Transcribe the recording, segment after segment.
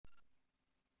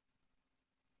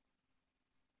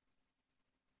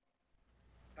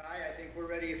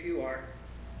ready if you are.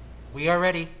 We are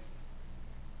ready.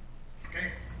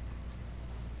 Okay.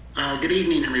 Good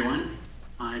evening, everyone.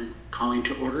 I'm calling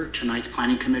to order tonight's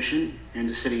Planning Commission in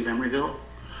the city of Emeryville.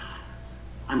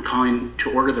 I'm calling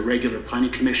to order the regular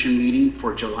Planning Commission meeting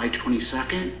for July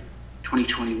 22nd,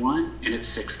 2021, and it's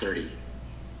 6:30.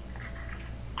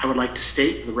 I would like to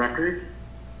state for the record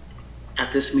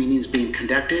that this meeting is being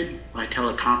conducted by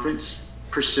teleconference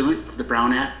pursuant of the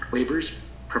Brown Act waivers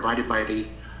provided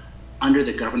under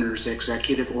the governor's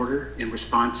executive order in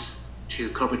response to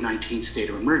COVID-19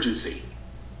 state of emergency.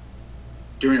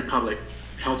 During a public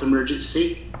health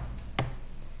emergency,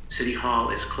 City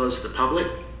Hall is closed to the public.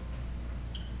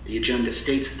 The agenda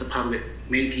states that the public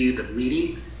may view the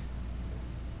meeting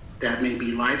that may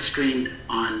be live streamed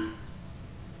online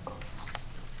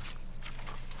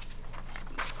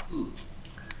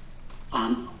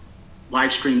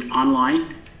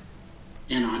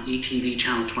and on ETV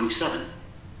channel 27,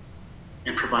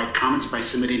 and provide comments by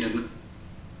submitting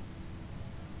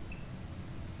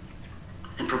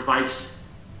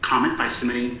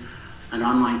an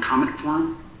online comment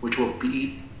form, which will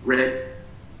be read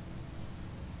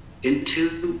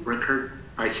into record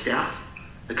by staff.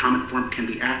 The comment form can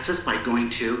be accessed by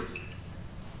going to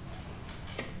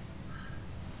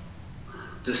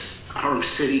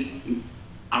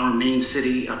our main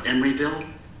city of Emeryville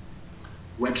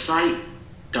website,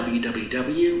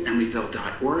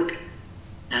 www.emeryville.org,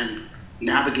 and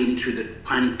navigating through the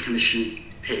Planning Commission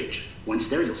page. Once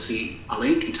there, you'll see a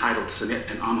link entitled Submit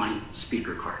an Online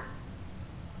Speaker Card.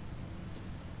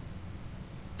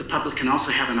 The public can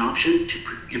also have an option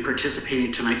in participating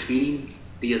in tonight's meeting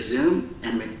via Zoom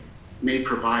and may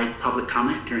provide public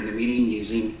comment during the meeting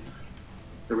using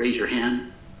the raise your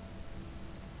hand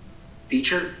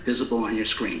feature visible on your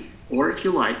screen. Or if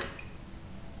you like,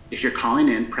 if you're calling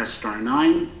in, press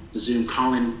 *9. The Zoom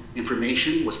call-in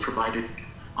information was provided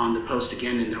on the post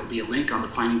again, and there will be a link on the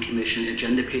Planning Commission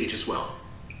agenda page as well.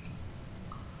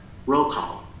 Roll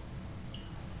call.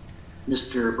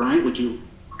 Mr. Bryant, would you,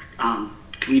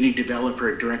 Community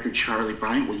Developer Director Charlie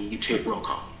Bryant, will you take roll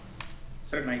call?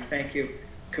 Certainly, thank you.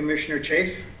 Commissioner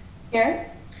Chafe?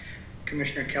 Here.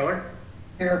 Commissioner Keller?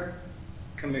 Here.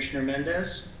 Commissioner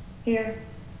Mendez? Here.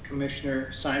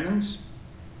 Commissioner Simons?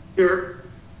 Here.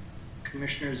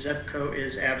 Commissioner Zepko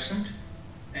is absent,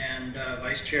 and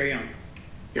Vice Chair Young.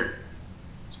 Here.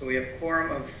 So we have a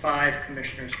quorum of 5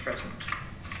 commissioners present.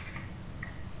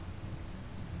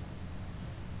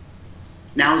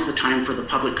 Now is the time for the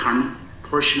public comment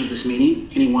portion of this meeting.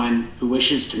 Anyone who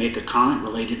wishes to make a comment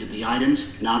related to the items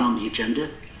not on the agenda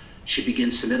should have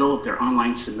begun submittal of their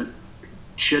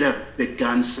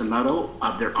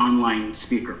online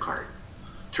speaker card.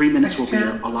 3 minutes will be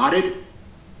allotted.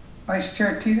 Vice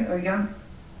Chair Young,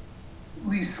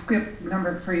 we skipped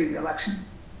number 3, the election.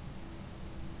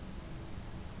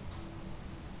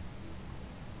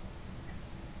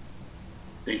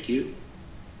 Thank you.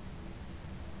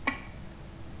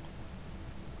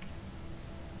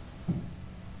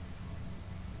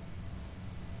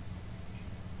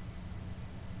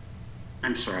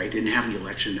 I'm sorry, I didn't have the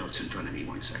election notes in front of me.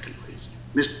 1 second, please.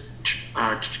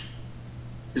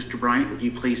 Mr. Bryant, would you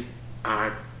please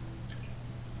help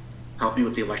me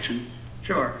with the election?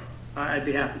 Sure, I'd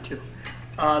be happy to.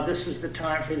 This is the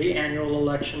time for the annual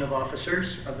election of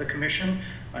officers of the commission,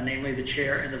 namely the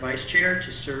chair and the vice chair,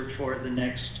 to serve for the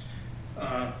next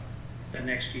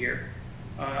year.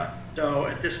 So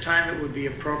at this time, it would be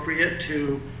appropriate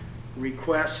to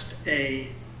request a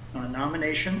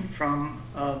nomination from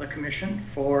the commission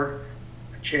for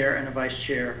a chair and a vice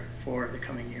chair for the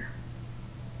coming year.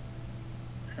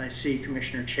 And I see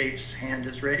Commissioner Chafe's hand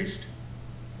is raised.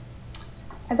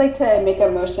 I'd like to make a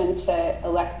motion to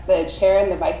elect the chair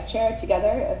and the vice chair together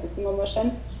as a single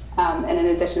motion. And in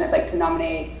addition, I'd like to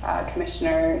nominate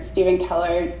Commissioner Stephen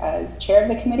Keller as chair of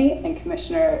the committee and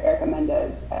Commissioner Erica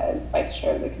Mendez as vice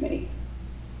chair of the committee.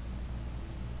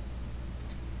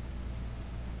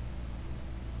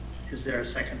 Is there a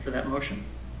second for that motion?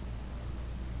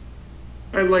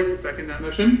 I'd like to second that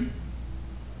motion.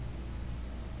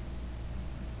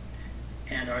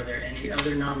 And are there any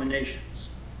other nominations?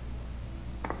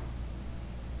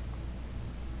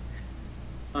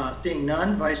 Seeing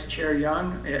none, Vice Chair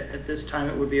Young, at this time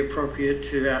it would be appropriate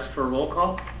to ask for a roll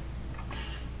call.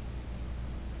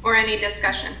 Or any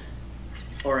discussion.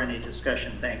 Or any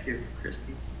discussion. Thank you,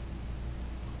 Christy.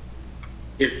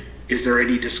 Is there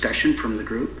any discussion from the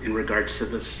group in regards to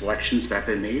the selections that have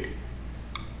been made?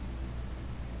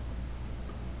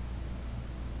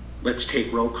 Let's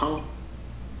take roll call.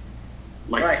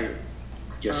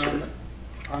 Yes, sir.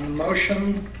 On the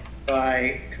motion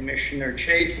by Commissioner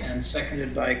Chafe and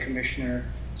seconded by Commissioner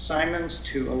Simons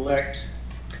to elect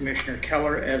Commissioner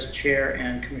Keller as chair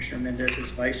and Commissioner Mendez as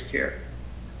vice chair.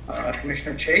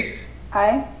 Commissioner Chafe,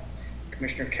 Aye.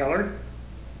 Commissioner Keller,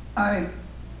 Aye.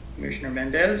 Commissioner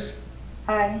Mendez,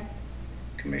 Aye.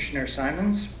 Commissioner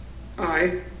Simons,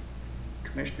 Aye.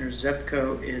 Commissioner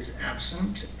Zepko is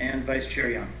absent, and Vice Chair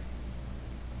Young.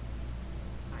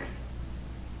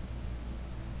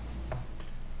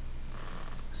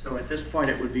 So at this point,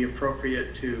 it would be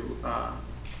appropriate to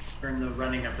turn the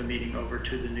running of the meeting over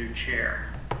to the new chair,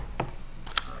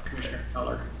 Commissioner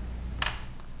Keller.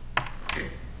 Okay.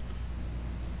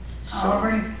 So,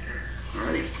 Alrighty.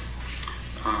 alrighty.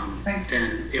 Thank you.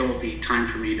 Then it will be time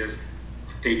for me to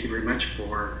thank you very much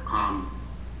for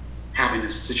having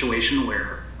a situation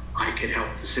where I could help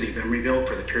the city of Emeryville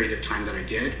for the period of time that I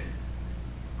did.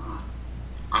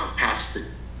 I'll pass the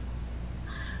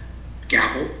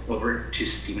gavel over to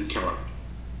Stephen Keller.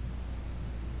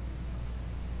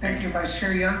 Thank you, Vice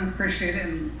Chair Young. Appreciate it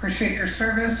and appreciate your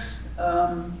service.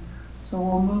 So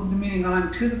we'll move the meeting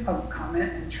on to the public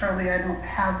comment. And Charlie, I don't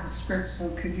have the script, so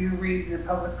could you read the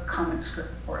public comment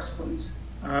script for us, please?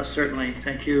 Certainly.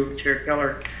 Thank you, Chair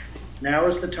Keller. Now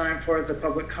is the time for the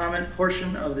public comment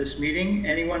portion of this meeting.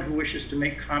 Anyone who wishes to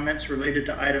make comments related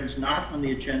to items not on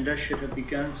the agenda should have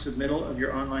begun submittal of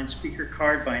your online speaker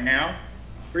card by now.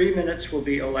 3 minutes will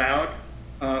be allowed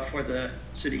for the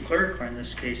city clerk, or in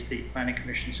this case, the Planning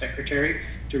Commission secretary,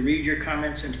 to read your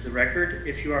comments into the record.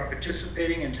 If you are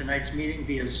participating in tonight's meeting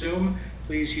via Zoom,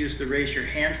 please use the raise your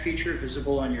hand feature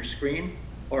visible on your screen,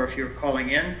 or if you're calling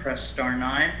in, press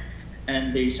 *9,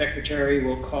 and the secretary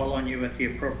will call on you at the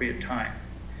appropriate time.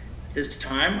 At this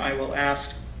time, I will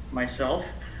ask myself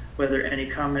whether any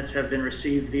comments have been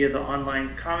received via the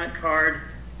online comment card,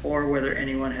 or whether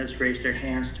anyone has raised their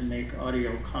hands to make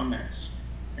audio comments.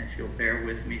 And if you'll bear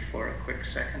with me for a quick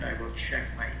second, I will check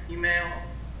my email.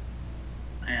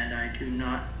 And I do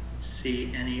not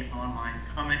see any online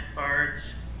comment cards.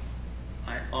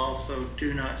 I also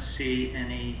do not see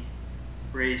any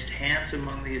raised hands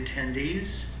among the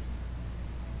attendees.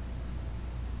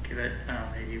 Give it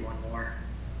maybe one more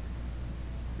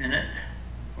minute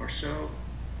or so.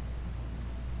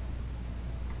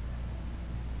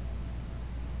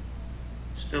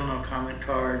 Still no comment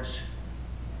cards,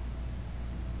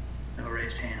 no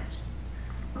raised hands.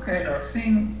 Okay, So-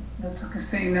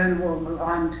 seeing none, we'll move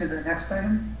on to the next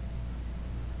item.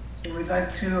 So we'd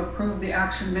like to approve the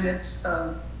action minutes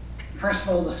of, first of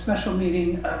all, the special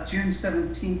meeting of June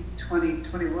 17th,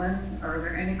 2021. Are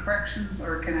there any corrections,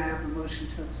 or can I have a motion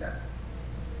to accept?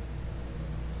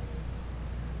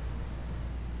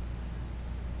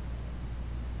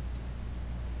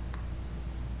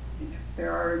 If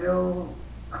there are no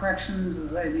corrections,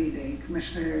 as I need a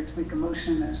commissioner to make a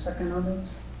motion and a second on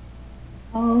those.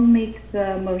 I'll make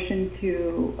the motion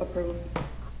to approve.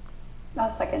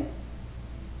 I'll second.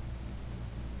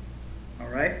 All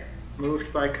right,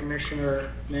 moved by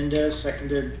Commissioner Mendez,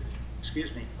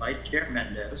 Vice Chair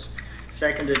Mendez,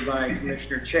 seconded by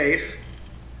Commissioner Chafe.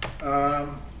 I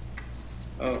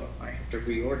have to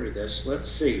reorder this. Let's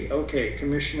see. Okay,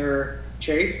 Commissioner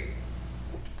Chafe,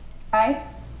 Aye.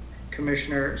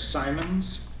 Commissioner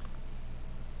Simons,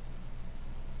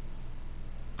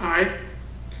 Aye.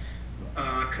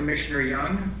 Commissioner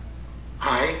Young,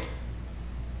 Aye.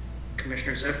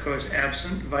 Commissioner Zepko is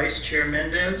absent, Vice Chair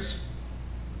Mendez,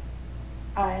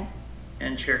 Aye.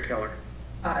 and Chair Keller.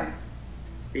 Aye.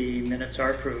 The minutes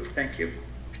are approved. Thank you.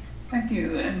 Thank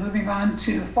you. And moving on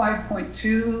to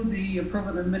 5.2, the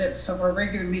approval of the minutes of our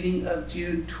regular meeting of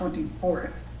June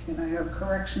 24th. Can I have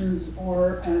corrections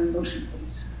or a motion,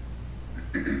 please?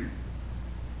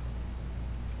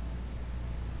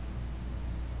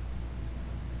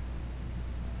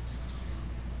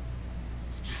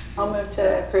 I'll move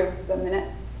to approve the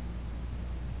minutes.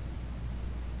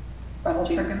 From I'll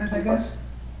June second it, I 24th. guess.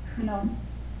 No.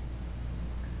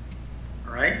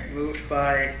 All right, moved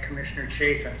by Commissioner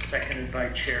Chafe and seconded by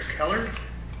Chair Keller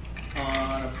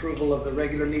on approval of the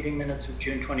regular meeting minutes of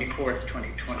June 24th,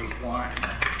 2021.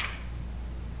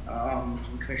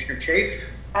 Commissioner Chafe,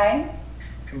 Aye.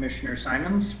 Commissioner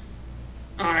Simons,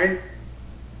 Aye.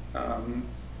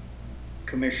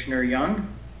 Commissioner Young,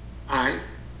 Aye.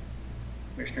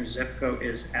 Commissioner Zepko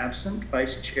is absent,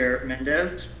 Vice Chair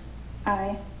Mendez,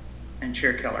 Aye. and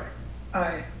Chair Keller.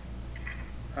 Aye.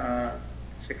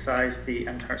 5 ayes,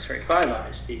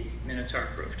 the minutes are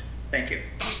approved. Thank you.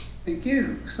 Thank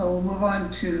you. So we'll move on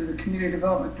to the Community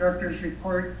Development Director's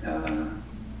report.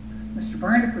 Mr.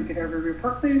 Byrne, if we could have a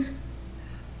report, please.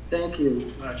 Thank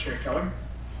you, Chair Keller.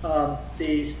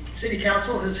 The City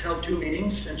Council has held 2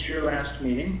 meetings since your last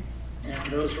meeting,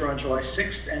 and those were on July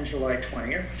 6th and July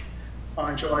 20th.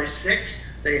 On July 6th,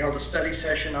 they held a study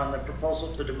session on the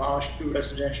proposal to demolish 2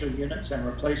 residential units and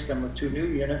replace them with 2 new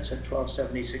units at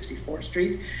 1270 64th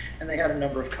Street, and they had a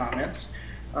number of comments.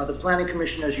 The Planning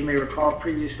Commission, as you may recall,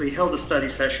 previously held a study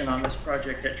session on this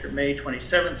project at your May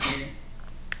 27th meeting,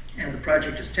 and the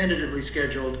project is tentatively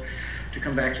scheduled to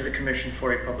come back to the Commission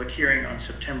for a public hearing on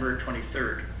September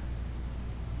 23rd.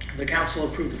 The Council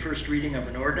approved the first reading of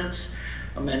an ordinance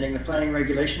amending the planning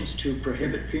regulations to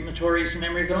prohibit crematories in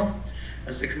Emeryville.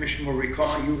 As the Commission will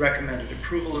recall, you recommended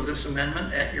approval of this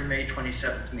amendment at your May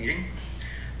 27th meeting.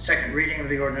 Second reading of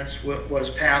the ordinance was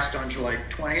passed on July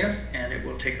 20th, and it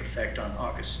will take effect on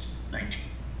August 19th.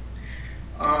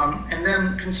 And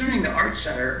then concerning the Art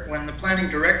Center, when the Planning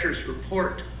Director's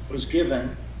report was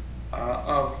given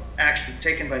of action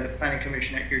taken by the Planning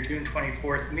Commission at your June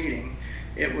 24th meeting,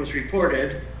 it was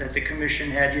reported that the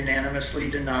Commission had unanimously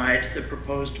denied the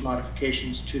proposed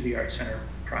modifications to the Art Center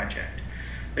project.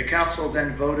 The Council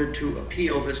then voted to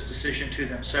appeal this decision to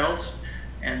themselves,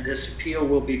 and this appeal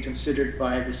will be considered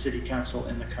by the City Council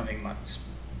in the coming months.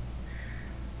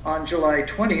 On July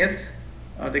 20th,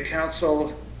 the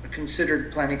Council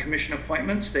considered Planning Commission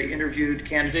appointments. They interviewed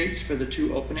candidates for the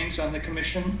 2 openings on the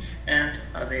Commission, and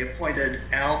they appointed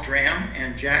Al Dram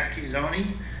and Jack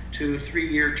Pizzoni to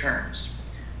 3-year terms.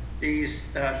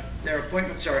 Their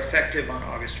appointments are effective on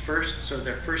August 1st, so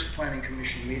their first Planning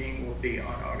Commission meeting will be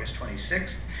on August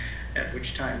 26th, at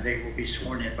which time they will be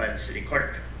sworn in by the City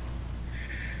Clerk.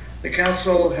 The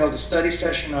Council held a study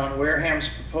session on Wareham's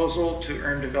proposal to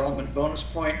earn development bonus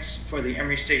points for the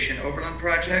Emery Station Overland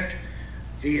project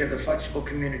via the flexible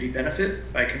community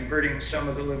benefit by converting some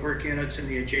of the live-work units in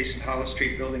the adjacent Hollis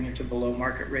Street building into below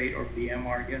market rate or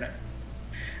BMR unit.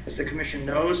 As the Commission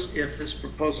knows, if this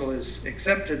proposal is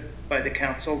accepted by the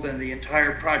Council, then the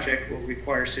entire project will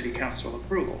require City Council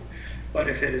approval. But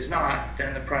if it is not,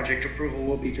 then the project approval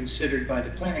will be considered by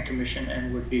the Planning Commission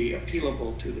and would be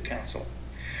appealable to the Council.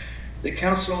 The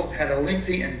Council had a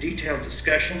lengthy and detailed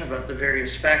discussion about the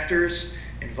various factors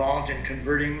involved in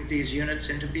converting these units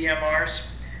into BMRs,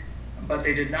 but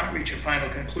they did not reach a final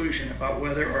conclusion about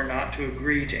whether or not to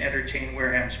agree to entertain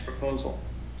Wareham's proposal.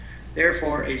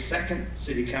 Therefore, a second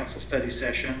City Council study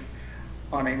session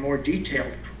on a more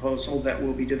detailed proposal that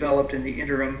will be developed in the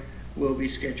interim will be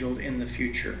scheduled in the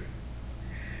future.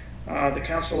 The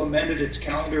Council amended its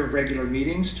calendar of regular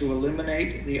meetings to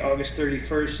eliminate the August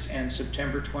 31st and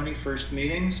September 21st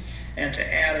meetings and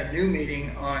to add a new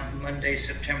meeting on Monday,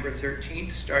 September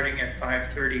 13th, starting at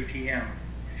 5:30 p.m.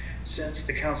 Since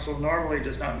the Council normally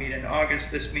does not meet in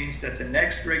August, this means that the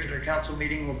next regular Council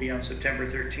meeting will be on September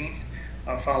 13th,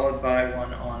 followed by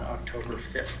one on October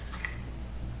 5th.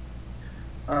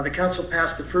 The Council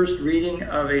passed the first reading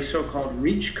of a so-called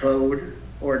REACH code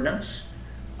ordinance,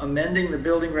 amending the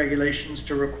building regulations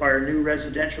to require new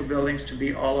residential buildings to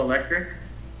be all electric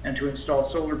and to install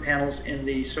solar panels in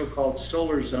the so-called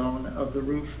solar zone of the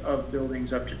roof of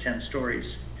buildings up to 10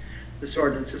 stories. This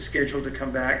ordinance is scheduled to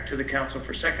come back to the Council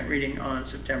for second reading on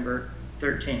September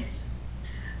 13th.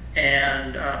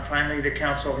 And finally, the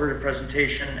Council heard a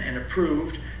presentation and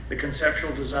approved the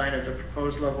conceptual design of the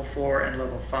proposed Level 4 and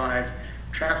Level 5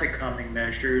 traffic calming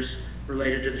measures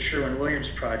related to the Sherwin-Williams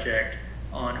project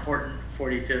on Horton,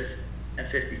 45th, and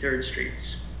 53rd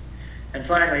Streets. And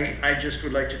finally, I just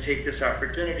would like to take this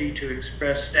opportunity to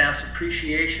express staff's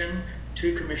appreciation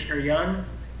to Commissioner Young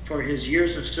for his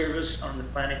years of service on the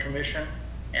Planning Commission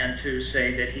and to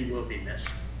say that he will be missed.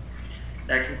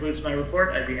 That concludes my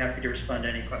report. I'd be happy to respond to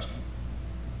any questions.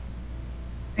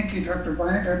 Thank you, Director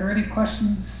Bryant. Are there any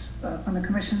questions from the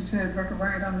Commission to Director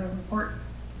Bryant on the report?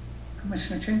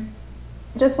 Commissioner Chin?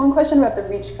 Just one question about the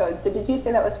REACH code. So did you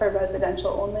say that was for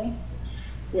residential only?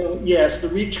 Well, yes, the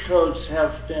REACH codes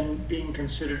have been being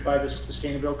considered by the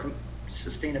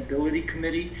Sustainability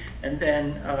Committee, and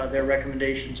then their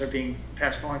recommendations are being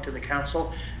passed along to the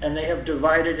Council, and they have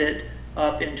divided it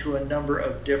up into a number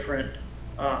of different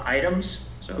items.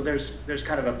 So there's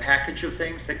kind of a package of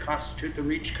things that constitute the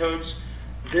REACH codes.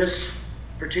 This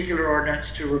particular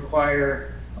ordinance to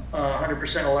require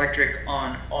 100% electric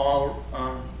on all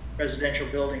residential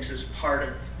buildings is part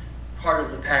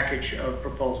of the package of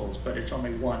proposals, but it's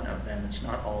only one of them. It's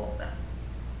not all of them.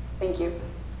 Thank you.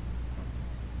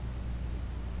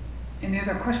 Any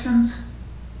other questions?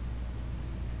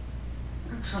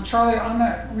 So Charlie, on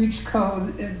that REACH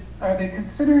code, are they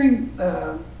considering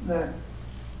the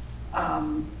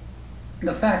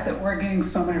fact that we're getting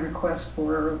so many requests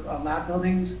for lab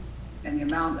buildings and the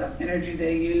amount of energy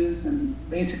they use and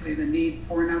basically the need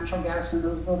for natural gas in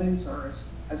those buildings, or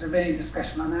has there been any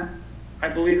discussion on that? I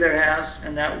believe there has,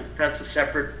 and that's a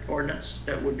separate ordinance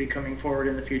that would be coming forward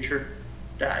in the future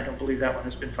I don't believe that one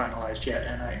has been finalized yet,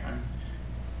 and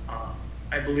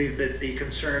I believe that the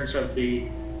concerns of the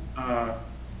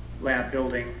lab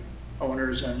building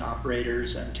owners and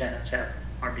operators and tenants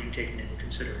are being taken into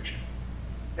consideration.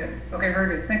 Okay,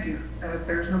 very good, thank you. If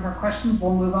there's no more questions,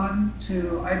 we'll move on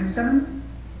to item 7.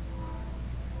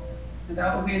 And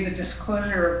that will be the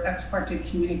disclosure of ex parte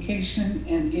communication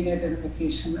and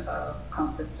identification of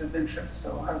conflicts of interest.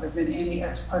 So have there been any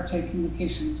ex parte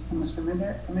communications from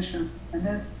Commissioner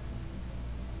Mendez?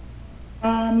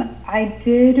 I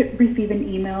did receive an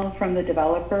email from the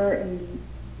developer in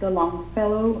the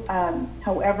Longfellow.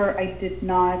 However, I did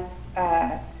not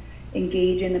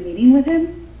engage in a meeting with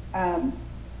him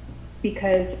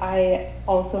because I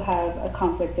also have a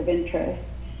conflict of interest,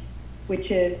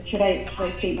 which is, should I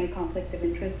state my conflict of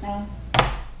interest now?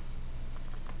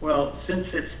 Well,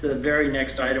 since it's the very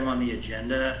next item on the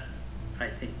agenda, I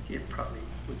think it probably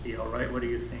would be all right. What do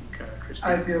you think, Christine?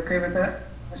 I'd be okay with that.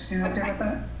 Christine, okay with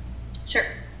that? Sure.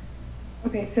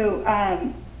 Okay, so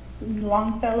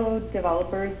Longfellow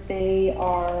developers, they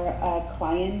are a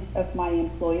client of my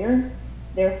employer.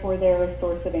 Therefore, they're a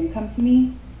source of income to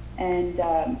me. And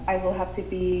I will have to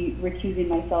be recusing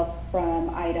myself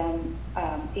from item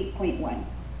 8.1.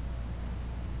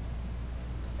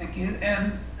 Thank you.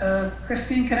 And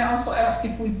Christine, can I also ask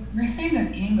if we received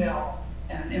an email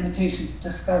and an invitation to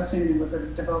discuss anything with the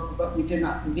developer, but we did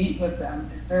not meet with them?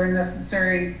 Is it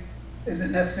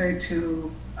necessary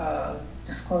to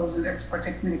disclose an ex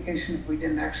parte communication if we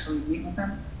didn't actually meet with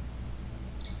them?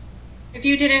 If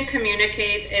you didn't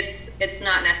communicate, it's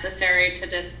not necessary to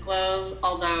disclose,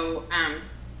 although,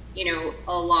 you know,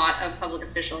 a lot of public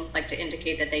officials like to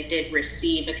indicate that they did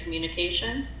receive a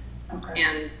communication. Okay.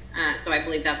 And so I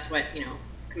believe that's what, you know,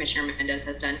 Commissioner Mendez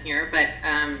has done here. But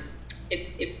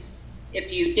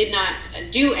if you did not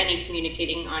do any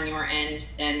communicating on your end,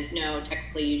 then no,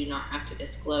 technically you do not have to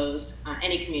disclose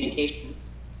any communication.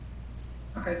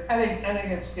 Okay, I think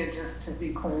it's good just to be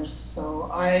clear. So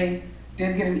I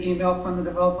did get an email from the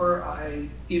developer. I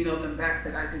emailed them back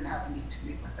that I didn't have a need to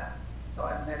meet with them. So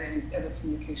I haven't had any other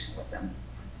communication with them.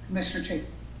 Commissioner Chapin.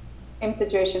 Same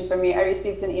situation for me. I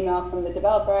received an email from the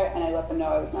developer and I let them know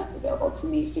I was not available to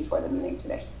meet before the meeting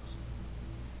today.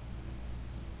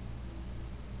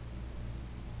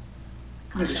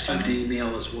 I received an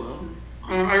email as well.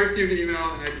 I received an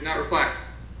email and I did not reply.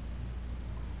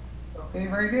 Okay,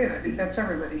 very good. I think that's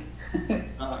everybody.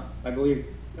 I believe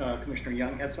Commissioner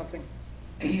Young had something?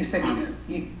 He said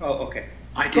he did. Oh, okay.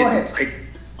 I did. Go ahead.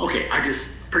 I just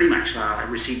pretty much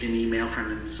received an email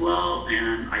from him as well,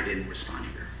 and I didn't respond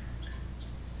either.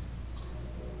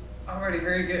 Alrighty,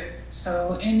 very good.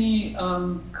 So any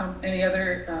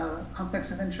other conflicts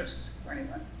of interest for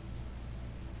anyone?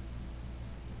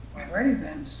 Alrighty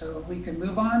then, so we can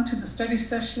move on to the study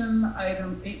session,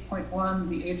 item 8.1,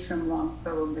 the Atrium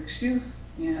Longfellow mixed use.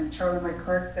 And Charlie, am I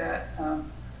correct that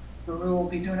Maru will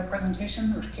be doing a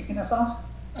presentation or kicking us off?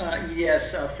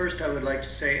 Yes, first I would like to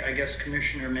say, I guess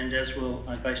Commissioner Mendez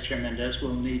Vice Chair Mendez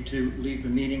will need to leave the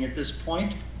meeting at this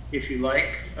point. If you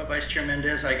like, Vice Chair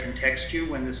Mendez, I can text you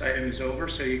when this item is over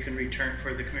so you can return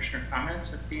for the commissioner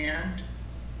comments at the end.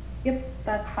 Yep,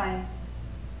 that's fine.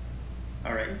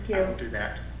 All right, Thank you. I will do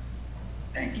that.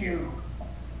 Thank you.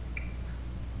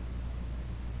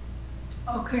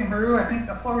 Okay, Maru, I think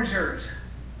the floor is yours.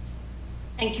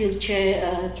 Thank you,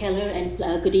 Chair Keller, and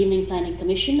good evening, Planning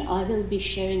Commission. I will be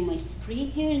sharing my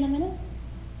screen here in a minute.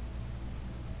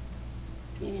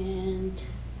 And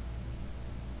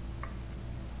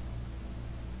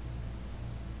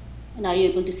are you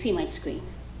able to see my screen?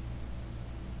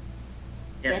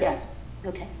 Yes. Yes?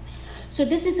 Okay. So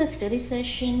this is a study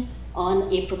session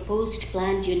on a proposed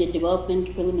planned unit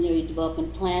development, preliminary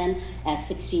development plan at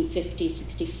 1650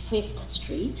 65th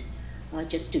Street.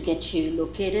 Just to get you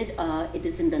located, it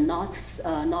is in the north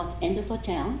end of our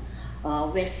town,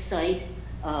 west side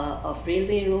of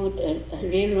Railroad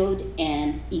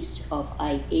and east of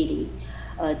I-80.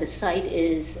 The site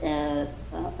is an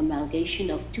amalgamation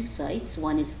of two sites.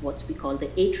 One is what we call the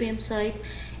atrium site,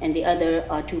 and the other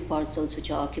are two parcels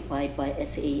which are occupied by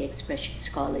SAE Expressions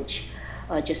College.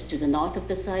 Just to the north of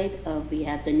the site, we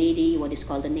have the NADI, what is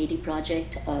called the NADI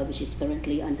project, which is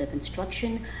currently under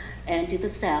construction. And to the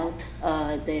south,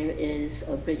 there is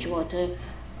a Bridgewater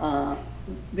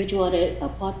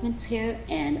apartments here,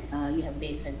 and you have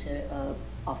Bay Center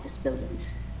office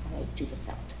buildings right to the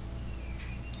south.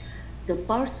 The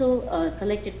parcel,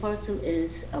 collected parcel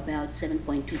is about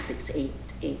 7.268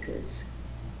 acres.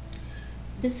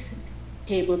 This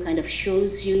table kind of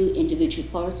shows you individual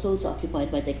parcels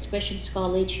occupied by the Expressions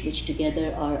College, which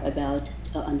together are about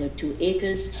under 2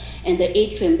 acres, and the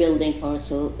atrium building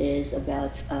parcel is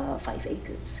about 5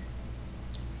 acres.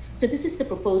 So this is the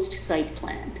proposed site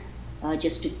plan.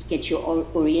 Just to get you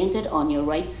oriented, on your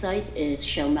right side is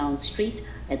Shell Mound Street.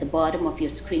 At the bottom of your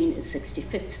screen is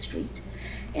 65th Street.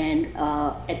 And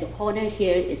at the corner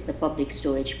here is the public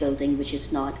storage building, which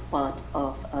is not part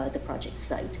of the project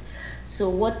site. So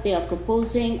what they are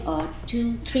proposing are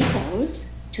 3 towers.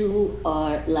 2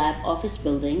 are lab office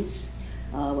buildings.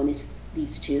 One is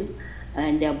these 2.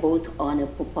 And they're both on a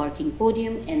parking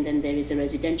podium, and then there is a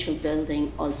residential building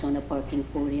also on a parking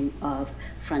podium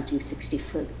fronting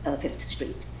 65th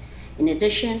Street. In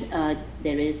addition,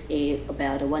 there is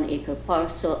about a 1 acre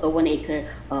parcel, a 1 acre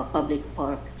public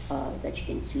park that you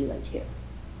can see right here.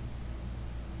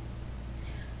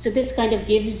 So this kind of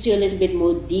gives you a little bit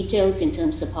more details in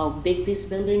terms of how big these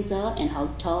buildings are and how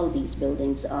tall these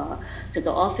buildings are. So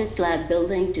the office lab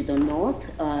building to the north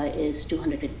is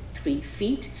 203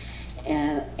 feet.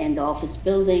 And the office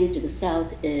building to the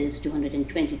south is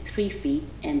 223 feet,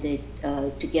 and they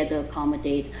together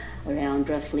accommodate around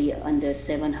roughly under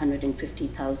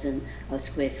 750,000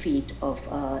 square feet of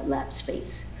lab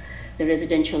space. The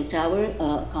residential tower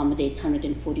accommodates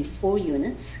 144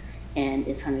 units and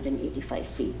is 185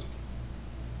 feet.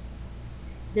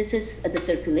 This is the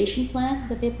circulation plan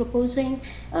that they're proposing.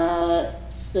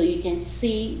 So you can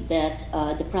see that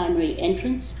the primary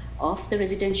entrance of the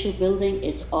residential building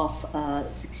is off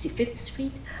 65th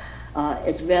Street,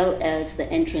 as well as the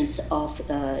entrance of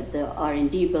the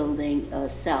R&D building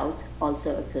south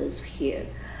also occurs here.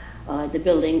 The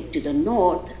building to the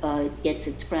north gets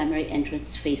its primary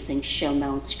entrance facing Shell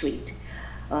Mound Street.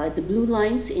 The blue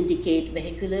lines indicate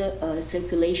vehicular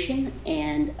circulation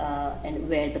and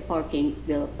where the parking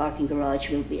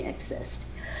garage will be accessed.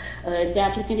 The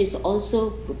applicant is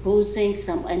also proposing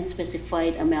some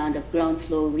unspecified amount of ground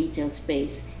floor retail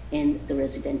space in the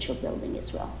residential building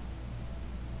as well.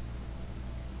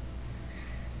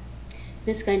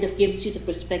 This kind of gives you the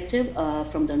perspective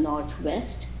from the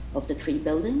northwest of the 3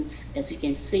 buildings. As you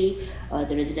can see,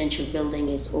 the residential building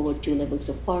is over 2 levels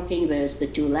of parking, whereas the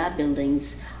 2 lab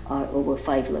buildings are over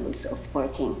 5 levels of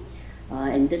parking.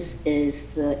 And this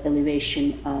is the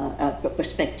elevation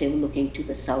perspective looking to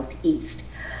the southeast.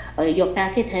 Your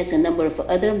packet has a number of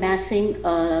other massing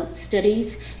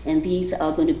studies, and these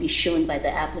are going to be shown by the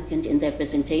applicant in their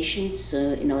presentations. So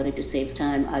in order to save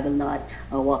time, I will not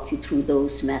walk you through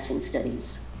those massing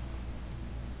studies.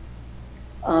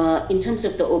 In terms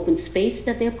of the open space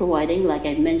that they're providing, like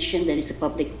I mentioned, there is a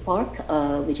public park,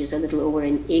 which is a little over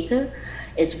 1 acre,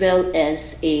 as well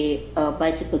as a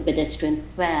bicycle pedestrian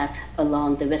path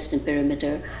along the western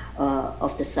perimeter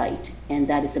of the site, and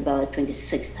that is about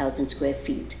 26,000 square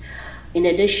feet. In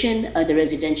addition, the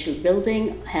residential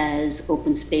building has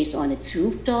open space on its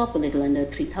rooftop, a little under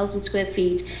 3,000 square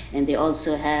feet, and they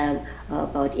also have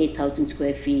about 8,000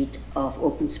 square feet of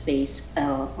open space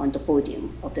on the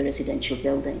podium of the residential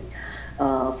building.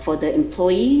 For the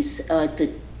employees, the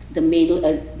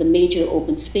major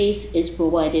open space is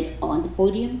provided on the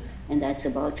podium, and that's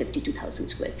about 52,000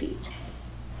 square feet.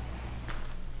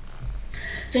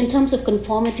 So in terms of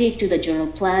conformity to the general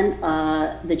plan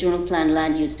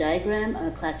land use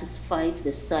diagram classifies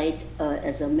the site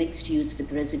as a mixed use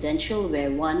with residential,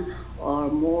 where 1 or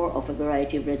more of a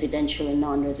variety of residential and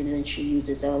non-residential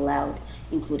uses are allowed,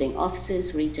 including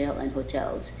offices, retail, and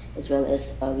hotels, as well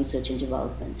as research and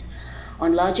development.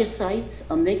 On larger sites,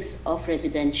 a mix of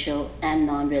residential and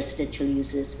non-residential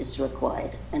uses is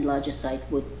required, and larger site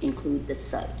would include this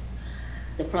site.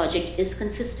 The project is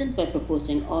consistent by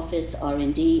proposing office,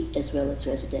 R&D, as well as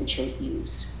residential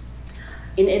use.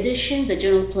 In addition, the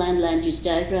general plan land use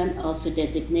diagram also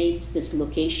designates this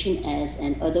location as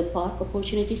an other park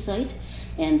opportunity site,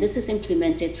 and this is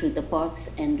implemented through the Parks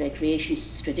and Recreation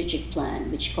Strategic Plan,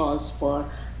 which calls for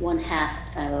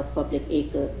 1/2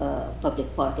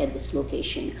 public park at this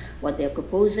location. What they're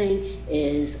proposing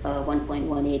is a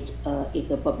 1.18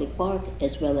 acre public park,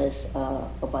 as well as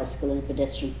a bicycle and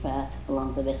pedestrian path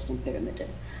along the western perimeter,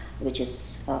 which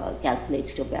is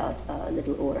calculates to about a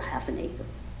little over 1/2 acre.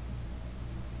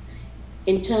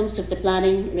 In terms of the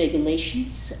planning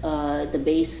regulations, the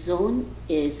base zone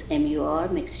is MUR,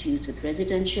 mixed use with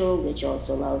residential, which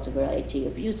also allows a variety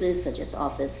of uses such as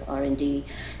office, R&D,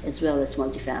 as well as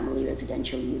multifamily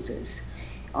residential uses.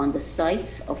 On the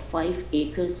sites of 5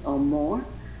 acres or more,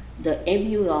 the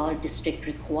MUR district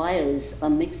requires a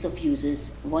mix of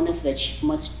uses, one of which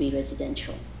must be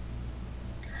residential.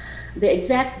 The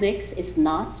exact mix is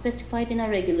not specified in our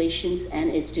regulations and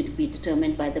is to be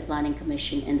determined by the Planning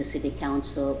Commission and the City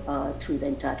Council through the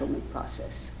entitlement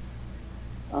process.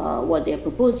 What they're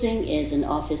proposing is an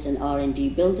office and R&D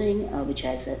building, which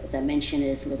has, as I mentioned,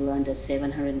 is a little under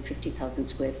 750,000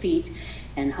 square feet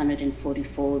and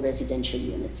 144 residential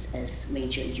units as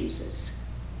major users.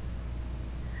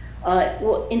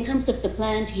 Well, in terms of the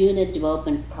planned unit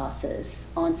development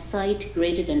process, on site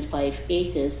greater than 5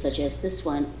 acres, such as this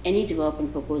one, any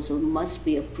development proposal must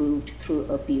be approved through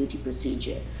a PUD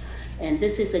procedure. And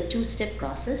this is a two-step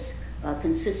process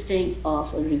consisting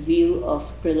of a review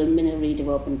of preliminary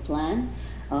development plan,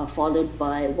 followed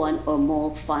by one or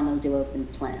more final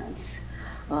development plans.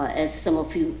 As some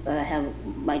of you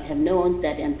might have known,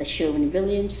 that in the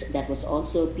Sherwin-Williams, that was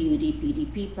also a PUD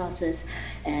PDP process,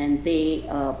 and they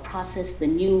processed the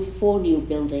 4 new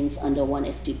buildings under one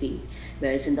FDP,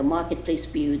 whereas in the Marketplace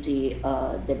PUD,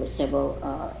 there were several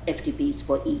FDPs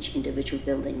for each individual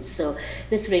building. So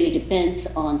this really depends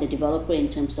on the developer in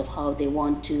terms of how they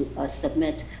want to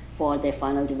submit for their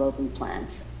final development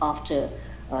plans after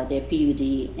their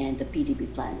PUD and the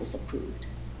PDP plan is approved.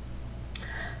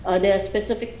 There are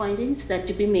specific findings that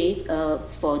to be made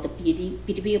for the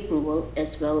PDP approval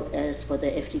as well as for the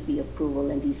FDP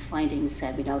approval, and these findings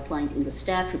have been outlined in the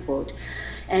staff report.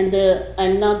 And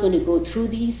I'm not going to go through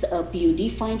these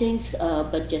PUD findings,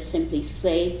 but just simply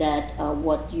say that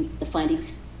the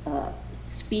findings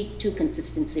speak to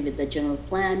consistency with the general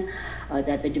plan,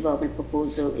 that the development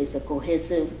proposal is a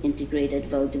cohesive,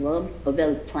 integrated,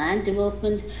 well-planned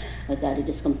development, that it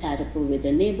is compatible with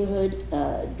the neighborhood,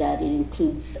 that it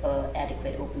includes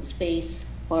adequate open space,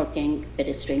 parking,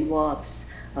 pedestrian walks,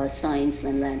 signs,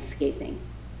 and landscaping.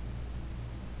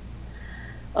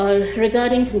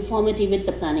 Regarding conformity with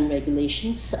the planning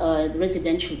regulations, the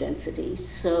residential densities.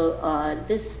 So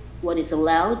what is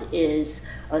allowed is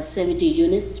 70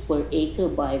 units per acre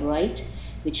by right,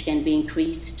 which can be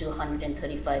increased to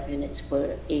 135 units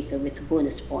per acre with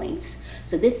bonus points.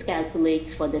 So this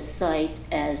calculates for the site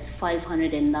as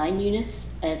 509 units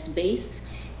as base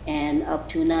and up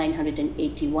to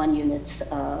 981 units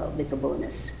with a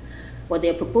bonus. What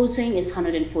they're proposing is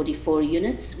 144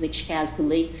 units, which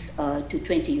calculates to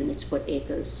 20 units per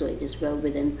acre. So it is well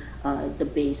within the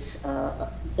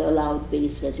allowed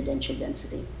base residential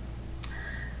density.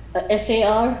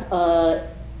 FAR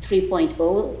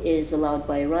 3.0 is allowed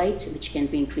by right, which can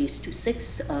be increased to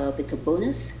 6 with a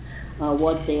bonus.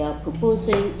 What they are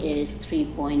proposing is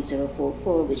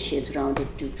 3.044, which is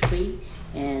rounded to 3.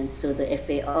 And so the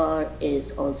FAR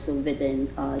is also within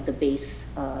the base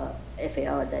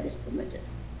FAR that is permitted.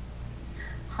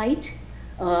 Height,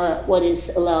 what is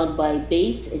allowed by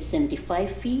base is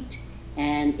 75 feet,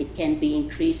 and it can be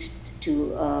increased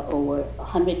to over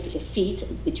 100 feet,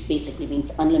 which basically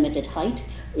means unlimited height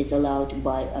is allowed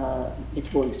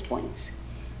with bonus points.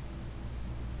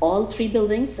 All 3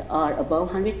 buildings are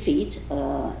above 100 feet.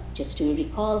 Just to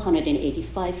recall,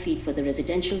 185 feet for the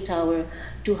residential tower,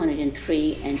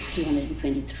 203 and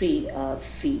 223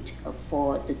 feet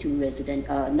for the 2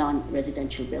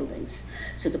 non-residential buildings.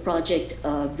 So the project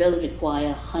will require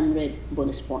 100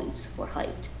 bonus points for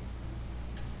height.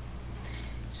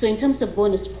 So in terms of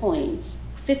bonus points,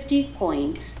 50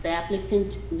 points, the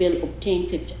applicant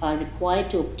are required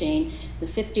to obtain the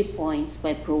 50 points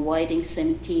by providing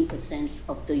 17%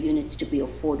 of the units to be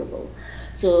affordable.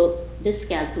 So this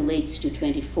calculates to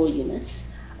 24 units.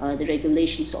 The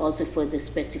regulations also further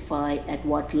specify at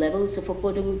what levels of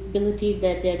affordability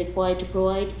that they're required to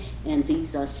provide, and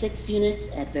these are 6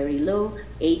 units at very low,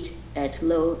 8 at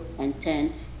low, and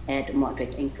 10 at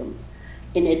moderate income.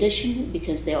 In addition,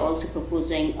 because they're also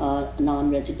proposing a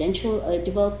non-residential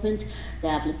development, the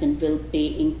applicant will pay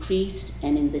increased,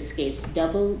 and in this case,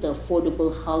 double the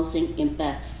affordable housing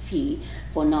impact fee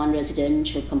for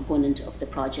non-residential component of the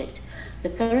project. The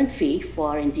current fee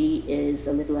for R&D is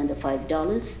a little under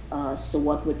 $5, so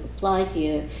what would apply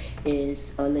here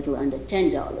is a little under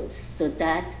 $10. So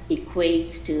that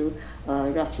equates to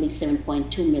roughly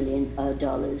 $7.2 million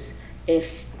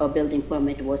if a building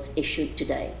permit was issued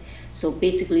today. So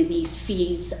basically, these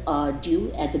fees are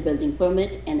due at the building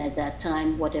permit, and at that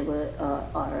time, whatever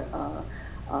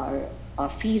our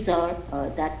fees are,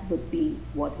 that would be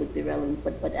what would be relevant.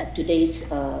 But at today's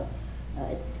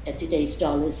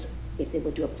dollars, if they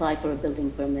were to apply for a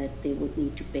building permit, they would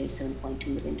need to pay $7.2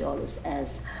 million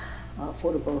as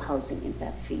affordable housing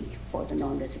impact fee for the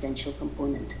non-residential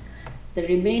component. The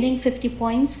remaining 50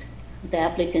 points, the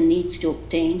applicant needs to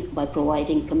obtain by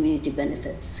providing community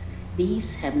benefits.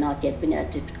 These have not yet been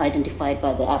identified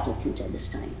by the applicant at this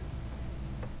time.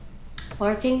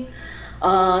 Parking,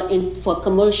 For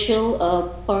commercial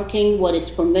parking, what is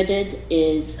permitted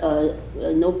is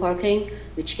no parking,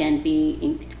 which can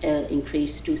be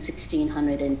increased to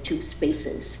 1,602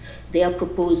 spaces. They are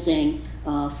proposing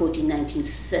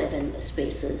 1,497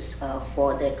 spaces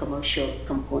for their commercial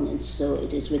components, so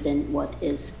it is within what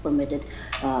is permitted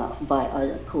by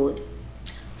our code.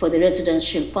 For the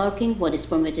residential parking, what is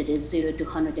permitted is 0 to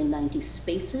 190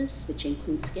 spaces, which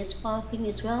includes guest parking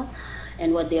as well.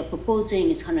 And what they are proposing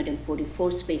is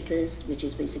 144 spaces, which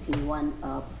is basically one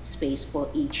space for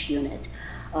each unit.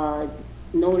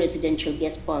 No residential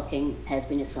guest parking has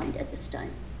been assigned at this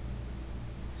time.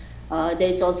 There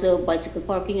is also bicycle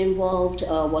parking involved.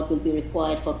 What will be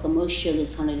required for commercial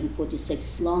is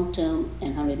 146 long-term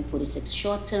and 146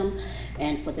 short-term.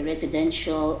 And for the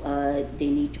residential, they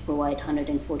need to provide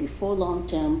 144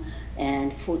 long-term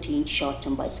and 14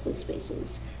 short-term bicycle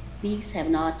spaces. These have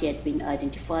not yet been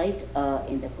identified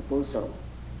in the proposal.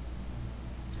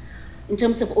 In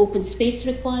terms of open space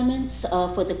requirements,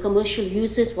 for the commercial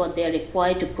users, what they are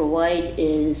required to provide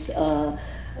is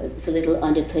it's a little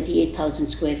under 38,000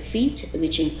 square feet,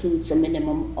 which includes a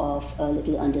minimum of a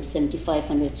little under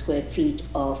 7,500 square feet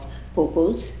of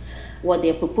POPOs. What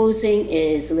they're proposing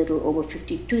is a little over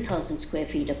 52,000 square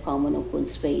feet of common open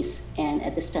space, and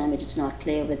at this time it is not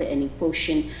clear whether any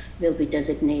portion will be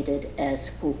designated as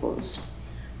POPOs.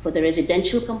 For the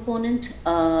residential component,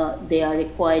 they are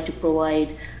required to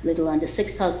provide a little under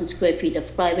 6,000 square feet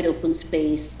of private open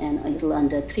space and a little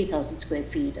under 3,000 square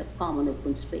feet of common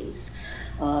open space.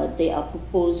 They are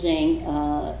proposing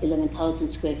 11,000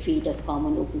 square feet of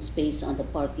common open space on the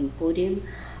parking podium.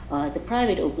 The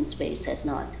private open space has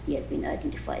not yet been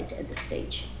identified at this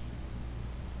stage.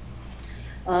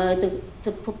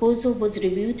 The proposal was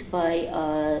reviewed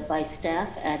by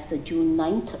staff at the June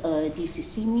 9th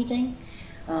DCC meeting.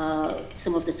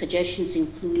 Some of the suggestions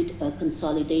include a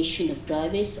consolidation of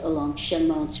driveways along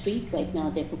Shelmount Street. Right now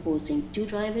they're proposing 2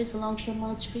 driveways along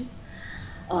Shelmount Street.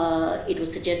 It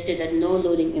was suggested that no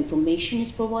loading information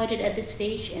is provided at this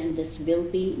stage, and this will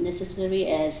be necessary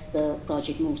as the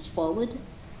project moves forward.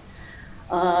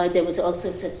 There was also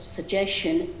a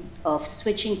suggestion of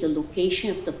switching the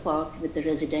location of the park with the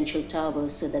residential tower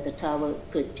so that the tower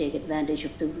could take advantage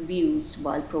of the views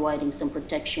while providing some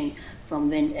protection from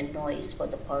wind and noise for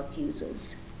the park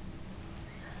users.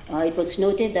 It was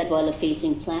noted that while a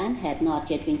phasing plan had not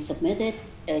yet been submitted,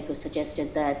 it was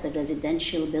suggested that the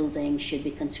residential building should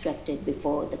be constructed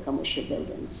before the commercial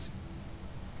buildings.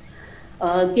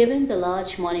 Given the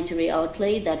large monetary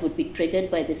outlay that would be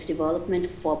triggered by this development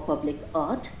for public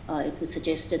art, it was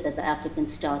suggested that the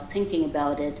applicants start thinking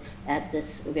about it at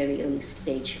this very early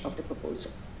stage of the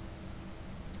proposal.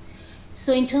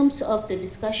 So in terms of the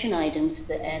discussion items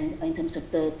and in terms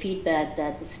of the feedback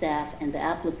that the staff and the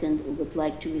applicant would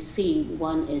like to receive,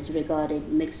 one is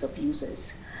regarding mix of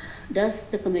uses. Does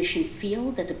the commission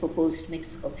feel that the proposed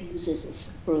mix of uses is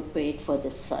appropriate for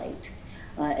this site?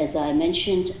 As I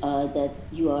mentioned, that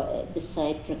this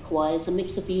site requires a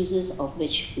mix of uses, of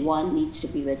which one needs to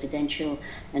be residential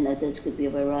and others could be a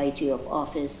variety of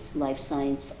office, life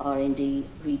science, R&D,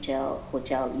 retail,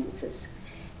 hotel uses.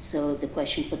 So the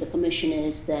question for the commission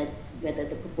is that whether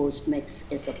the proposed mix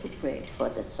is appropriate for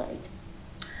the site.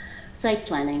 Site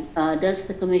planning. Does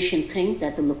the commission think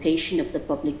that the location of the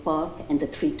public park and the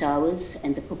 3 towers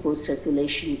and the proposed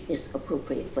circulation is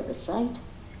appropriate for the site?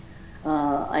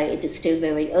 It is still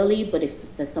very early, but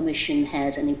if the commission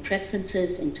has any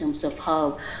preferences in terms of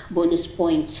how bonus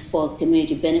points for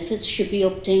community benefits should be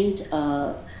obtained,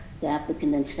 the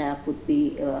applicant and staff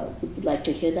would like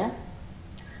to hear that.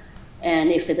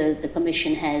 And if the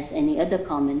commission has any other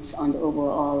comments on the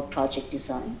overall project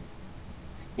design.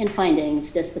 And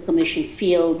findings, does the commission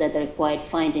feel that the required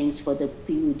findings for the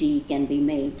PUD can be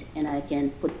made? And I can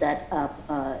put that up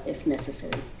if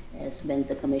necessary, as when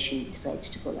the commission decides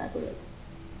to collaborate.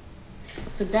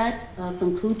 So that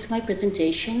concludes my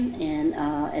presentation, and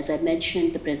as I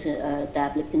mentioned, the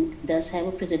applicant does have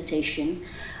a presentation,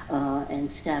 and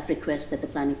staff requests that the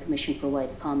Planning Commission provide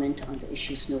comment on the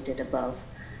issues noted above,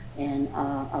 and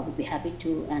I would be happy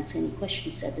to answer any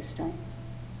questions at this time.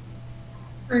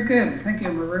 Very good, thank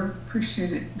you, Maru,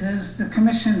 appreciate it. Does the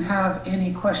commission have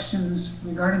any questions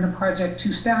regarding the project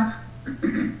to staff?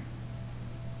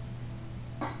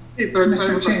 It's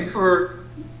our time for.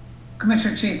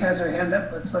 Commissioner Chief has her hand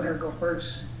up. Let's let her go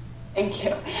first. Thank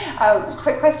you.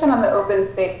 Quick question on the open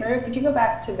space. Maru, could you go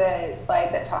back to the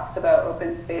slide that talks about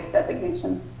open space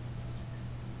designations?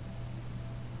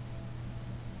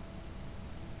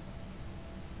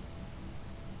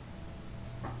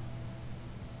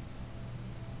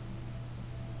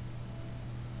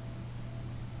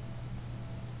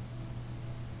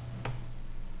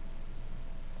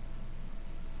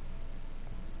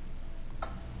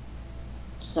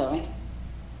 Sorry.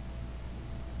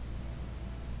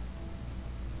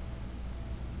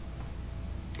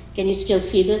 Can you still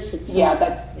see this? It's Yeah,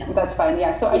 that's fine.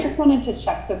 Yeah, so I Yeah. just wanted to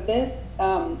check. So this,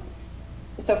 so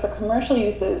for commercial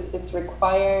uses, it's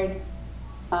required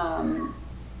to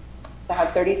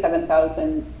have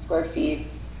 37,000 square feet,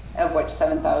 of which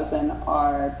 7,000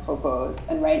 are popos.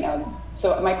 And right now,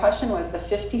 so my question was the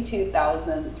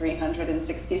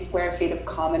 52,360 square feet of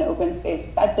common open space,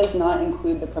 that does not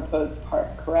include the proposed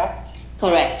park, correct?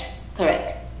 correct,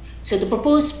 correct. So the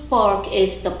proposed park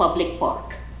is the public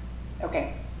park.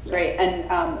 Okay, great.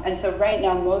 And so right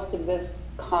now, most of this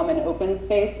common open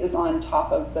space is on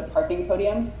top of the parking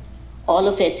podiums. All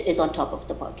of it is on top of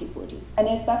the parking podium. And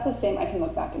is that the same? I can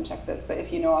look back and check this, but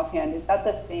if you know offhand, is that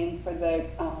the same for the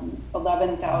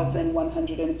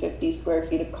 11,150 square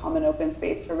feet of common open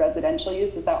space for residential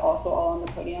use? Is that also all on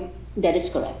the podium? That is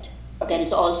correct. That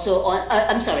is also on,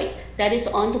 I'm sorry, that is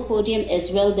on the podium as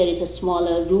well. There is a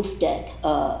smaller roof deck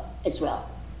as well.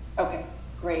 Okay,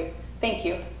 great. Thank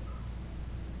you.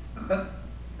 But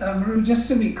Maru, just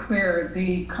to be clear,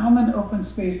 the common open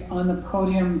space on the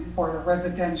podium for the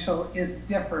residential is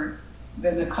different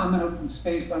than the common open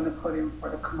space on the podium for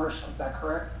the commercial, is that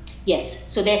correct?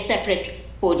 Yes, so they're separate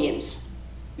podiums.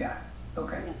 Yeah,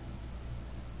 okay. Yeah.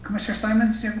 Commissioner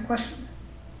Simons, do you have a question?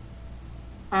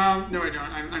 No, I don't.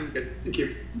 I'm good. Thank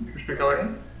you, Commissioner Keller.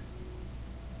 Okay.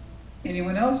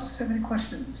 Anyone else have any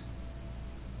questions?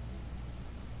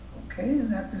 Okay,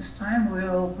 and at this time,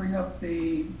 we'll bring up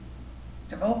the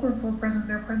developer for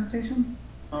their presentation.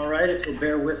 All right, if you'll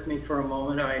bear with me for a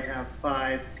moment, I have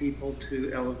 5 people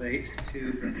to elevate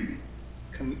to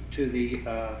the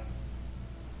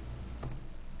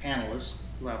panelist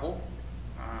level.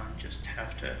 Just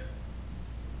have to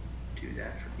do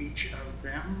that for each of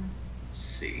them. Let's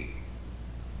see.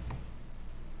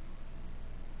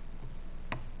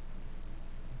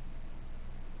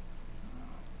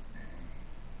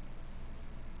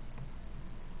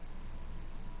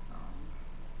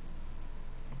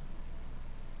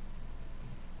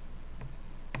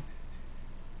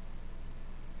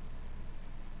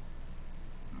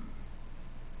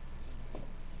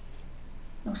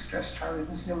 No stress, Charlie,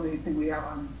 this is the only thing we have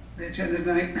on the agenda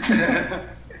tonight.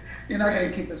 You're not gonna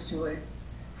keep us too late.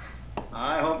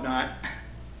 I hope not.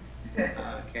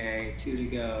 Okay, 2 to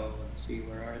go. Let's see,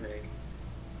 where are they?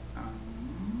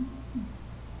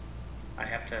 I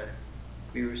have to,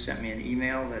 Weaver sent me an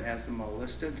email that has them all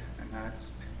listed, and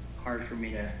that's hard for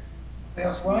me to. We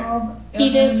have Rob,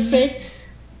 Peter Evan, Fritz,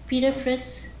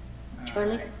 All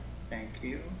Charlie. right, thank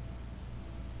you.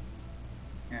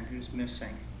 And who's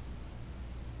missing?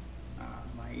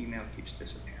 My email keeps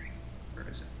disappearing. Where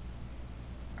is it?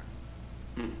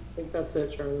 I think that's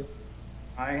it, Charlie.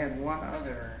 I had one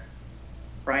other.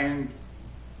 Brian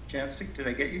Janstick, did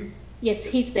I get you? Yes,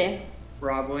 he's there.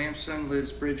 Rob Williamson,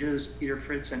 Liz Bridges, Peter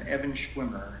Fritz, and Evan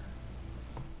Schwimmer.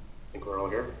 I think we're all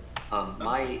here.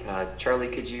 Charlie,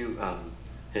 could you,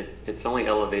 it's only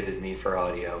elevated me for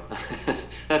audio.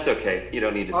 That's okay. You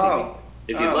don't need to see me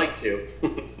if you'd like to.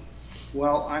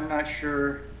 Well, I'm not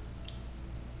sure.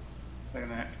 Wait a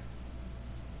minute.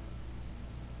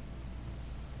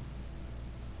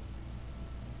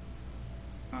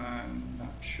 I'm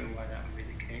not sure why that would be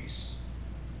the case.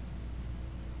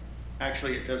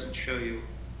 Actually, it doesn't show you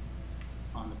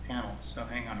on the panel, so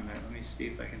hang on a minute. Let me see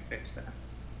if I can fix that.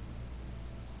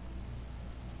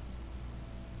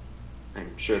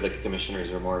 I'm sure the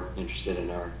commissioners are more interested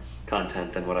in our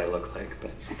content than what I look like,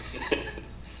 but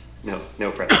no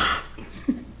pressure.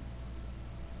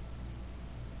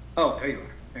 Oh, there you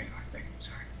are. There you are. There you are.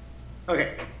 Sorry.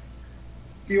 Okay.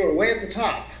 You are way at the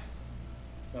top.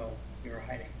 So you were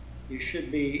hiding. You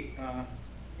should be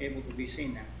able to be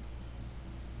seen now.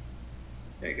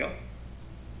 There you go.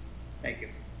 Thank you.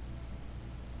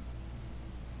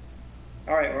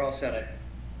 All right, we're all set. I think.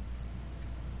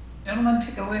 Gentlemen,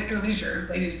 take away at your leisure,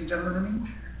 ladies and gentlemen.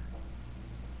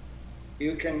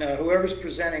 You can, whoever's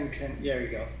presenting can, there you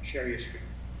go, share your screen.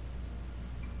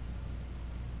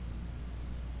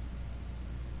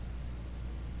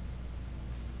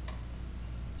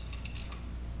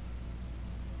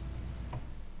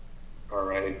 All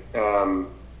right,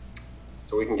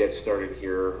 so we can get started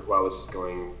here while this is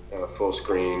going full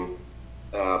screen.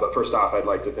 But first off, I'd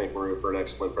like to thank Maria for an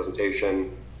excellent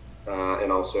presentation. And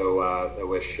also I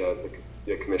wish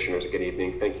the commissioners a good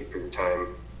evening. Thank you for your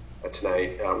time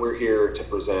tonight. We're here to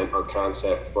present our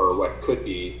concept for what could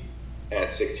be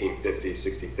at 1650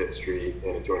 65th Street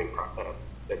and adjoining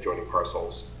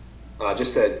parcels.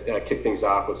 Just to kick things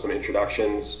off with some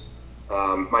introductions.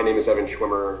 My name is Evan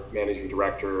Schwimmer, Managing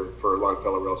Director for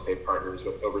Longfellow Real Estate Partners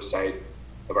with oversight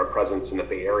of our presence in the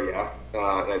Bay Area.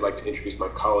 And I'd like to introduce my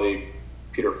colleague,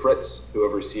 Peter Fritz, who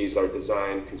oversees our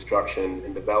design, construction,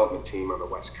 and development team on the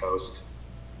West Coast.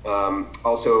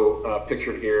 Also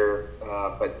pictured here,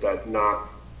 but not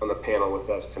on the panel with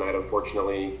us tonight,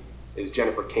 unfortunately, is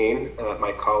Jennifer Kane,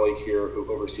 my colleague here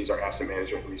who oversees our asset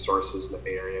management resources in the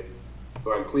Bay Area,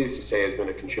 who I'm pleased to say has been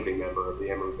a contributing member of the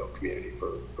Emeryville community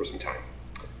for some time.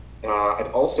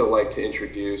 I'd also like to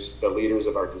introduce the leaders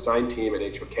of our design team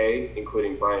at HOK,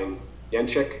 including Brian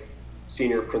Yenchik,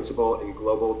 Senior Principal and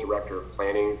Global Director of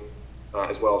Planning,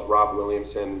 as well as Rob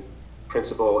Williamson,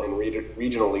 Principal and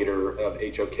Regional Leader of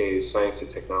HOK's Science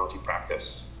and Technology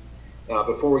Practice.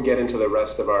 Before we get into the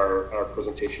rest of our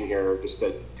presentation here, just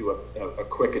to do a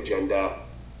quick agenda,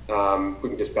 if we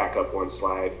can just back up one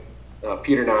slide.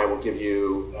 Peter and I will give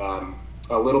you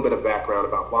a little bit of background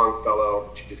about Longfellow,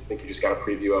 which you just got a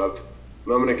preview of a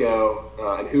moment ago,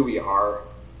 and who we are.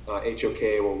 HOK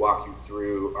will walk you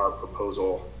through our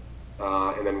proposal,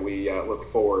 and then we look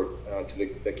forward to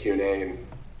the Q&A and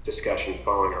discussion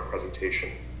following our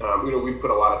presentation. We've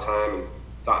put a lot of time and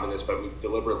thought into this, but we've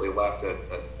deliberately left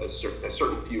a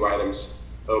certain few items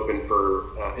open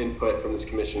for input from this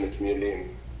commission and the community,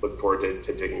 and look forward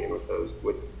to digging in with those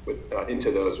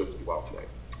into those with you all tonight.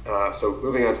 So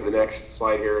moving on to the next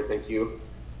slide here, thank you.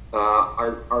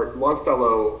 Our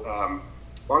Longfellow's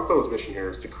mission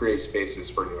here is to create spaces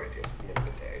for new ideas at the end of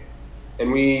the day.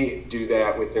 And we do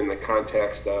that within the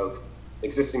context of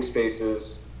existing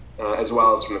spaces, as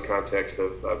well as from the context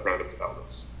of ground-up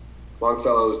developments.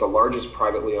 Longfellow is the largest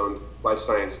privately owned life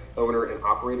science owner and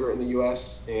operator in the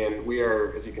US, and we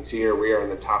are, as you can see here, we are in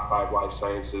the top 5 life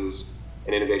sciences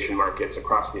and innovation markets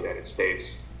across the United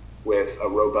States, with a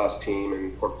robust team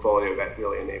and portfolio that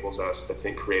really enables us to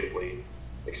think creatively,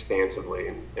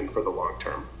 expansively, and for the long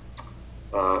term.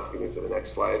 If we move to the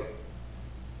next slide.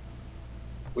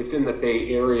 Within the Bay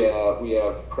Area, we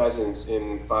have presence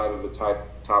in 5 of the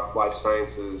top life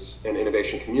sciences and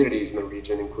innovation communities in the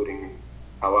region, including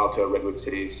Palo Alto, Redwood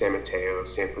City, San Mateo,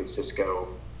 San Francisco,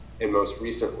 and most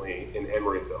recently in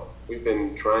Emeryville. We've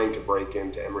been trying to break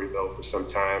into Emeryville for some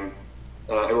time,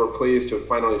 and we're pleased to have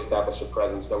finally established a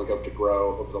presence that we hope to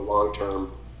grow over the long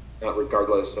term,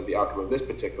 regardless of the outcome of this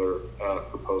particular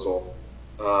proposal.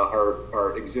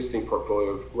 Our existing portfolio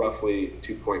of roughly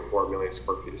 2.4 million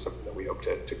square feet is something that we hope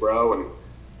to grow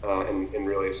and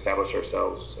really establish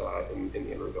ourselves in the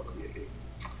Emeryville community.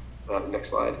 Next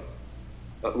slide.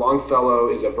 Longfellow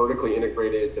is a vertically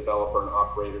integrated developer and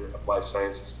operator of life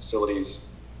sciences facilities,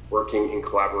 working in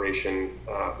collaboration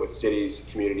with cities,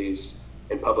 communities,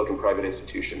 and public and private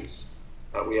institutions.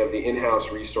 We have the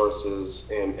in-house resources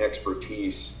and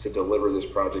expertise to deliver this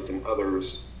project and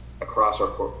others across our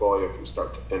portfolio from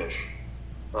start to finish.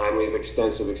 And we have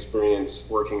extensive experience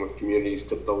working with communities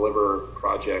to deliver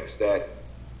projects that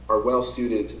are well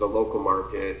suited to the local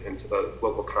market and to the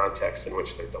local context in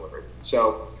which they're delivered.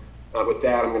 So with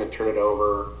that, I'm going to turn it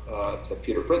over to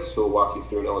Peter Fritz, who will walk you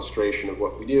through an illustration of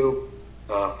what we do,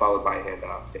 followed by a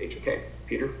handoff to HOK.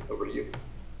 Peter, over to you.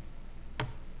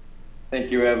 Thank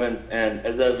you, Evan. And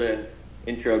as Evan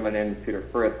introed, my name is Peter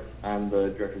Fritz. I'm the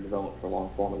Director of Development for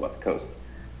Longfellow on the West Coast.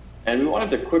 And we wanted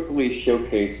to quickly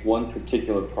showcase one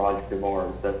particular project of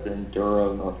ours that's in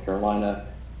Durham, North Carolina,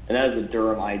 and that is the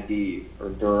Durham ID, or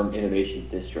Durham Innovation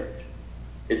District.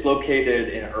 It's located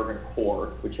in an urban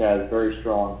core, which has very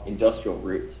strong industrial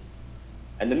roots.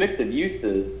 And the mix of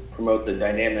uses promotes a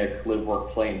dynamic live,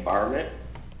 work, play environment,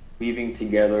 weaving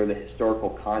together the historical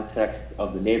context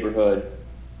of the neighborhood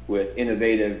with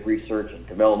innovative research and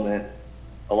development,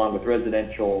 along with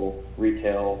residential,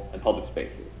 retail, and public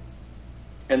spaces.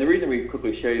 And the reason we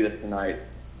quickly show you this tonight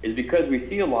is because we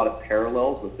see a lot of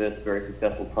parallels with this very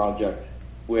successful project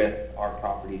with our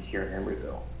properties here in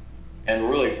Emeryville. And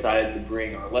we're really excited to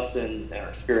bring our lessons and our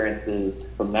experiences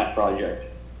from that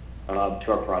project to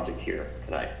our project here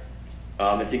tonight.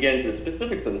 And to get into the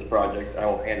specifics of this project, I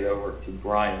will hand it over to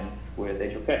Brian with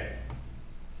HOK.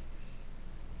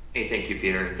 Hey, thank you,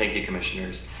 Peter. Thank you,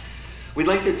 commissioners. We'd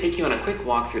like to take you on a quick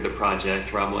walk through the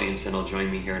project. Rob Williamson will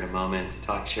join me here in a moment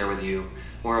to share with you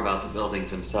more about the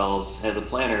buildings themselves. As a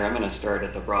planner, I'm going to start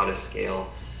at the broadest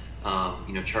scale.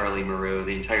 Charlie, Maru,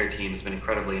 the entire team has been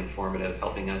incredibly informative,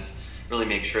 helping us really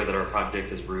make sure that our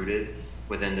project is rooted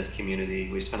within this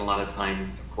community. We spent a lot of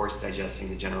time, of course, digesting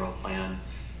the general plan,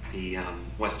 the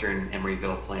Western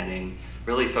Emeryville planning,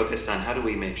 really focused on how do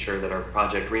we make sure that our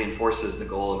project reinforces the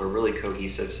goal of a really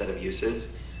cohesive set of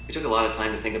uses. We took a lot of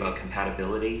time to think about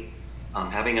compatibility,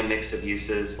 having a mix of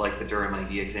uses like the Durham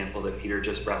ID example that Peter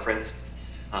just referenced.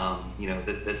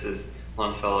 This is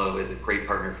Longfellow is a great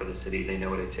partner for the city. They know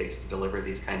what it takes to deliver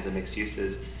these kinds of mixed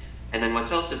uses. And then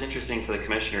what else is interesting for the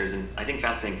commissioners, and I think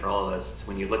fascinating for all of us, is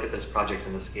when you look at this project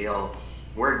and the scale,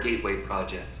 we're a gateway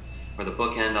project. We're the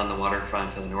bookend on the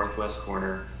waterfront in the northwest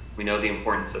corner. We know the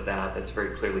importance of that. That's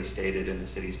very clearly stated in the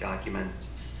city's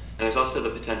documents. And there's also the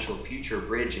potential future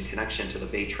bridge and connection to the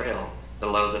Bay Trail that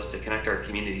allows us to connect our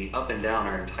community up and down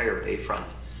our entire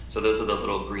bayfront. So those are the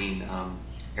little green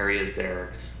areas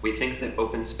there. We think that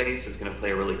open space is going to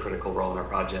play a really critical role in our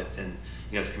project. And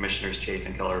as Commissioners Chafe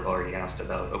and Keller have already asked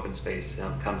about, open space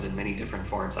comes in many different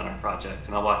forms on our project,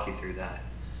 and I'll walk you through that.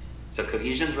 So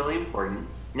cohesion is really important.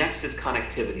 Next is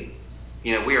connectivity.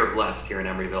 We are blessed here in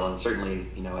Emeryville, and certainly,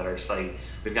 at our site,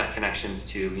 we've got connections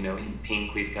to, in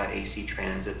pink, we've got AC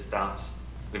transit stops.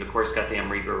 We've, of course, got the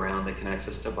Emery-Go-Round that connects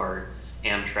us to BART,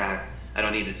 Amtrak. I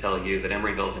don't need to tell you that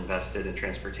Emeryville's invested in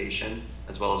transportation,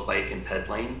 as well as bike and ped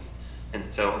lanes. And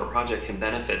so our project can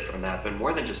benefit from that, but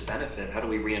more than just benefit, how do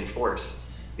we reinforce?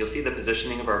 You'll see the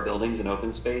positioning of our buildings in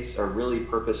open space are really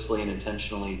purposefully and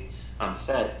intentionally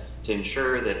set to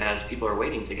ensure that as people are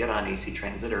waiting to get on AC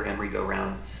Transit or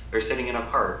Emery-Go-Round, they're sitting in a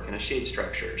park, in a shade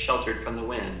structure, sheltered from the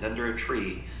wind, under a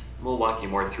tree. We'll walk you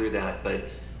more through that, but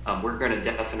we're going to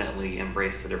definitely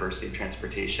embrace the diversity of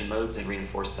transportation modes and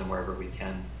reinforce them wherever we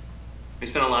can. We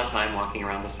spent a lot of time walking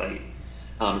around the site.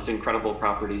 It's an incredible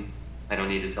property. I don't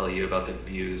need to tell you about the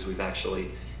views. We've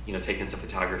actually, taken some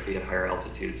photography at higher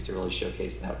altitudes to really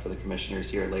showcase that for the commissioners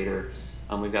here later.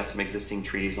 We've got some existing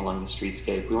trees along the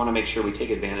streetscape. We want to make sure we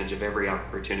take advantage of every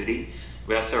opportunity.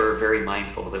 We also are very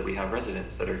mindful that we have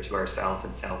residents that are to our south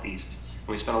and southeast. And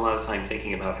we spend a lot of time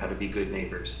thinking about how to be good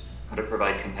neighbors, how to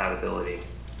provide compatibility.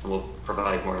 And we'll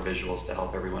provide more visuals to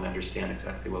help everyone understand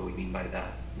exactly what we mean by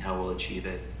that and how we'll achieve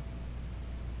it.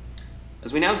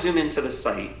 As we now zoom into the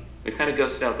site, we've kind of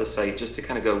ghosted out the site just to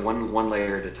kind of go one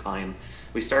layer at a time.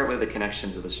 We start with the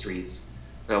connections of the streets.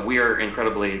 We are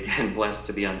incredibly, again, blessed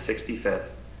to be on 65th,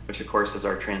 which of course is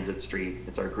our transit street.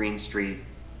 It's our green street.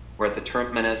 We're at the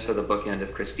terminus or the bookend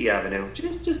of Christie Avenue,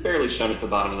 just barely shown at the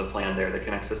bottom of the plan there, that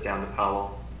connects us down to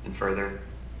Powell and further.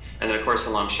 And then of course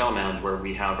along Shell Mound, where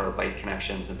we have our bike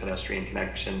connections and pedestrian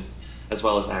connections, as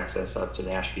well as access up to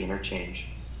the Ashby interchange.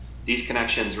 These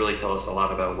connections really tell us a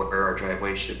lot about where our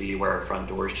driveways should be, where our front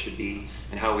doors should be,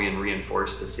 and how we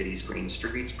reinforce the city's Green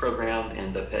Streets program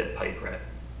and the PED bike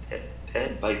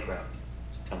routes.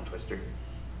 It's a tongue twister.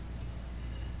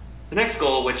 The next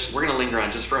goal, which we're going to linger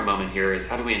on just for a moment here, is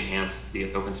how do we enhance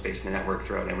the open space network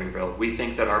throughout Emeryville? We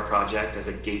think that our project as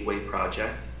a gateway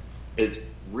project is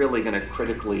really going to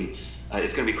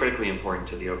it's going to be critically important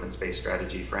to the open space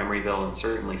strategy for Emeryville and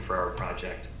certainly for our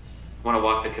project. I want to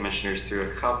walk the commissioners through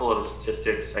a couple of the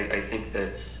statistics. I think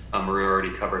that Maria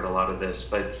already covered a lot of this,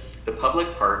 but the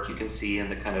public park you can see in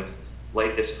the kind of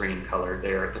lightest green color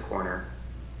there at the corner.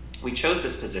 We chose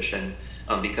this position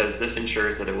because this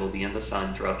ensures that it will be in the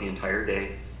sun throughout the entire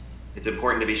day. It's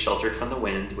important to be sheltered from the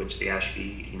wind, which the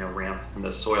Ashby ramp and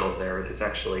the soil there, it's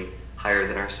actually higher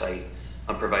than our site,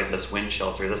 provides us wind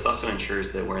shelter. This also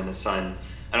ensures that we're in the sun.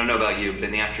 I don't know about you, but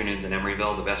in the afternoons in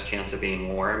Emeryville, the best chance of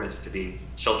being warm is to be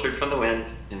sheltered from the wind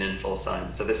and in full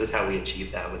sun. So this is how we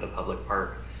achieve that with a public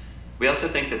park. We also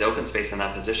think that the open space in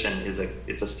that position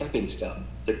it's a stepping stone.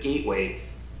 It's a gateway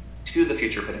to the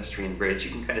future pedestrian bridge.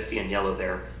 You can kind of see in yellow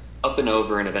there, up and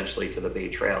over and eventually to the Bay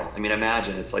Trail. I mean,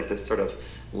 imagine it's like this sort of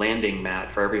landing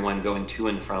mat for everyone going to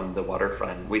and from the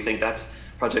waterfront. We think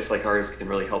projects like ours can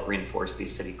really help reinforce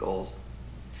these city goals.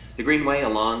 The Greenway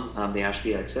along the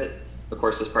Ashby exit, of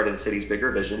course, is part of the city's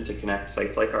bigger vision to connect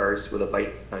sites like ours with a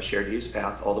bike shared use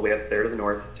path all the way up there to the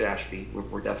north to Ashby.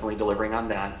 We're definitely delivering on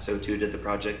that. So too did the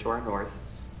project to our north.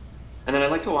 And then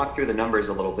I'd like to walk through the numbers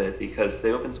a little bit because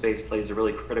the open space plays a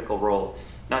really critical role,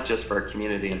 not just for our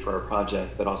community and for our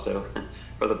project, but also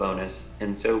for the bonus.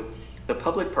 And so the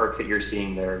public park that you're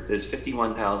seeing there is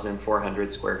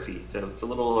 51,400 square feet. So it's a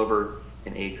little over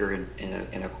an acre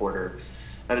and a quarter.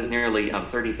 That is nearly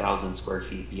 30,000 square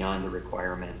feet beyond the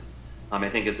requirement. I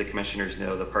think as the commissioners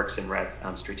know, the Parks and Rec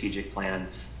strategic plan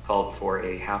called for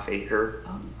a half-acre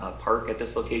park at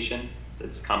this location.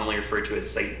 It's commonly referred to as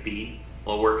Site B.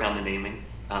 We'll work on the naming.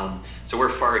 So we're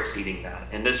far exceeding that.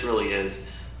 And this really is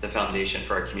the foundation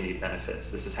for our community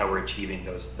benefits. This is how we're achieving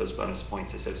those bonus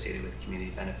points associated with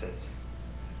community benefits.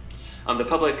 The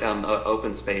public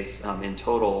open space in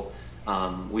total,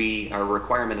 our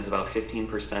requirement is about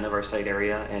 15% of our site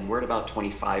area, and we're at about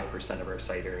 25% of our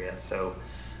site area. So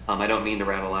I don't mean to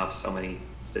rattle off so many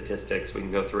statistics. We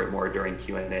can go through it more during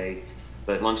Q&A.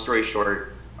 But long story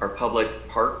short, our public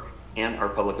park and our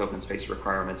public open space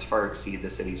requirements far exceed the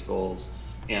city's goals.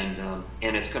 And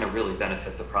it's going to really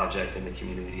benefit the project and the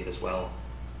community as well.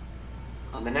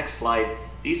 On the next slide,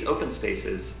 these open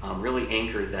spaces really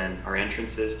anchor then our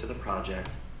entrances to the project.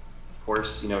 Of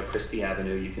course, Christie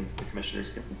Avenue, the commissioners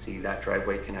can see that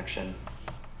driveway connection.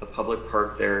 The public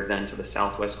park there then to the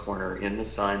southwest corner in the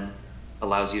sun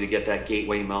allows you to get that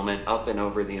gateway moment up and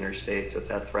over the interstates. It's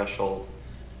that threshold.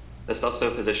 This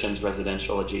also positions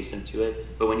residential adjacent to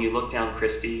it. But when you look down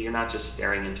Christie, you're not just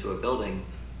staring into a building,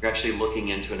 you're actually looking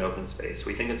into an open space.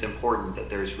 We think it's important that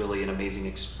there's really an amazing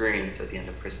experience at the end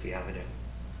of Christie Avenue.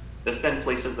 This then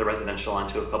places the residential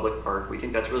onto a public park. We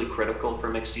think that's really critical for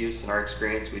mixed use. In our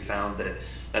experience, we found that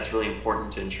that's really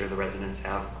important to ensure the residents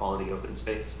have quality open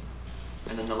space.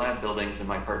 And then the lab buildings, and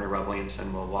my partner Rob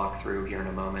Williamson will walk through here in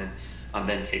a moment,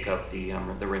 then take up the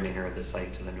remainder of the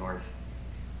site to the north.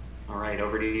 All right,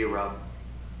 over to you, Rob.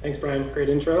 Thanks, Brian. Great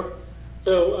intro.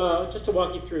 So just to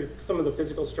walk you through some of the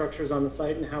physical structures on the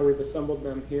site and how we've assembled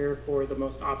them here for the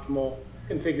most optimal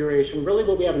configuration. Really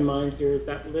what we have in mind here is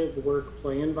that live, work,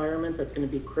 play environment that's going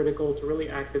to be critical to really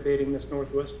activating this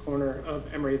northwest corner of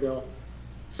Emeryville.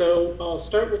 So I'll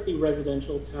start with the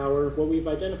residential tower. What we've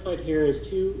identified here is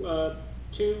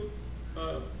two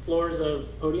floors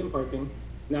of podium parking.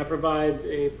 And that provides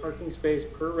a parking space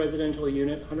per residential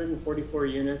unit, 144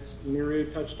 units.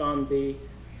 Miru touched on the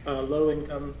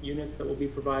low-income units that will be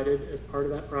provided as part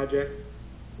of that project.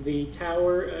 The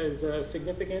tower is a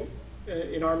significant,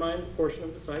 in our minds, portion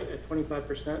of the site at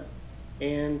 25%.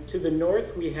 And to the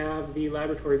north, we have the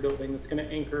laboratory building that's going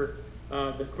to anchor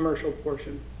the commercial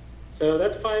portion. So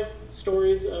that's 5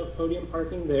 stories of podium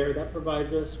parking there. That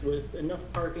provides us with enough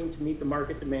parking to meet the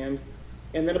market demand.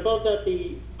 And then above that,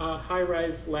 the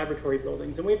high-rise laboratory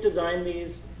buildings. And we've designed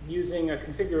these using a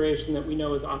configuration that we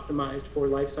know is optimized for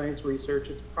life science research.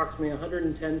 It's approximately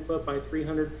 110 foot by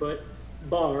 300 foot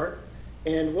bar.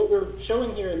 And what we're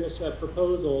showing here in this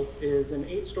proposal is an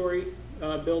 8-story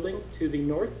building to the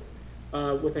north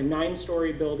with a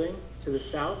 9-story building to the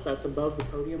south. That's above the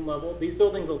podium level. These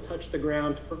buildings will touch the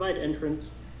ground to provide entrance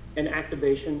and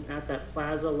activation at that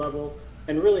plaza level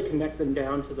and really connect them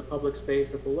down to the public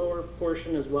space at the lower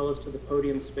portion as well as to the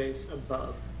podium space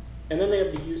above. And then they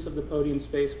have the use of the podium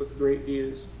space with great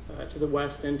views to the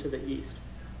west and to the east.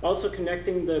 Also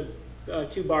connecting the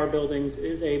 2 bar buildings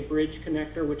is a bridge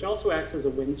connector, which also acts as a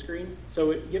windscreen. So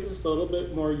it gives us a little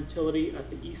bit more utility at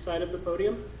the east side of the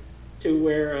podium to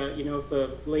where, if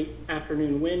the late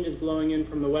afternoon wind is blowing in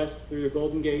from the west through the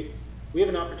Golden Gate, we have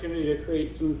an opportunity to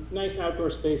create some nice outdoor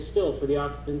space still for the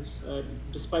occupants,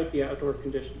 despite the outdoor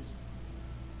conditions.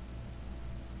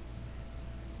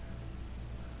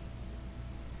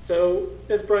 So,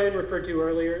 as Brian referred to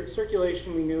earlier,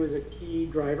 circulation we knew is a key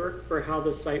driver for how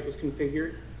the site was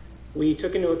configured. We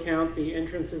took into account the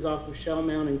entrances off of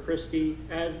Shellmount and Christie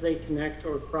as they connect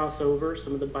or cross over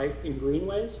some of the bike and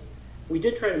greenways. We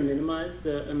did try to minimize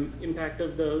the impact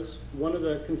of those. One of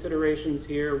the considerations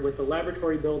here with the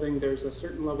laboratory building, there's a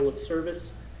certain level of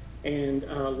service and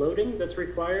loading that's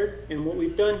required. And what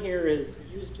we've done here is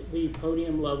used the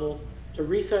podium level to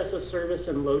recess a service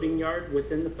and loading yard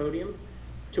within the podium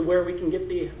to where we can get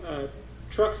the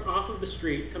trucks off of the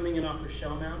street coming in off of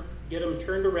Shellmount, get them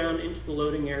turned around into the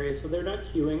loading area so they're not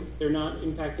queuing, they're not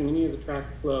impacting any of the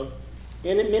traffic flow,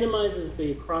 and it minimizes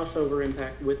the crossover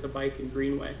impact with the bike and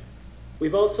greenway.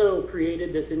 We've also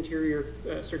created this interior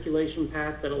circulation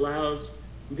path that allows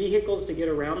vehicles to get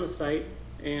around the site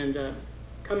and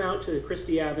come out to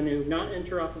Christie Avenue, not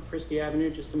enter off of Christie Avenue,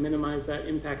 just to minimize that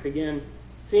impact again.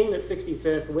 Seeing that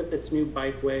 65th with its new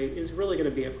bikeway is really going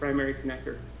to be a primary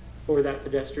connector for that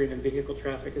pedestrian and vehicle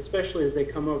traffic, especially as they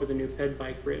come over the new ped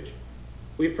bike bridge.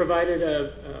 We've provided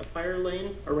a fire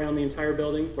lane around the entire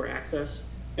building for access,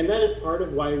 and that is part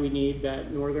of why we need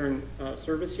that northern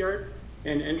service yard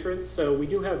and entrance. So we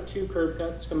do have 2 curb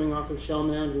cuts coming off of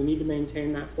Shellmount. We need to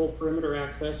maintain that full perimeter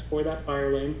access for that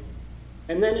fire lane.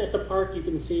 And then at the park, you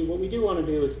can see what we do want to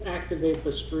do is activate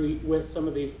the street with some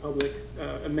of these public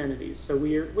amenities. So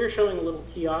we're showing a little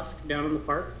kiosk down in the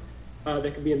park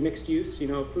that could be a mixed use,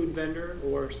 food vendor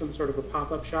or some sort of a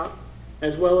pop-up shop,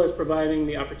 as well as providing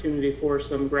the opportunity for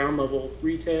some ground level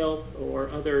retail or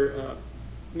other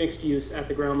mixed use at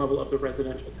the ground level of the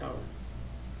residential tower.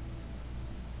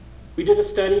 We did a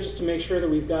study just to make sure that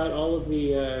we've got all of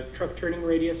the truck turning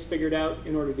radius figured out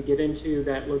in order to get into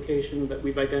that location that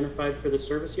we've identified for the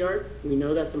service yard. We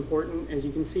know that's important. As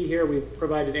you can see here, we've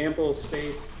provided ample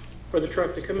space for the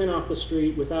truck to come in off the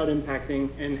street without impacting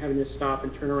and having to stop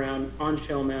and turn around on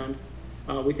Shellmount.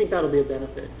 We think that'll be a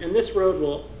benefit. And this road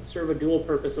will serve a dual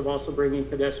purpose of also bringing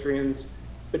pedestrians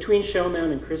between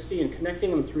Shellmount and Christie and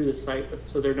connecting them through the site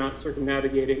so they're not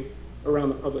circumnavigating around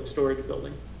the public storage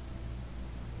building.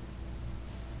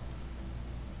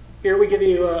 Here we give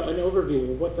you an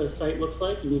overview of what the site looks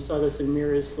like, and you saw this in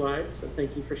Mira's slides, so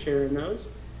thank you for sharing those.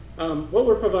 What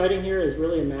we're providing here is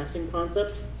really a massing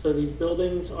concept. So these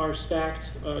buildings are stacked,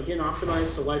 again,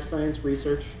 optimized to life science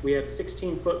research. We have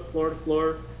 16-foot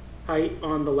floor-to-floor height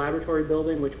on the laboratory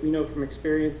building, which we know from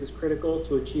experience is critical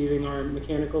to achieving our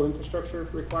mechanical infrastructure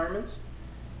requirements.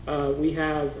 We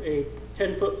have a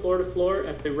 10-foot floor-to-floor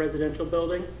at the residential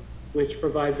building, which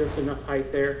provides us enough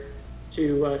height there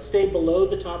to stay below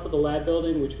the top of the lab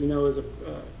building, which we know is a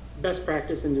best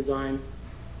practice in design.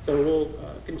 So we'll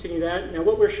continue that. Now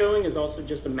what we're showing is also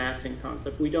just a massing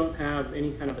concept. We don't have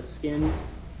any kind of a skin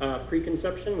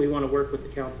preconception. We want to work with the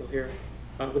council here,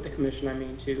 with the commission, I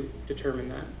mean, to determine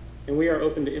that. And we are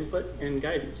open to input and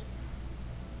guidance.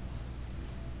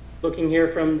 Looking here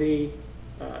from the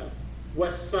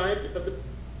west side of the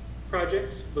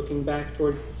project, looking back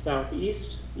towards the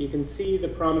southeast, you can see the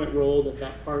prominent role that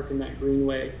that park and that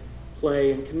greenway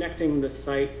play in connecting the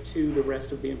site to the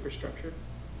rest of the infrastructure.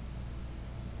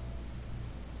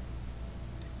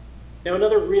 Now,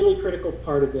 another really critical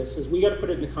part of this is we got to put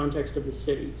it in the context of the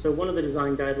city. So one of the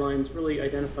design guidelines really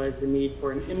identifies the need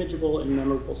for an imageable and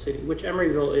memorable city, which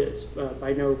Emeryville is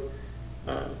by no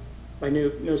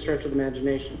stretch of the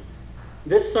imagination.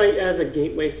 This site, as a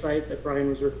gateway site that Brian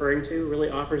was referring to,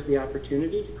 really offers the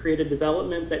opportunity to create a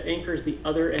development that anchors the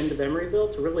other end of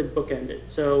Emeryville to really bookend it.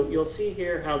 So you'll see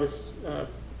here how this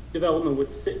development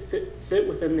would sit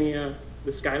within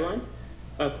the skyline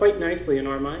quite nicely in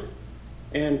our mind.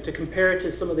 And to compare it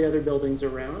to some of the other buildings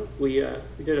around, we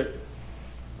did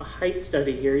a height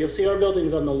study here. You'll see our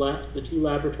buildings on the left, the two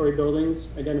laboratory buildings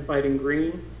identified in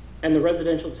green, and the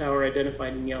residential tower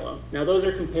identified in yellow. Now those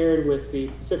are compared with the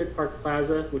Pacific Park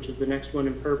Plaza, which is the next one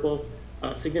in purple,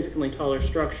 significantly taller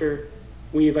structure.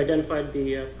 We've identified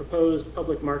the proposed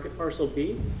public market parcel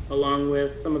B, along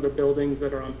with some of the buildings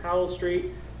that are on Powell Street,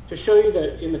 to show you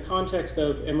that in the context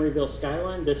of Emeryville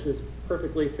skyline, this is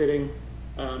perfectly fitting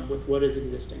with what is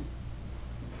existing.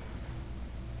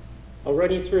 I'll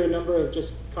run you through a number of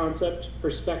just concept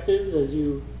perspectives as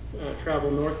you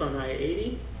travel north on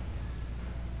I-80.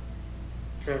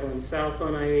 Traveling south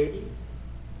on I-80,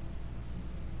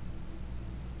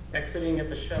 exiting at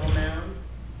the Shell Mound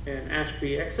and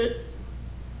Ashby exit,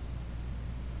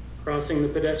 crossing the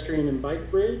pedestrian and bike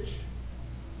bridge,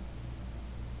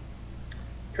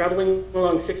 traveling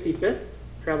along 65th,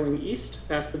 traveling east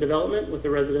past the development with the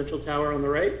residential tower on the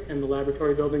right and the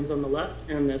laboratory buildings on the left,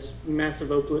 and this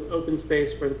massive open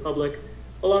space for the public,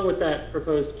 along with that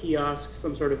proposed kiosk,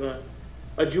 some sort of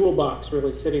a jewel box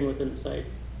really sitting within the site.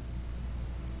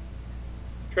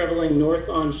 Traveling north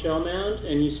on Shell Mound,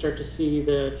 and you start to see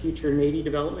the future Navy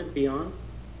development beyond.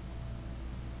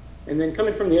 And then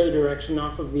coming from the other direction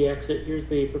off of the exit, here's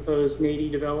the proposed Navy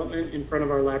development in front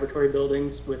of our laboratory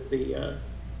buildings with the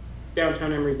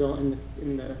downtown Emeryville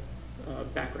in the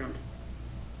background.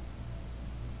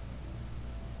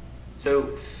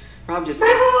 So, Rob just...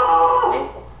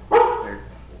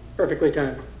 Perfectly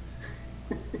timed.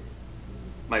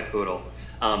 My poodle.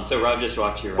 So Rob just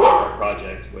walked you around our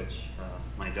project, which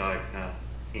my dog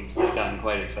seems to have gotten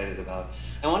quite excited about.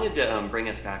 I wanted to bring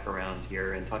us back around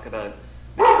here and talk about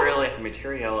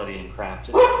materiality and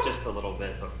craft just a little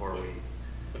bit before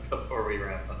we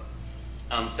wrap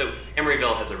up. So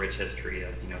Emeryville has a rich history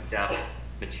of depth,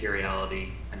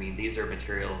 materiality. I mean, these are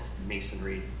materials,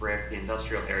 masonry, brick, the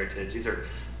industrial heritage. These are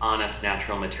honest,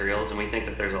 natural materials, and we think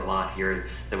that there's a lot here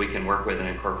that we can work with and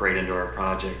incorporate into our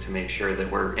project to make sure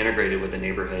that we're integrated with the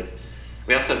neighborhood.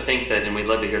 We also think that, and we'd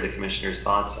love to hear the commissioner's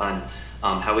thoughts on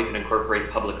how we can incorporate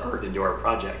public art into our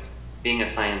project. Being a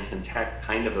science and tech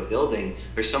kind of a building,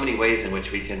 there's so many ways in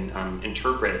which we can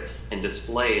interpret and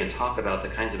display and talk about the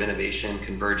kinds of innovation,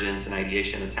 convergence, and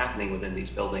ideation that's happening within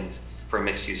these buildings for a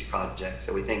mixed-use project.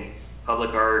 So we think public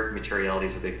art, materiality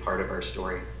is a big part of our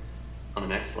story. On the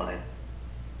next slide.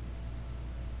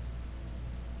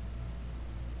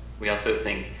 We also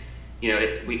think,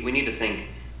 we need to think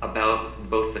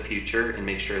about both the future and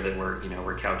make sure that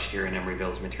we're couched here in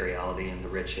Emeryville's materiality and the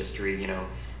rich history,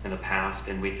 in the past.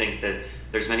 And we think that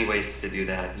there's many ways to do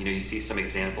that. You see some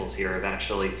examples here of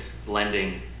actually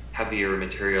blending heavier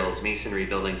materials, masonry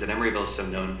buildings that Emeryville is so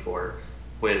known for,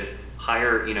 with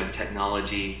higher,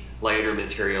 technology, lighter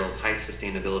materials, high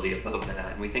sustainability above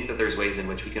that. And we think that there's ways in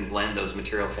which we can blend those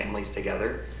material families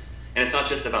together. And it's not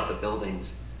just about the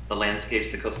buildings. The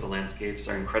landscapes, the coastal landscapes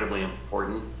are incredibly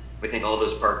important. We think all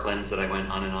those parklands that I went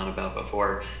on and on about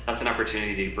before, that's an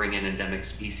opportunity to bring in endemic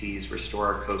species,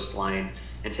 restore our coastline,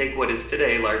 and take what is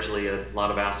today largely a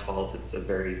lot of asphalt. It's a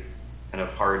very kind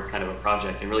of hard kind of a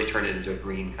project, and really turn it into a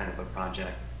green kind of a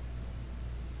project.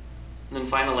 And then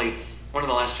finally, one of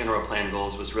the last general plan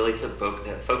goals was really to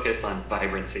focus on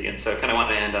vibrancy. And so I kind of want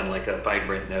to end on like a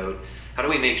vibrant note. How do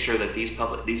we make sure that these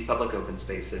public open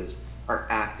spaces are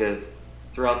active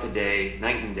throughout the day,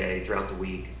 night and day, throughout the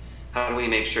week? How do we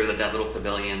make sure that that little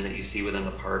pavilion that you see within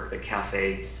the park, the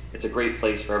cafe, it's a great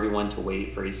place for everyone to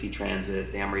wait for AC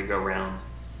Transit, the Emeryville.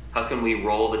 How can we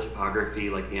roll the topography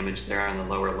like the image there on the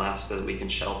lower left so that we can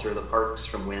shelter the parks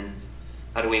from winds?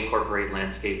 How do we incorporate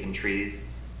landscape and trees?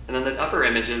 And then the upper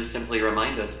images simply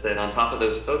remind us that on top of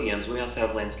those podiums, we also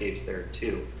have landscapes there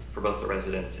too, for both the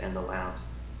residents and the labs.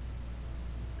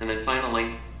 And then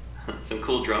finally, some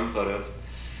cool drone photos.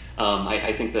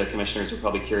 I think the commissioners are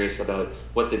probably curious about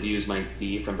what the views might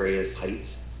be from various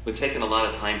heights. We've taken a lot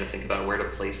of time to think about where to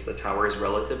place the towers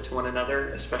relative to one another,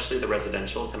 especially the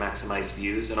residential, to maximize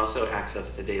views and also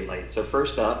access to daylight. So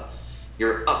first up,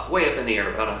 you're way up in the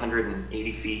air, about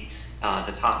 180 feet,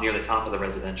 near the top of the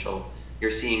residential. You're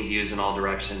seeing views in all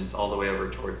directions, all the way over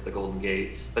towards the Golden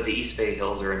Gate, but the East Bay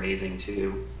Hills are amazing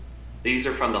too. These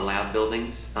are from the lab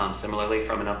buildings, similarly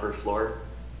from an upper floor.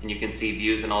 And you can see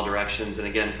views in all directions. And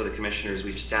again, for the commissioners,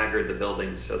 we've staggered the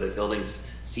buildings so that buildings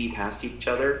see past each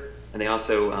other, and they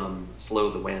also slow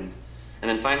the wind. And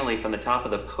then finally, from the top of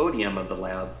the podium of the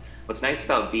lab, what's nice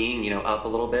about being up a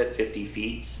little bit, 50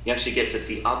 feet, you actually get to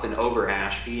see up and over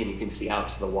Ashby, and you can see out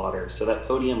to the water. So that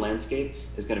podium landscape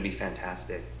is going to be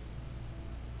fantastic.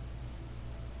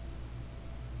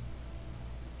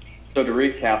 So to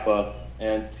recap us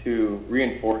and to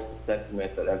reinforce the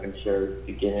sentiment that Evan shared at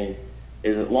the beginning,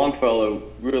 is that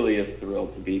Longfellow really is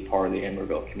thrilled to be part of the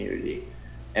Emeryville community.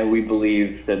 And we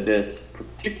believe that this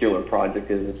particular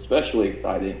project is especially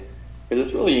exciting because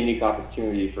it's really a unique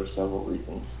opportunity for several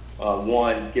reasons.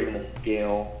 One, given the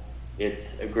scale, it's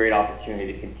a great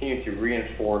opportunity to continue to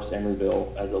reinforce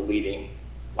Emeryville as a leading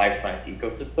life science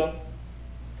ecosystem.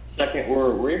 Second,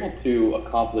 we're able to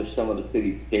accomplish some of the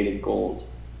city's stated goals,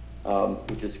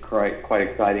 which is quite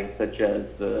exciting, such as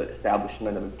the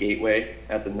establishment of a gateway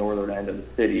at the northern end of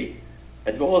the city,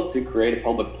 as well as to create a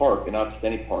public park, and not just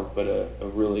any park, but a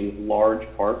really large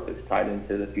park that's tied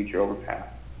into the future overpass.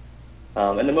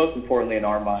 And the most importantly in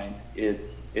our mind is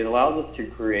it allows us to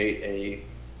create a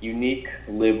unique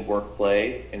live, work,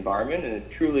 play environment, and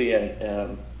it's truly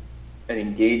an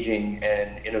engaging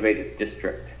and innovative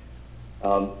district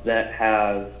that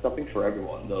has something for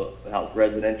everyone. The house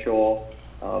residential,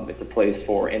 it's a place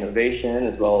for innovation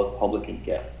as well as public and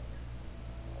guests.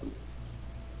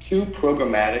 Two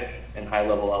programmatic and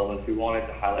high-level elements we wanted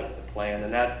to highlight with the plan,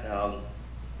 and that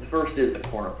the first is the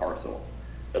corner parcel,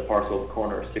 the parcel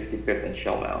corner 65th and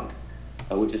Shell Mound,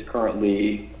 which is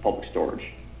currently public storage.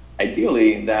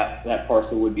 Ideally, that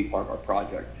parcel would be part of our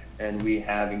project, and we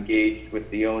have engaged with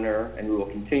the owner, and we will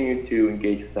continue to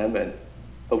engage with them and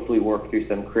hopefully work through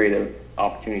some creative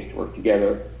opportunities to work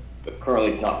together, but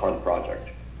currently it's not part of the project.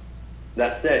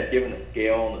 That said, given the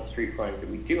scale and the street frontage that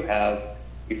we do have,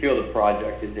 we feel the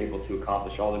project is able to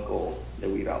accomplish all the goals that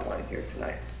we've outlined here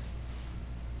tonight.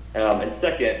 And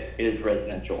second is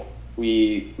residential.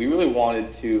 We really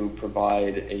wanted to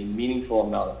provide a meaningful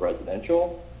amount of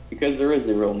residential because there is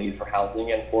a real need for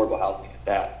housing and affordable housing at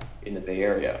that in the Bay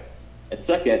Area. And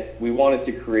second, we wanted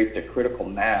to create the critical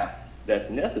mass that's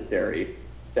necessary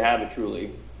to have a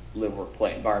truly live, work,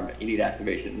 play environment. You need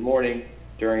activation in the morning,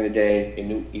 during the day,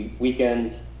 in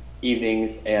weekends,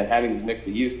 evenings, and having the mix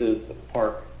of uses, the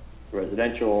park,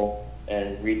 residential,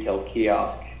 and retail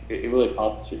kiosk, it really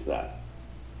accomplishes that.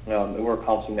 And we're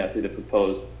accomplishing that through the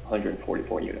proposed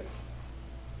 144 units.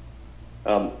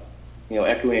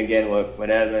 Echoing again what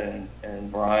Evan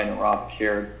and Brian and Rob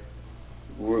shared,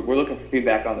 we're looking for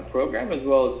feedback on the program as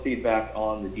well as feedback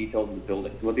on the details of the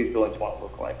buildings, what these buildings want to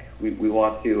look like. We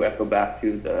want to echo back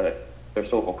to the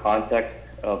historical context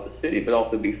of the city, but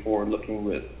also be forward-looking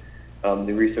with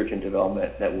the research and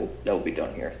development that will be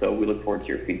done here. So we look forward to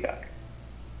your feedback.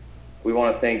 We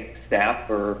want to thank staff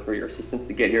for your assistance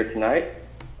to get here tonight.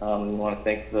 We want to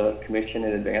thank the commission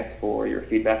in advance for your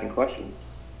feedback and questions.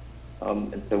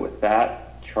 And so with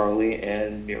that, Charlie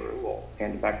and Mira will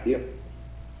hand it back to you.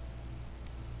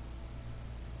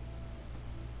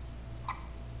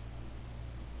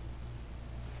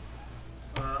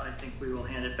 I think we will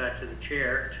hand it back to the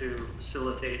chair to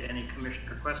facilitate any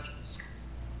commissioner questions.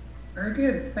 Very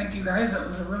good. Thank you, guys. That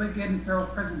was a really good and thorough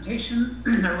presentation.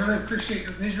 I really appreciate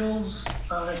your visuals.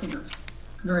 I think it's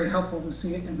very helpful to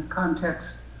see it in the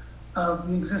context of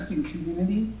the existing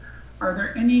community. Are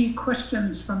there any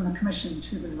questions from the commission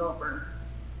to the developer?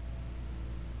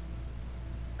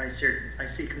 I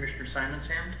see Commissioner Simon's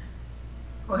hand.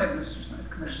 Go ahead,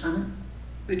 Commissioner Simon.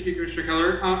 Thank you, Commissioner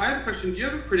Keller. I have a question. Do you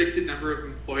have a predicted number of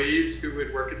employees who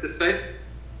would work at this site?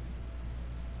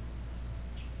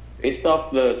 Based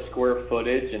off the square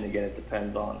footage, and again, it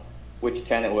depends on which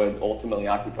tenant would ultimately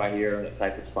occupy here and the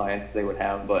type of science they would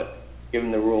have, but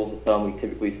given the rules of thumb we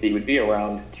typically see would be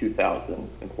around 2,000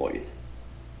 employees.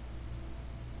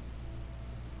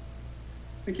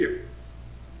 Thank you.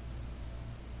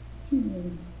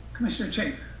 Commissioner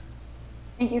Chafe.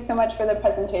 Thank you so much for the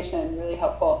presentation, really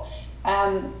helpful.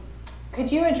 Could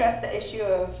you address the issue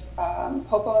of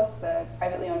POPOS, the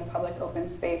privately owned public open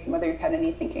space, and whether you've had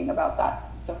any thinking about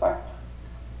that so far?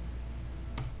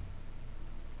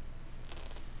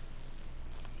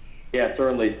 Yeah,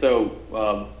 certainly.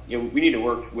 So, we need to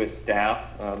work with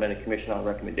staff and the commission on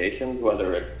recommendations,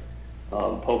 whether it's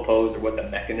POPOS or what the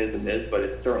mechanism is, but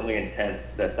it's certainly intent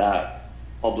that that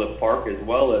public park, as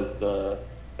well as the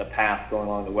path going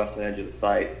along the western edge of the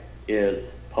site, is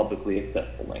publicly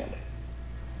accessible land.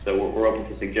 So we're open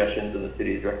to suggestions in the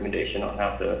city's recommendation on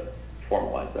how to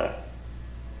formalize that.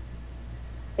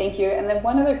 Thank you. And then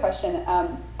one other question.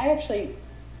 I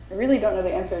really don't know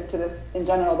the answer to this in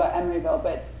general about Emeryville,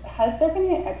 but has there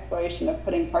been an exploration of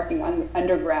putting parking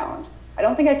underground? I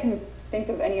don't think I can think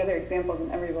of any other examples in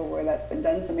Emeryville where that's been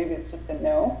done, so maybe it's just a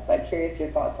no, but curious your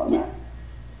thoughts on that.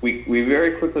 We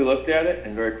very quickly looked at it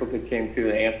and very quickly came to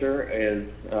the answer is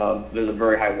there's a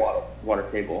very high water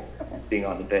table being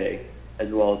on the bay, as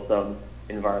well as some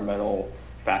environmental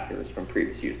factors from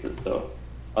previous uses. So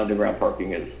underground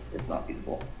parking is not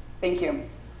feasible. Thank you.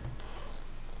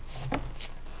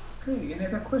 Okay, any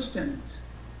other questions?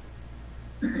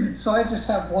 So I just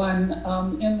have one.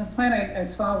 In the plan I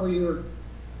saw where you were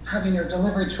having your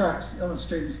delivery trucks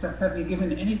illustrated stuff, have you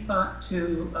given any thought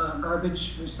to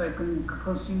garbage recycling,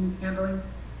 composting handling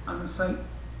on the site?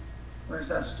 Or is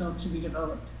that still to be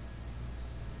developed?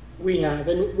 We have,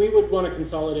 and we would want to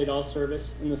consolidate all service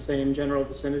in the same general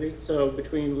vicinity. So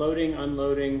between loading,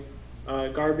 unloading,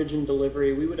 garbage and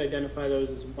delivery, we would identify those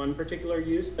as one particular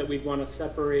use that we'd want to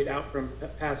separate out from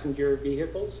passenger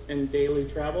vehicles and daily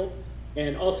travel,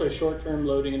 and also short-term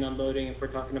loading and unloading if we're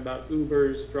talking about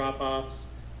Ubers, drop-offs,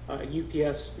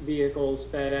 UPS vehicles,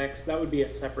 FedEx, that would be a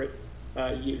separate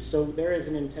use. So there is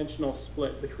an intentional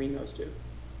split between those two.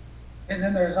 And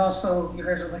then there's also, you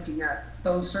guys are looking at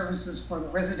those services for the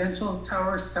residential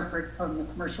towers separate from the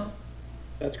commercial?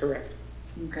 That's correct.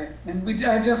 Okay, and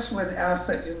I just would ask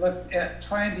that you look at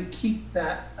trying to keep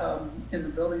that in the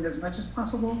building as much as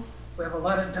possible. We have a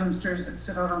lot of dumpsters that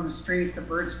sit out on the street, the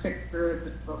birds pick through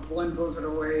it, but one blows it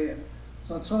away. And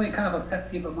so it's really kind of a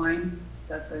pet peeve of mine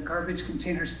that the garbage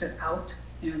containers sit out.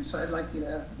 And so I'd like you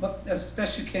to look as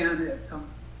best you can at,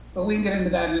 but we can get into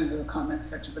that into the comments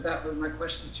section, but that was my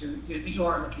question to you, that you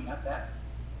are looking at that.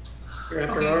 You're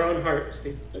after our own heart,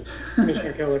 Steve.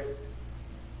 Commissioner Keller.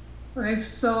 Okay,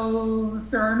 so if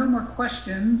there are no more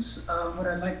questions, what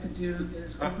I'd like to do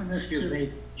is open this to... Excuse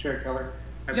me, Chair Keller.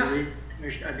 I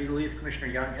believe Commissioner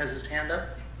Young has his hand up.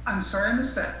 I'm sorry, I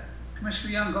missed that.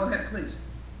 Commissioner Young, go ahead, please.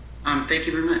 Thank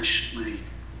you very much. Let me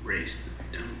raise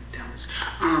down this.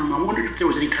 I wondered if there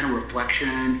was any kind of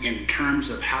reflection in terms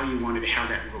of how you wanted to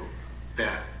have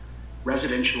that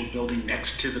residential building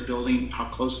next to the building, how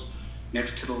close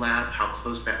next to the lab, how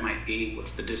close that might be,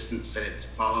 what's the distance that it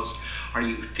follows. Are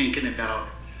you thinking about,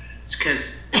 it's because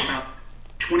about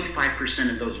 25%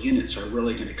 of those units are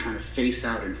really going to kind of face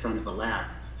out in front of the lab,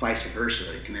 vice versa.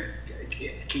 Can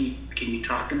you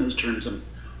talk in those terms of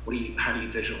how do you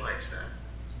visualize that?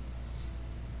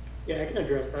 Yeah, I can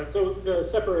address that. So the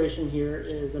separation here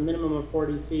is a minimum of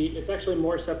 40 feet. It's actually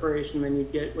more separation than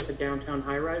you'd get with a downtown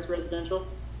high-rise residential.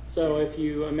 So if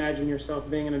you imagine yourself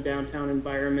being in a downtown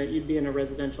environment, you'd be in a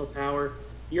residential tower.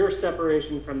 Your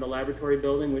separation from the laboratory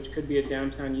building, which could be a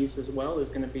downtown use as well, is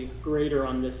going to be greater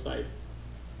on this site.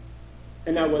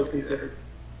 And that was considered.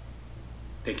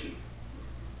 Thank you.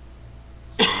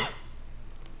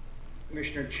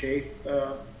 Commissioner Chafe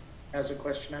has a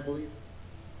question, I believe.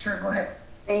 Sure, go ahead.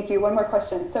 Thank you. One more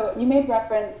question. So you made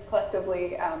reference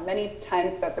collectively many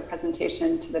times throughout the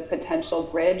presentation to the potential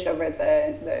bridge over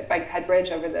the bike ped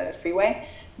bridge over the freeway.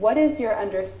 What is your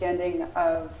understanding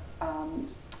of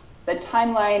the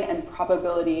timeline and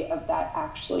probability of that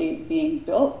actually being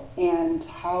built, and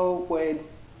how would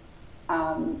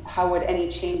any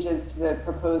changes to the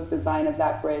proposed design of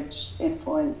that bridge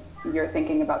influence your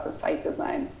thinking about the site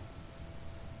design?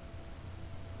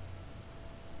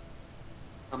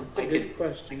 I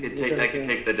could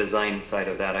take the design side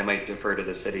of that. I might defer to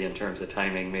the city in terms of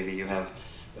timing. Maybe you have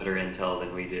better intel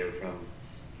than we do from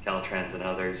Caltrans and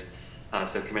others.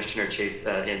 So Commissioner Chafe,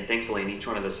 and thankfully in each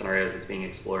one of the scenarios that's being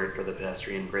explored for the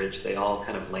pedestrian bridge, they all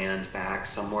kind of land back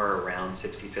somewhere around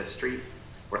 65th Street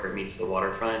where it meets the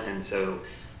waterfront. And so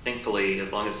thankfully,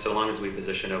 so long as we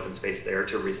position open space there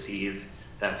to receive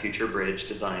that future bridge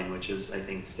design, which is, I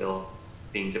think, still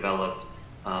being developed,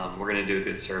 we're going to do a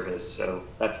good service. So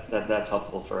that's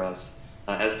helpful for us.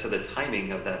 As to the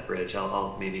timing of that bridge,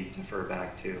 I'll maybe defer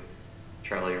back to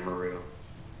Charlie or Maru.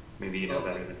 Maybe you know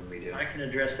better than we do. I can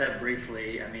address that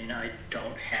briefly. I mean, I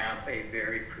don't have a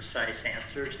very precise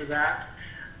answer to that.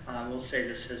 I will say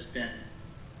this has been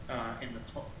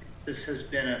this has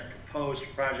been a proposed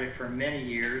project for many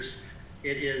years.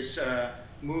 It is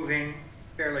moving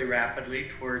fairly rapidly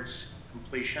towards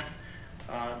completion.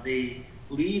 The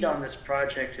lead on this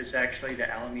project is actually the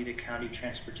Alameda County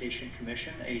Transportation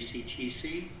Commission,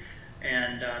 ACTC,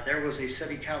 and there was a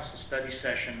city council study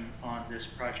session on this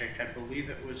project. I believe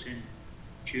it was in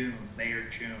June, May or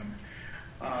June,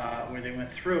 where they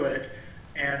went through it.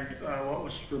 And what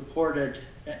was reported,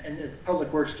 and the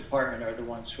Public Works Department are the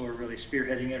ones who are really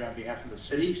spearheading it on behalf of the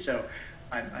city, so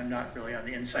I'm not really on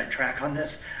the inside track on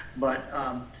this, but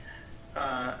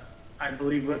I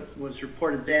believe what was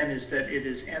reported then is that it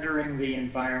is entering the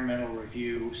environmental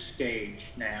review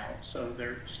stage now. So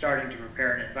they're starting to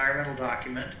prepare an environmental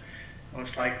document.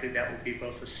 Most likely that will be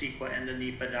both a CEQA and a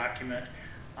NEPA document.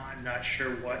 I'm not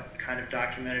sure what kind of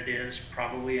document it is,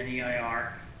 probably an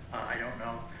EIR, I don't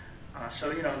know.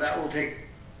 So, you know, that will take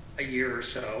a year or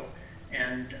so.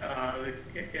 And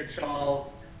it's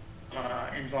all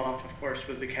involved, of course,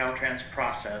 with the Caltrans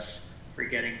process for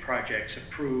getting projects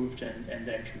approved and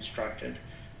then constructed.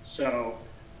 So,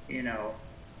 you know,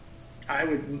 I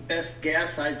would best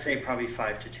guess, I'd say probably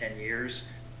 5 to 10 years,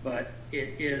 but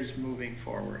it is moving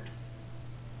forward.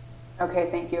 Okay,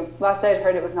 thank you. Last I had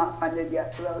heard it was not funded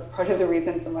yet, so that was part of the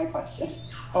reason for my question.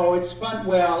 Oh, it's fun.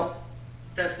 Well,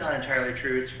 that's not entirely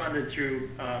true. It's funded through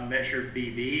Measure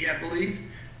BB, I believe,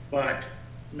 but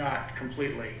not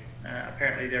completely.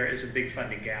 Apparently there is a big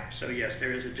funding gap. So yes,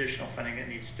 there is additional funding that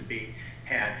needs to be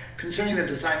had. Concerning the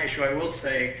design issue, I will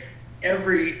say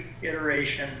every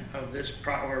iteration of this,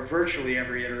 or virtually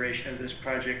every iteration of this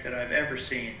project that I've ever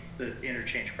seen, the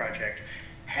interchange project,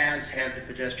 has had the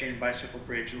pedestrian bicycle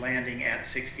bridge landing at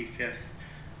 65th,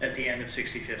 at the end of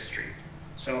 65th Street.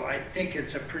 So I think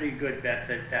it's a pretty good bet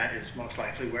that that is most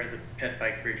likely where the pet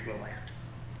bike bridge will land.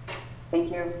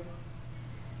 Thank you.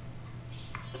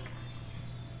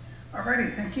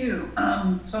 Alrighty, thank you.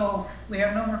 So we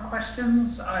have no more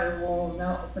questions. I will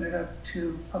now open it up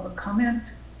to public comment.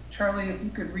 Charlie, if you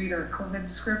could read our COVID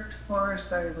script for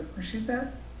us, I would appreciate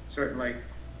that. Certainly.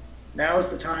 Now is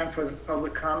the time for the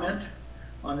public comment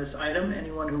on this item.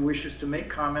 Anyone who wishes to make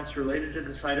comments related to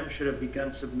this item should have begun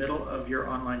submittal of your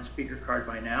online speaker card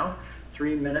by now.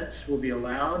 3 minutes will be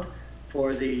allowed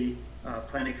for the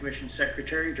Planning Commission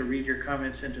Secretary to read your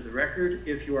comments into the record.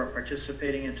 If you are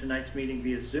participating in tonight's meeting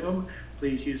via Zoom,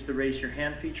 please use the raise your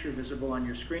hand feature visible on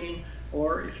your screen,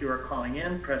 or if you are calling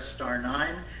in, press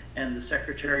 *9 and the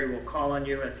Secretary will call on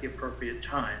you at the appropriate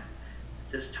time.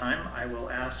 At this time, I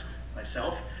will ask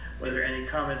myself whether any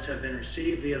comments have been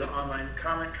received via the online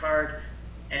comment card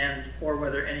and or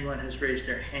whether anyone has raised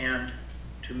their hand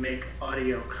to make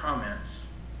audio comments.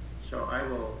 So I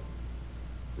will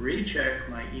recheck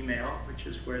my email, which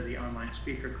is where the online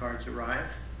speaker cards arrive.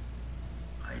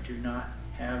 I do not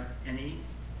have any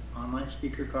online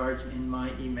speaker cards in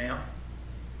my email.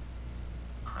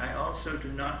 I also do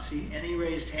not see any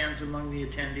raised hands among the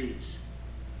attendees.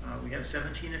 We have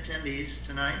 17 attendees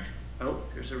tonight. Oh,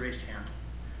 there's a raised hand.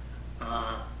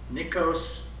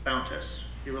 Nikos Bountis,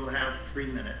 you will have 3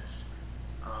 minutes.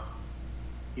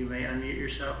 You may unmute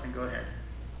yourself and go ahead.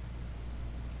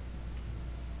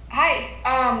 Hi,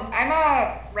 I'm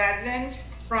a resident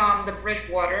from the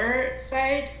Bridgewater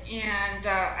side, and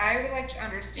I would like to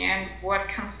understand what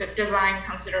design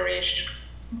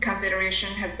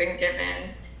consideration has been given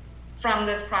from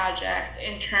this project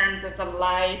in terms of the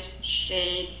light,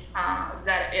 shade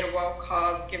that it will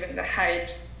cause given the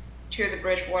height to the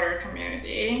Bridgewater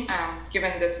community,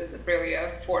 given this is really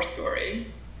a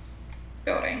 4-story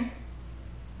building.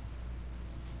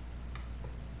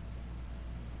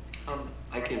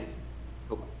 I can.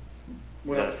 Oh,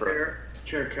 well,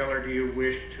 Chair Keller, do you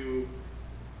wish to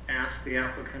ask the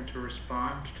applicant to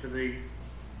respond to the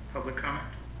public comment?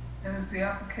 Does the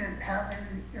applicant have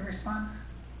a response?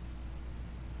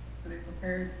 Are they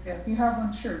prepared? Yeah, if you have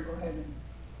one, sure, go ahead and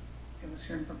give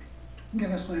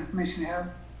us what information you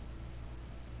have.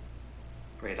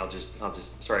 Great. I'll just.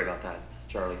 Sorry about that,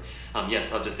 Charlie.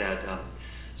 Yes, I'll just add.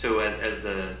 So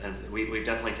as we've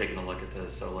definitely taken a look at the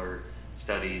solar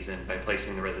studies, and by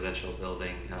placing the residential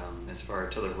building as far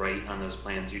to the right on those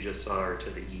plans you just saw, or to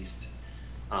the east,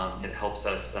 it helps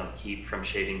us keep from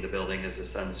shading the building as the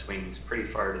sun swings pretty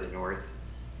far to the north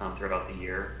throughout the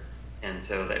year. And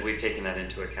so that we've taken that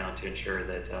into account to ensure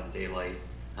that daylight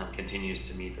continues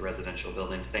to meet the residential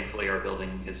buildings. Thankfully, our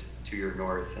building is to your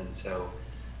north, and so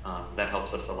that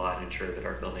helps us a lot ensure that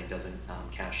our building doesn't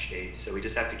cast shade. So we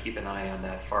just have to keep an eye on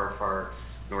that far, far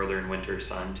northern winter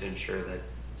sun to ensure that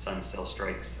sun still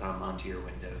strikes onto your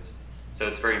windows. So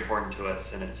it's very important to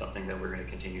us, and it's something that we're going to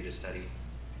continue to study.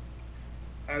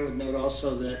 I would note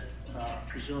also that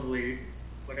presumably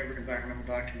whatever environmental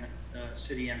document the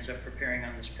city ends up preparing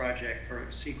on this project for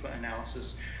CEQA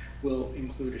analysis will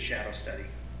include a shadow study.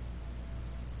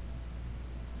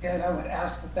 Yeah, and I would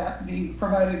ask that that be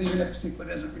provided even if CEQA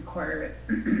doesn't require it.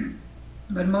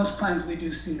 But in most plans we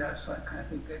do see that, so I kind of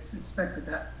think it's expected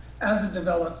that as it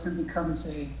develops and becomes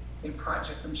a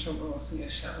project, I'm sure we'll see a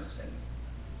shadow study.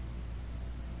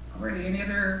 Alrighty, any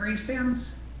other raised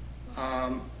hands?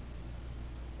 Well,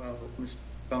 Ms.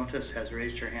 Bontas has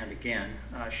raised her hand again.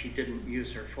 She didn't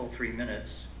use her full 3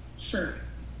 minutes. Sure.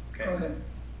 Okay. Go ahead.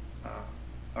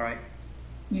 All right.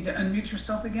 Need to unmute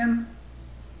yourself again?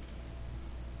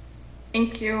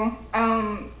 Thank you.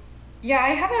 Yeah, I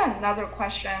have another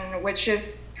question, which is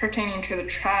pertaining to the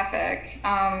traffic.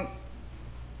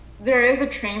 There is a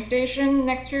train station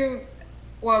next to,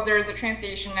 well, there is a train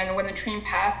station, and when the train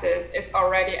passes, it's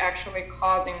already actually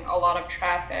causing a lot of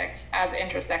traffic at the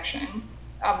intersection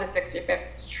of the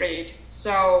 65th Street.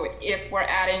 So if we're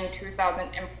adding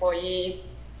 2,000 employees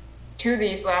to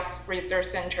these labs research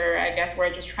center, I guess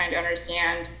we're just trying to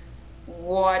understand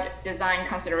what design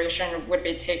consideration would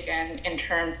be taken in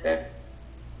terms of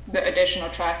the additional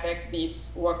traffic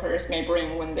these workers may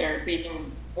bring when they're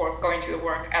leaving or going to the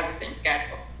work at the same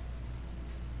schedule.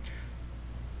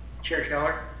 Chair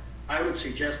Keller, I would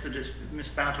suggest that if Ms.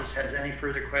 Bontas has any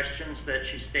further questions, that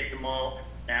she state them all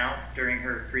now during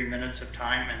her 3 minutes of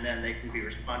time, and then they can be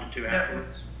responded to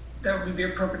afterwards. That would be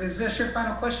appropriate. Is this your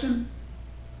final question?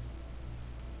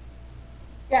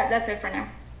 Yeah, that's it for now.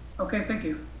 Okay, thank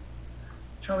you.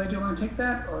 Charlie, do you want to take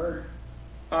that, or?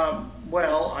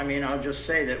 Well, I mean, I'll just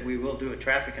say that we will do a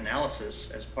traffic analysis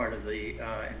as part of the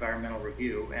environmental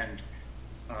review, and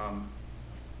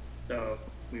so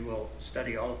we will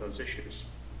study all of those issues.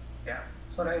 Yeah,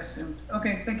 that's what I assumed.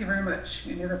 Okay, thank you very much.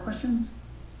 Any other questions?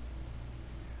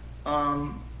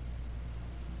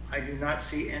 I do not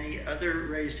see any other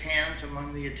raised hands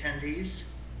among the attendees.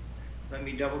 Let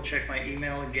me double check my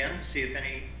email again, see if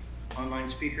any online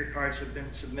speaker cards have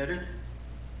been submitted.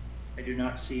 I do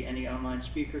not see any online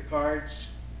speaker cards,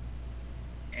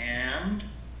 and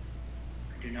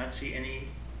I do not see any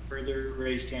further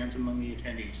raised hands among the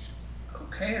attendees.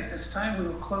 Okay, at this time we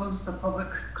will close the public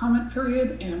comment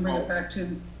period and bring it back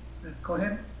to, go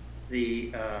ahead.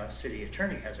 The city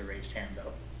attorney has a raised hand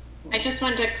though. I just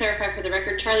wanted to clarify for the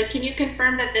record, Charlie, can you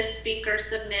confirm that this speaker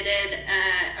submitted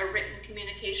a written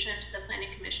communication to the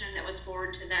Planning Commission that was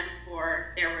forwarded to them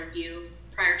for their review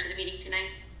prior to the meeting tonight?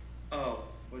 Oh,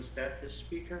 was that this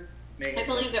speaker? Maybe. I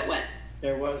believe it was.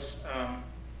 There was,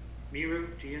 Miru,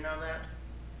 do you know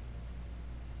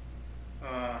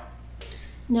that?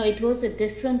 No, it was a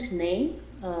different name,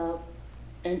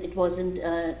 and it wasn't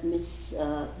Miss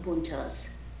Buntas.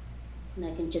 And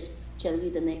I can just tell you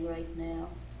the name right now.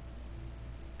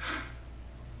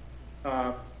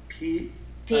 I'm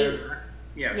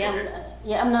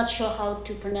not sure how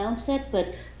to pronounce that,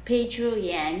 but Pedro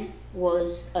Yang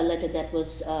was a letter that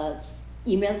was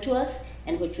emailed to us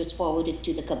and which was forwarded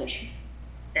to the commission.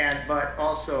 But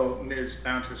also Ms.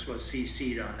 Bountas was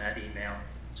CC'd on that email,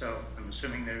 so I'm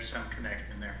assuming there's some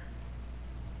connection there.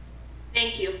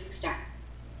 Thank you, staff.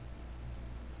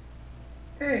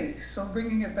 Okay, so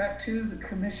bringing it back to the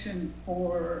commission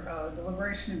for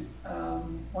deliberation,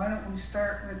 why don't we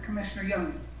start with Commissioner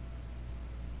Young?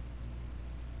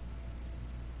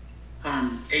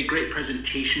 A great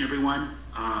presentation, everyone.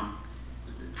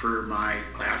 For my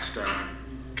last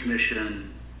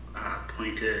commission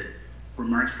pointed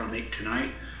remarks that I'll make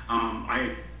tonight,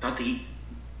 I thought the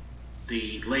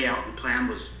layout and plan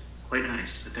was quite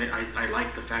nice. I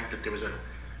like the fact that there was a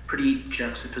pretty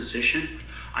juxtaposition.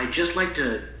 I just like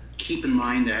to keep in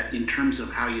mind that in terms of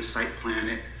how you site plan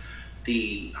it,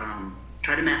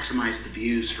 try to maximize the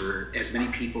views for as many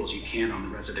people as you can on the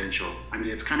residential. I mean,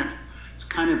 it's kind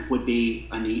of would be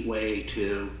a neat way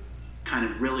to kind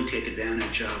of really take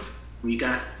advantage of.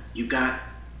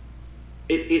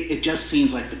 It just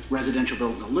seems like the residential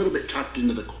building's a little bit tucked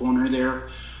into the corner there,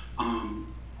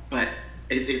 but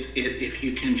if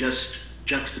you can just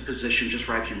juxtaposition just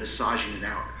right, if you're massaging it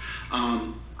out.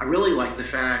 I really like the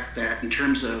fact that in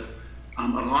terms of a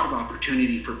lot of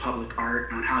opportunity for public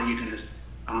art on how you're going to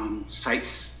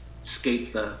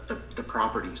sitescape the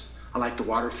properties. I like the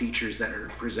water features that are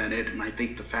presented, and I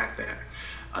think the fact that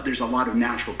there's a lot of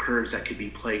natural curves that could be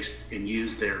placed and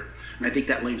used there. And I think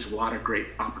that leaves a lot of great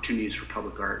opportunities for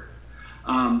public art.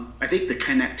 I think the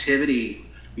connectivity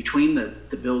between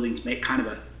the buildings make kind of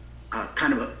a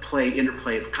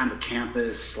interplay of kind of a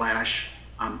campus slash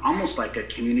almost like a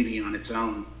community on its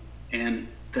own. And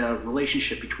the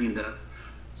relationship between the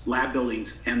lab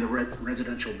buildings and the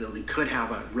residential building could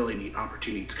have a really neat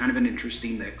opportunity. It's kind of an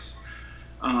interesting mix.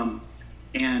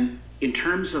 And in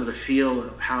terms of the feel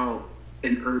of how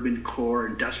an urban core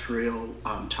industrial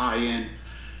tie-in,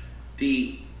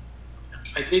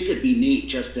 I think it'd be neat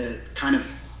just to kind of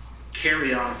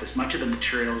carry off as much of the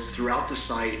materials throughout the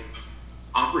site,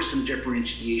 offer some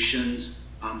differentiations,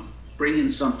 bring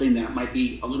in something that might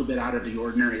be a little bit out of the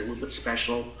ordinary, a little bit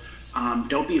special.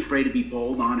 Don't be afraid to be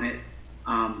bold on it.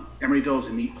 Emeryville is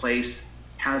a neat place,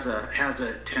 has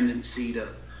a tendency to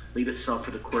leave itself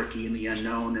for the quirky and the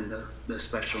unknown and the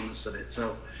specialness of it.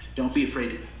 So don't be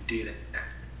afraid to do that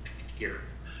here.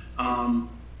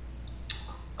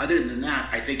 Other than that,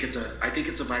 I think it's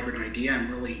a vibrant idea.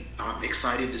 I'm really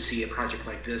excited to see a project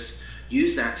like this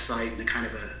use that site in a kind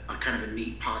of a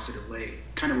neat, positive way.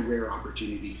 Kind of a rare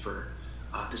opportunity for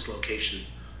this location.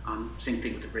 Same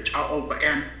thing with the bridge.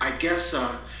 And I guess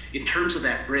in terms of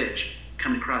that bridge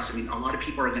coming across, I mean, a lot of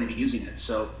people are going to be using it,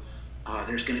 so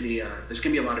there's going to be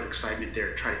a lot of excitement there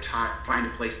to try to find a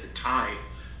place to tie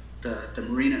the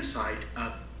marina side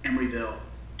of Emeryville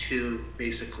to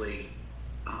basically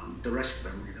the rest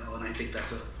of Emeryville, and I think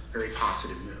that's a very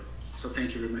positive move. So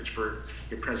thank you very much for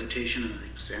your presentation, and I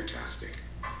think it's fantastic.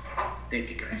 Thank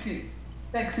you, guys. Thank you.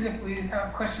 Thanks, and if we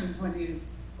have questions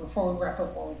before we wrap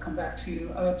up, we'll come back to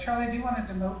you. Charlie, do you want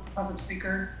to demote the public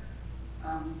speaker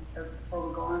before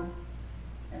we go on?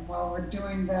 And while we're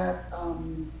doing that,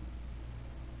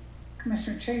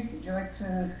 Commissioner Chait, would you like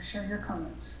to share your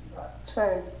comments?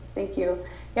 Sure, thank you.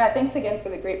 Yeah, thanks again for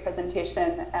the great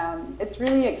presentation. It's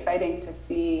really exciting to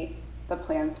see the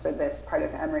plans for this part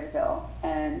of Emeryville.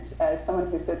 And as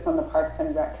someone who sits on the Parks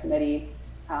and Rec Committee,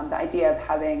 the idea of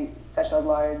having such a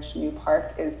large new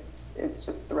park is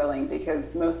just thrilling,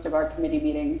 because most of our committee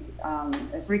meetings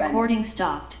is Recording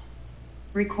stopped.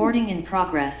 Recording in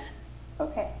progress.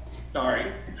 Okay.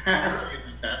 Sorry. Sorry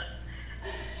about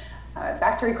that.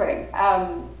 Back to recording.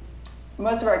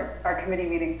 Most of our committee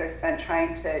meetings are spent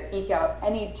trying to eke out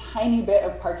any tiny bit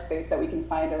of park space that we can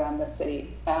find around the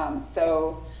city.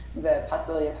 So the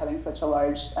possibility of having such a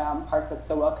large park that's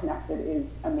so well connected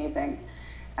is amazing.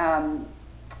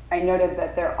 I noted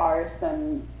that there are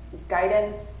some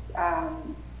guidance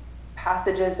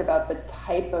passages about the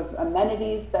type of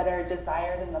amenities that are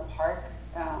desired in the park,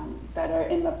 that are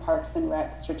in the Parks and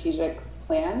Rec strategic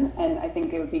plan, and I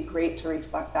think it would be great to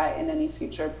reflect that in any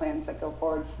future plans that go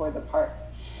forward for the park.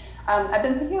 I've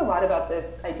been thinking a lot about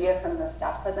this idea from the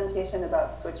staff presentation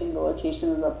about switching the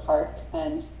location of the park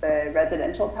and the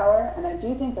residential tower, and I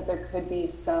do think that there could be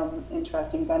some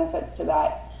interesting benefits to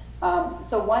that.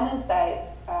 So one is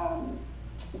that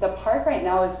the park right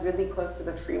now is really close to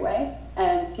the freeway,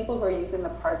 and people who are using the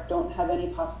park don't have any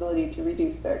possibility to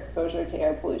reduce their exposure to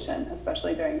air pollution,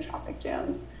 especially during traffic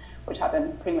jams, which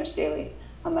happen pretty much daily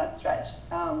on that stretch.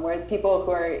 Whereas people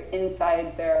who are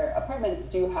inside their apartments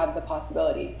do have the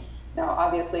possibility. Now,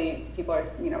 obviously, people are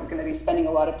going to be spending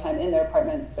a lot of time in their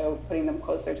apartments, so putting them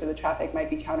closer to the traffic might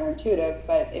be counterintuitive,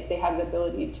 but if they have the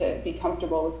ability to be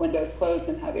comfortable with windows closed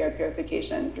and have air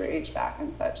purification through HVAC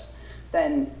and such,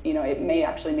 then it may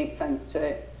actually make sense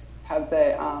to have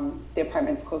the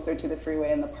apartments closer to the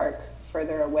freeway and the park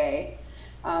further away.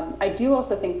 I do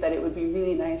also think that it would be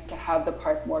really nice to have the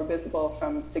park more visible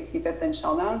from 65th and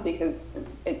Shellmound, because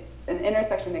it's an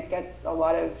intersection that gets a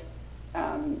lot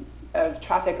of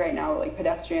traffic right now, like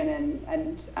pedestrian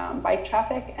and bike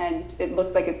traffic, and it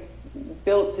looks like it's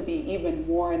built to be even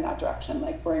more in that direction.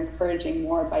 Like, we're encouraging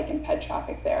more bike and ped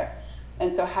traffic there.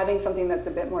 And so having something that's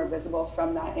a bit more visible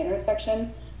from that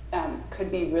intersection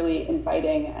could be really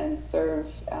inviting and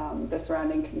serve the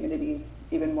surrounding communities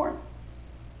even more.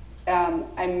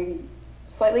 I'm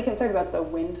slightly concerned about the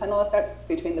wind tunnel effects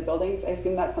between the buildings. I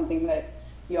assume that's something that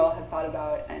you all have thought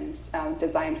about and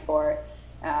designed for,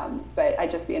 but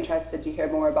I'd just be interested to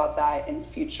hear more about that in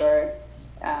future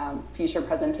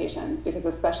presentations, because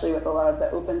especially with a lot of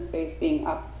the open space being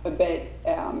up a bit,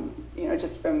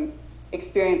 just from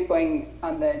experience going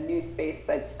on the new space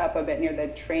that's up a bit near the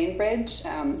train bridge,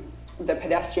 the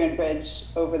pedestrian bridge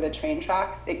over the train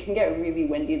tracks, it can get really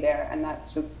windy there, and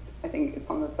that's just, I think it's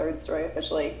on the 3rd story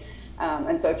officially.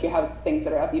 And so if you have things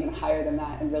that are up even higher than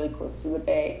that and really close to the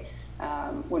bay,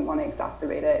 wouldn't want to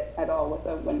exacerbate it at all with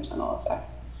a wind tunnel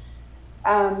effect.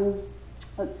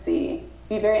 Let's see.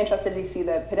 be very interested to see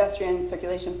the pedestrian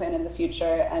circulation plan in the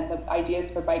future and the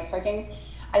ideas for bike parking.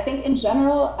 I think in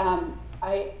general,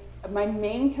 my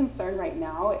main concern right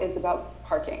now is about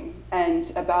parking and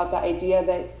about the idea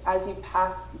that as you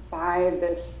pass by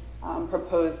this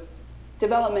proposed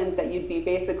development that you'd be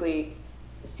basically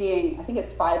seeing, I think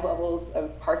it's 5 levels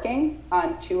of parking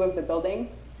on 2 of the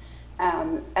buildings.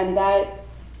 And that,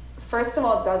 first of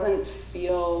all, doesn't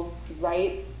feel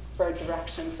right for a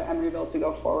direction for Emeryville to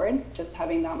go forward, just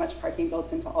having that much parking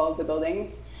built into all of the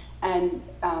buildings. And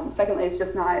secondly,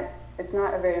 it's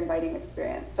not a very inviting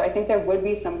experience. So I think there would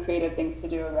be some creative things to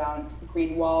do around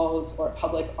green walls or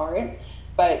public art,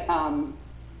 but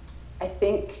I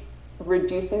think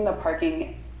reducing the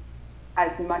parking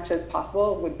as much as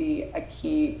possible would be a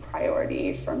key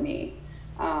priority for me.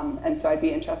 And so I'd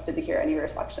be interested to hear any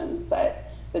reflections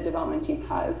that the development team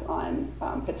has on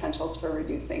potentials for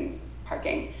reducing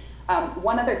parking.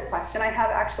 One other question I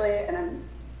have actually, and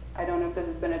I don't know if this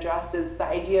has been addressed, is the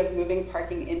idea of moving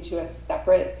parking into a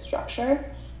separate structure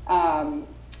and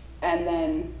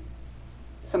then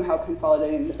somehow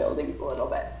consolidating the buildings a little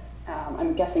bit.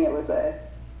 I'm guessing it was a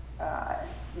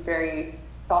very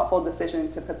thoughtful decision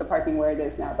to put the parking where it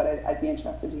is now, but I'd be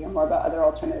interested to hear more about other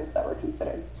alternatives that were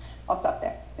considered. I'll stop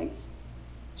there. Thanks,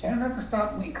 Chair. You don't have to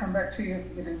stop me. Come back to you if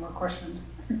you get any more questions.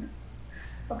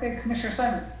 Okay, Commissioner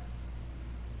Simons.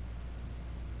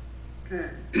 Okay,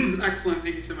 excellent.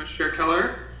 Thank you so much, Chair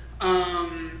Keller.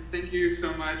 Thank you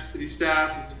so much, city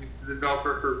staff, and thank you to the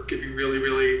developer for giving really,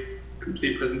 really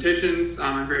complete presentations.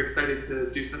 I'm very excited to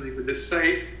do something with this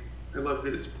site. I love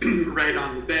that it's right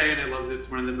on the bay, and I love that it's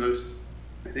one of the most,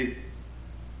 I think,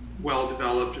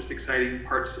 well-developed, just exciting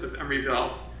parts of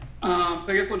Emeryville.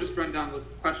 So I guess I'll just run down the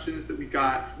list of questions that we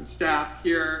got from staff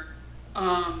here.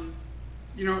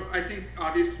 You know, I think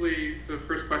obviously, so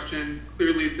first question,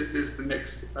 clearly this is the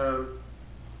mix of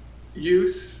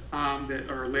use that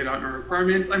are laid out in our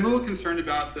requirements. I'm a little concerned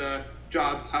about the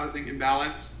jobs housing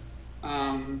imbalance,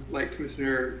 like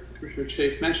Commissioner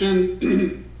Chafe mentioned.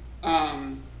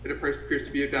 It appears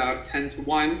to be about 10 to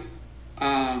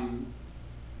 1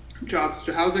 jobs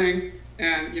to housing.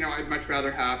 And, you know, I'd much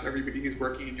rather have everybody who's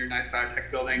working in your nice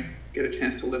biotech building get a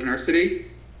chance to live in our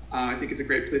city. I think it's a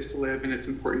great place to live, and it's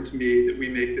important to me that we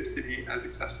make this city as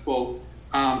accessible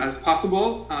as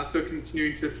possible. So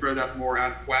continuing to throw that more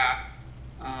out of whack,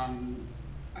 I'm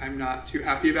not too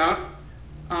happy about.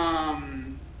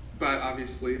 But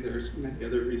obviously there's many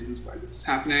other reasons why this is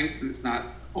happening, and it's not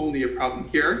only a problem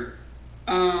here.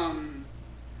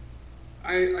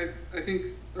 I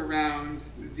think around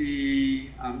the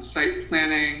site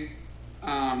planning,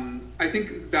 I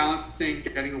think balancing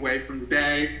getting away from the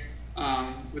bay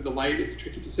with the light is a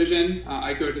tricky decision.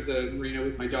 I go to the marina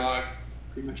with my dog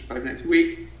pretty much 5 nights a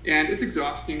week, and it's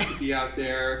exhausting to be out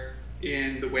there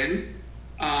in the wind.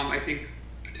 I think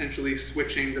potentially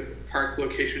switching the park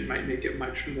location might make it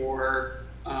much more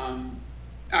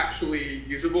actually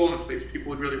usable and a place people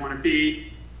would really want to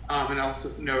be. And also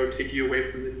take you away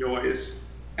from the noise.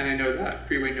 And I know that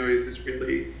freeway noise is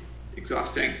really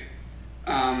exhausting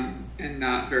and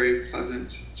not very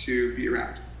pleasant to be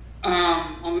around.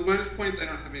 On the bonus points, I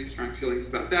don't have any strong feelings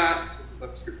about that, so I'd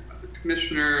love to hear from other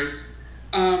commissioners.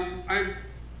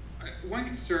 One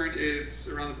concern is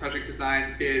around the project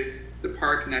design is the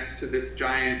park next to this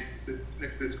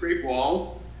great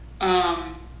wall.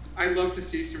 I'd love to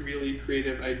see some really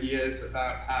creative ideas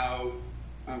about how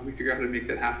we figure out how to make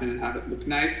that happen and have it look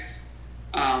nice.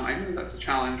 I know that's a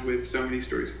challenge with so many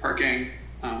stories of parking,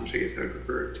 which I guess I would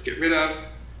prefer to get rid of.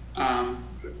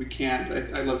 But if we can't,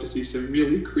 I'd love to see some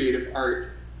really creative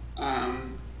art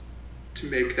to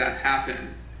make that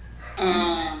happen.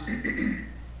 And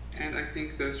I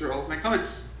think those are all of my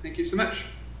comments. Thank you so much.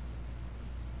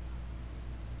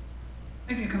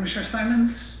 Thank you, Commissioner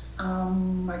Simons.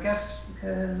 I guess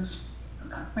because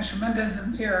Commissioner Mendez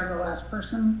isn't here, I'm the last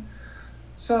person.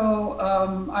 So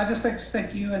I'd just like to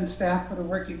thank you and staff for the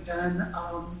work you've done.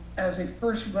 As a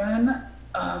first run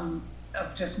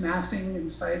of just massing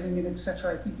and sizing it,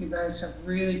 etc., I think you guys have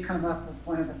really come up with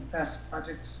one of the best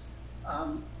projects.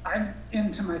 I'm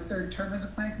into my 3rd term as a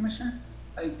planning commissioner.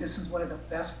 This is one of the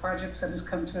best projects that has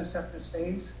come to us at this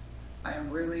phase. I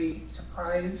am really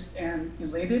surprised and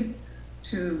elated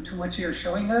to what you're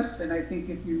showing us, and I think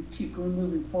if you keep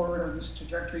moving forward on this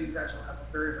trajectory, you guys will have a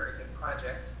very, very good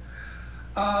project.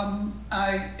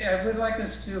 I would like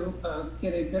us to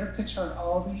get a better picture on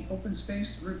all the open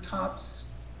space, rooftops,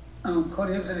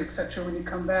 podiums, and etc. when you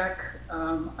come back.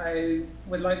 I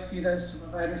would like for you guys to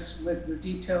provide us with your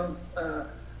details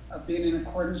of being in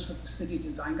accordance with the city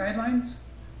design guidelines.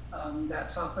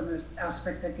 That's often an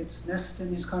aspect that gets missed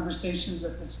in these conversations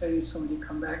at this phase. So when you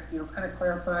come back, kind of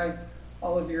clarify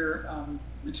all of your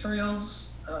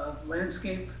materials,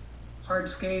 landscape,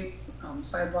 hardscape,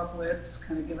 sidewalk widths,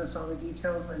 kind of give us all the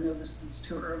details. I know this is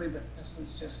too early, but this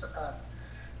is just,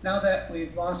 now that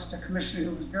we've lost a commissioner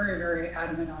who was very, very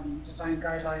adamant on design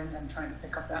guidelines, I'm trying to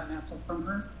pick up that mantle from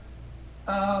her.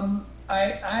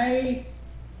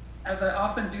 As I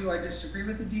often do, I disagree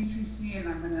with the DCC, and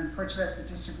I'm going to unfortunately have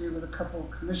to disagree with a couple of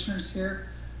commissioners here.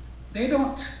 They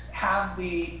don't have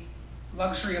the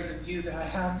luxury of the view that I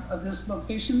have of this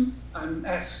location. I'm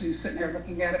actually sitting there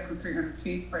looking at it from 300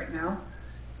 feet right now.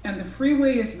 And the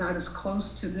freeway is not as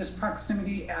close to this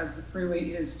proximity as the freeway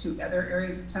is to other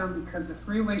areas of town, because the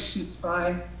freeway shoots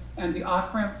by and the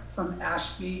off-ramp from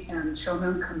Ashby and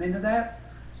Showman come into that.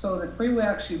 So the freeway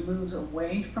actually moves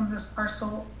away from this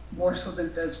parcel more so than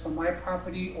it does from my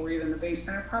property or even the Bay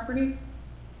Center property.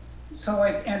 So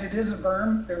and it is a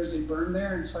berm, there is a berm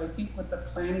there. And so I think with the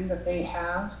planning that they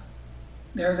have,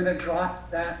 they're going to drop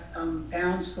that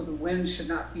down so the wind should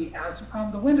not be as a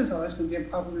problem. The wind is always going to be a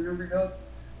problem in Emeryville.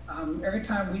 Every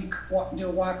time we do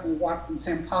a walk, we walk from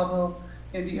San Pablo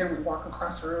into here, and we walk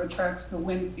across the railroad tracks, the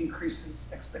wind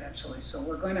increases exponentially. So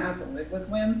we're going to have to live with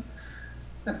wind.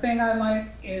 The thing I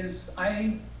like is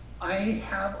I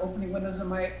have opening windows in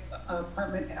my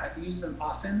apartment, and I've used them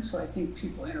often. So I think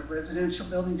people in a residential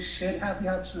building should have the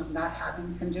option of not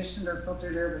having conditioned or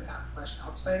filtered air, but have fresh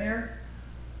outside air.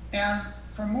 And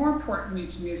for more importantly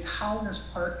to me is how this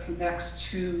park connects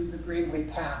to the Greenway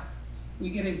path. We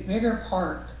get a bigger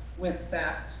park with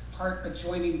that park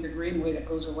adjoining the Greenway that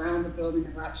goes around the building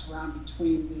and wraps around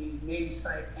between the main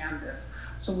site and this.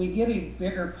 So we get a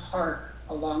bigger park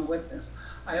along with this.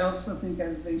 I also think,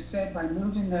 as they said, by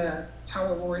moving the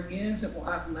tower where it is, it will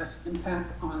have less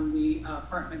impact on the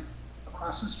apartments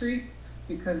across the street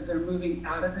because they're moving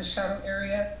out of the shadow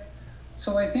area.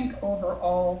 So I think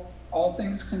overall, all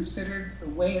things considered, the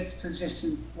way it's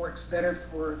positioned works better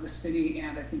for the city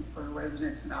and I think for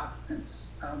residents and occupants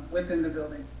within the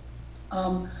building.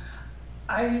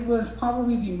 I was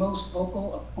probably the most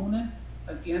vocal opponent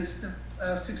against the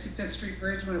 65th Street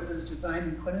Bridge when it was designed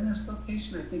and put in this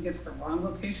location. I think it's the wrong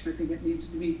location. I think it needs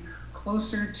to be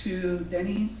closer to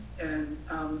Denny's and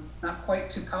not quite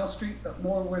to Powell Street, but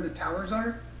more where the towers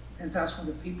are, because that's where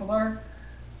the people are.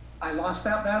 I lost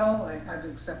that battle. I had to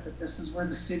accept that this is where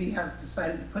the city has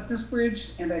decided to put this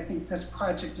bridge, and I think this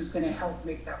project is going to help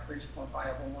make that bridge more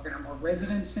viable. We're going to have more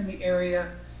residents in the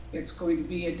area. It's going to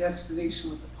be a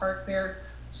destination with the park there.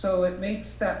 So it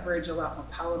makes that bridge a lot more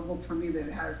palatable for me than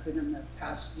it has been in the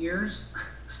past years.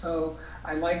 So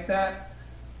I like that.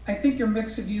 I think your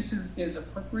mix of uses is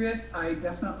appropriate. I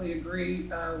definitely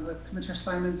agree with Commissioner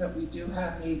Simons that we do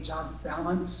have a jobs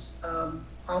balance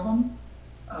problem.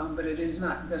 But it is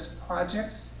not this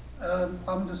project's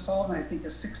problem to solve. And I think a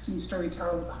 16-story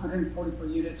tower with 144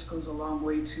 units goes a long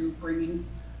way to bringing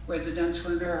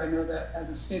residential in there. I know that as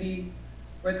a city,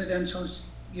 residential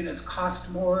units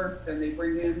cost more than they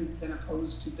bring in than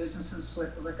opposed to businesses. So we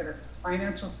have to look at it as a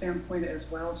financial standpoint as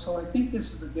well. So I think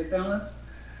this is a good balance.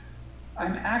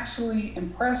 I'm actually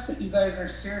impressed that you guys are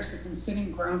seriously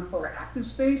considering ground floor active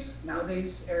space.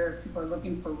 Nowadays, people are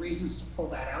looking for reasons to pull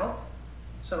that out.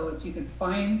 So if you can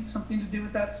find something to do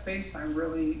with that space, I'm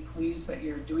really pleased that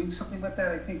you're doing something with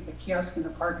that. I think the kiosk in the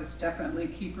park is definitely a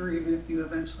keeper, even if you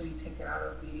eventually take it out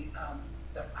of the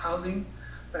housing.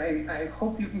 But I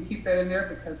hope you can keep that in there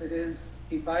because it is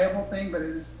a viable thing, but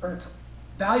it's a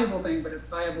valuable thing, but its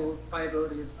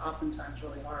viability is oftentimes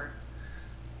really hard.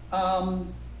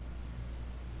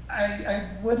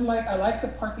 I like the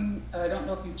parking. I don't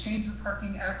know if you've changed the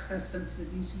parking access since the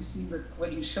DCC, but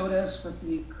what you showed us with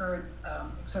the current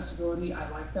accessibility, I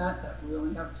like that we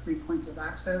only have 3 points of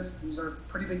access. These are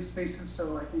pretty big spaces,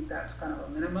 so I think that's kind of a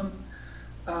minimum.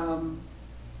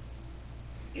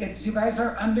 You guys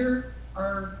are under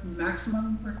our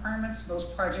maximum requirements.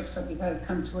 Most projects that we've had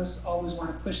come to us always want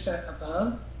to push that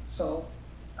above. So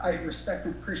I respect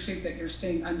and appreciate that you're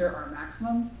staying under our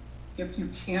maximum. If you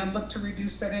can look to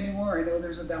reduce that anymore, I know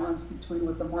there's a balance between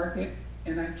with the market,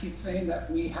 and I keep saying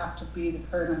that we have to be the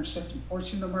paradigm shift and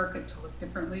forcing the market to look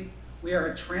differently. We are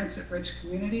a transit-rich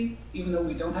community, even though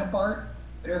we don't have BART,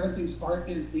 but everyone thinks BART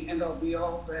is the end-all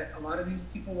be-all, but a lot of these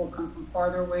people will come from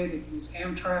farther away. They use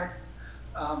Amtrak.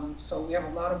 So we have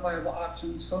a lot of viable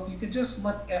options. So if you could just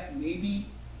look at maybe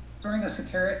throwing us a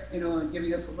carrot, and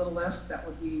giving us a little less, that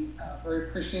would be very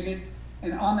appreciated.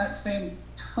 And on that same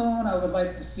tone, I would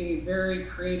like to see a very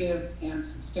creative and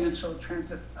substantial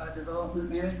transit development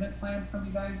management plan from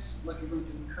you guys, what you're going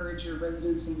to encourage your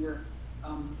residents and your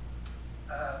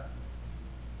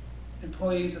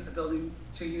employees at the building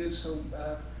to use. So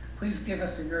please give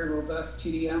us a very robust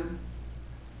TDM.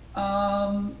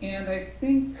 And I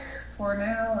think for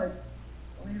now, I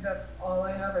believe that's all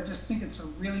I have. I just think it's a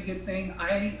really good thing.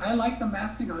 I like the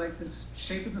massing. I like this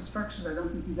shape of the structures. I don't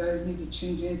think you guys need to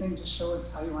change anything. Just show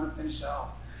us how you want to finish it off.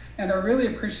 And I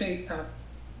really appreciate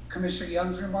Commissioner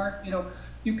Young's remark. You know,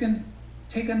 you can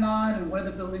take a nod and where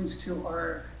the buildings to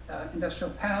our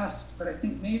industrial past, but I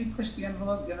think maybe push the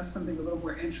envelope, give us something a little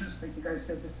more interest. Like you guys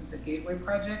said, this is a gateway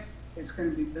project. It's going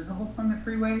to be visible from the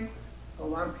freeway. So a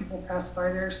lot of people pass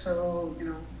by there. So, you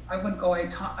know, I wouldn't go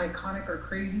iconic or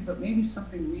crazy, but maybe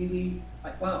something really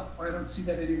like, wow, I don't see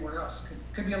that anywhere else.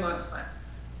 Could be a lot of fun.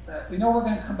 But we know we're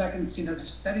going to come back and see another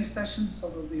study session, so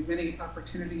there'll be many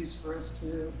opportunities for us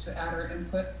to add our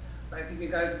input. But I think you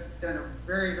guys have done a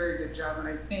very, very good job. And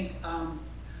I think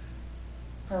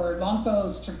for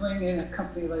Longfellow's to bring in a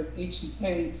company like HOK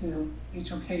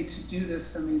to do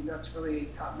this, I mean, that's really a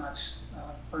top-notch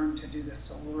firm to do this.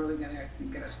 So we're really going to, I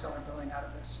think, get a stellar billing out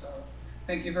of this. So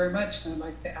thank you very much. And I'd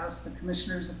like to ask the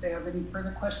commissioners if they have any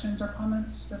further questions or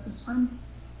comments at this time.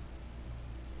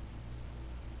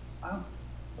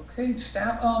 Okay,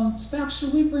 staff,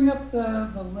 should we bring up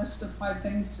the list of 5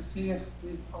 things to see if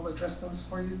I'll address those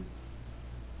for you?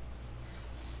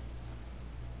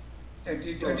 Or do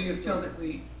you feel that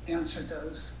we answered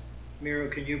those? Miro,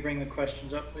 can you bring the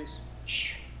questions up, please?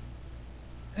 Sure.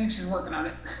 I think she's working on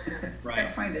it. Right.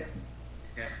 Can't find it.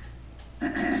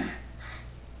 Yeah.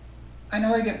 I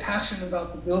know I get passionate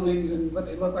about the buildings and what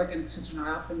they look like in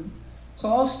Cincinnati. And so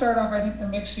I'll start off. I think the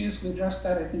mixed use, we addressed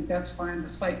that. I think that's fine. The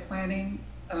site planning,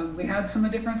 we had some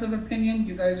difference of opinion.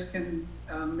 You guys can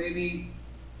maybe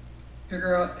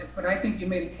figure out, but I think you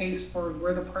made a case for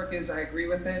where the park is. I agree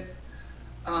with it.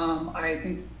 I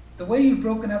think the way you've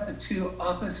broken up the 2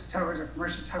 office towers or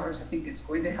commercial towers, I think is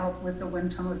going to help with the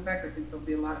wind tunnel effect. I think there'll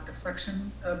be a lot of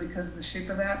deflection because of the shape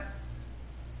of that.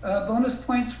 Bonus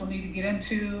points we'll need to get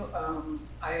into.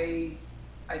 I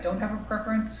don't have a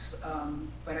preference,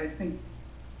 but I think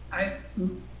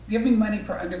giving money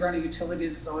for underground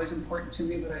utilities is always important to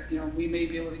me. But you know, we may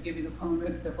be able to give you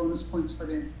the bonus points for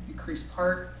the increased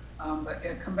park. But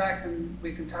come back and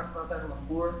we can talk about that a little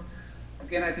more.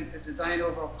 Again, I think the design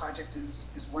overall project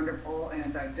is wonderful,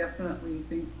 and I definitely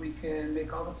think we can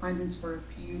make all the findings for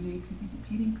PUD,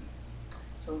 PDP.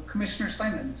 So, Commissioner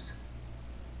Simons.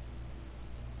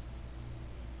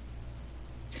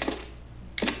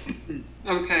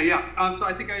 Okay, yeah. So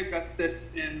I think I addressed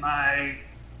this in my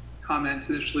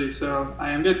comments initially, so I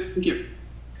am good. Thank you.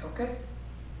 Okay.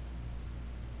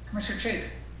 Commissioner Chafe.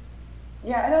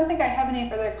 Yeah, I don't think I have any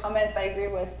further comments. I agree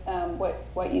with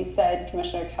what you said,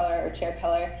 Commissioner Keller or Chair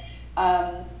Keller.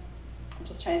 I'm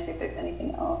just trying to see if there's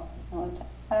anything else I want to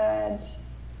add.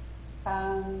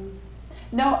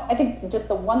 No, I think just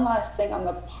the one last thing on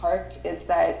the park is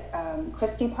that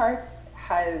Christie Park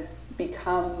has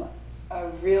become a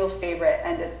real favorite,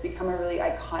 and it's become a really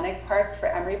iconic park for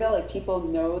Emeryville. Like, people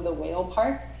know the whale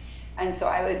park. And so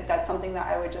that's something that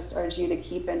I would just urge you to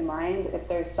keep in mind. If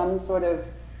there's some sort of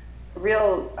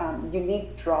real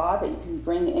unique draw that you can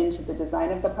bring into the design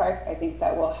of the park, I think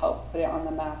that will help put it on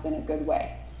the map in a good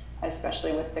way,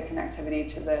 especially with the connectivity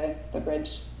to the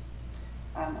bridge.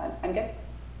 I'm good.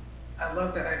 I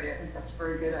love that idea. I think that's a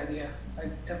very good idea. I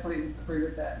definitely agree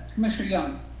with that. Commissioner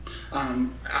Young.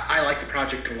 I like the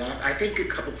project a lot. I think a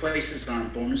couple places on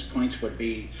bonus points would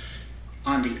be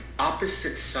on the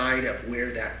opposite side of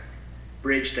where that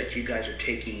bridge that you guys are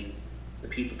taking the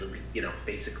people to, you know,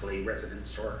 basically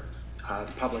residents or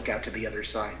the public out to the other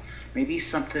side. Maybe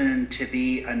something to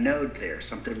be a node there,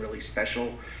 something really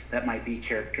special that might be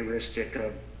characteristic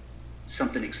of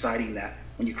something exciting that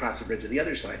when you cross the bridge to the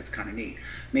other side, it's kind of neat.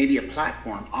 Maybe a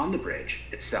platform on the bridge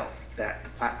itself, that the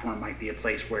platform might be a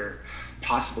place where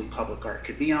possibly public art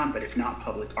could be on, but if not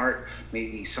public art,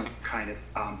 maybe some kind of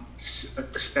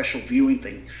a special viewing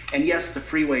thing. And yes, the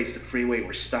freeway,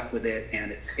 we're stuck with it,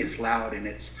 and it's loud and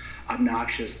it's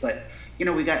obnoxious, but you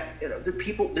know, we got, you know, there's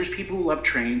people who love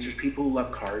trains, there's people who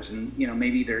love cars, and you know,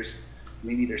 maybe there's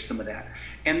some of that.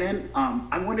 And then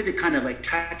I wanted to kind of like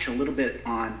touch a little bit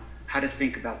on how to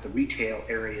think about the retail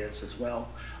areas as well.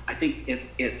 I think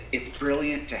it's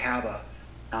brilliant to have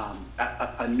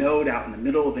a node out in the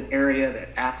middle of an area that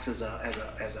acts as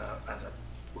a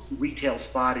retail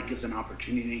spot. It gives an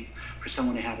opportunity for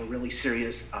someone to have a really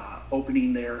serious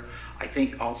opening there. I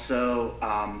think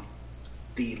also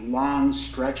the long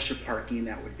stretch of parking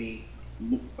that would be,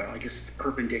 well, I guess it's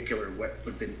perpendicular what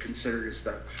would have been considered as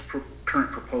the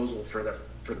current proposal for the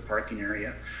parking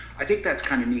area. I think that's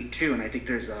kind of neat too, and I think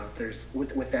there's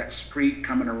with that street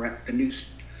coming around, the new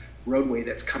roadway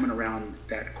that's coming around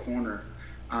that corner,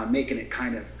 making it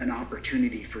kind of an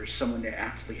opportunity for someone to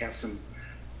actually have some,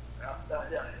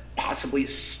 possibly a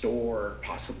store,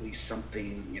 possibly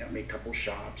something, you know, make a couple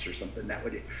shops or something. That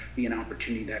would be an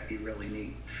opportunity that'd be really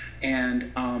neat.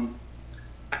 And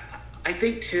I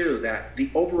think too that the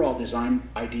overall design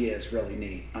idea is really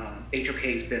neat. HOK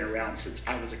has been around since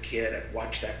I was a kid. I've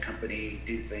watched that company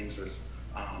do things as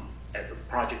at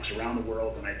projects around the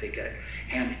world, and I think I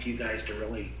hand it to you guys to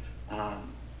really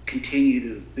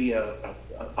continue to be a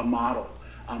model.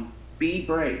 Be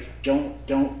brave. Don't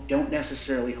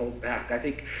necessarily hold back. I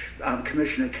think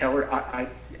Commissioner Keller,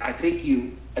 I think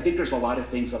there's a lot of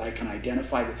things that I can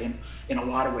identify with him in a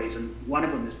lot of ways, and one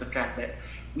of them is the fact that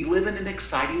we live in an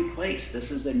exciting place. This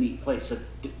is a neat place. So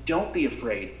don't be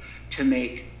afraid to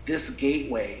make this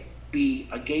gateway be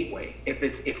a gateway.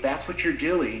 If that's what you're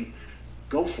doing,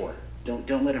 go for it.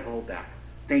 Don't let it hold back.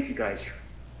 Thank you, guys.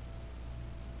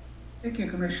 Thank you,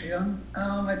 Commissioner Young.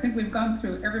 I think we've gone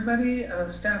through everybody.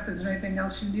 Staff, is there anything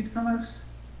else you need from us?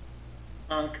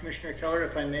 Commissioner Keller,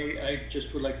 if I may, I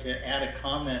just would like to add a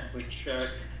comment which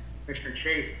Commissioner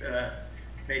Chafe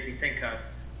made me think of.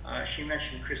 She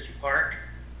mentioned Christie Park,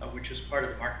 which is part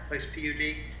of the Marketplace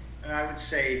PUD. And I would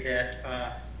say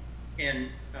that in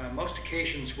most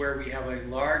occasions where we have a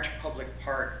large public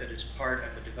park that is part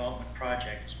of a development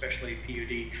project, especially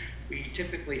PUD, we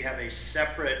typically have a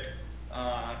separate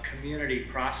community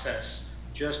process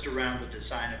just around the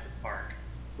design of the park.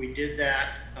 We did that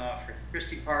for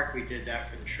Christie Park, we did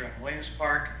that for the Sherwin-Williams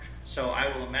Park. So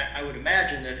I would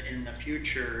imagine that in the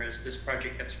future, as this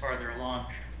project gets farther along,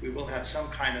 we will have some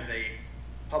kind of a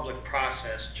public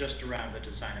process just around the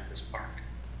design of this park.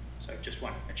 So I just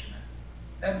wanted to mention that.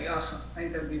 That'd be awesome. I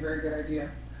think that'd be a very good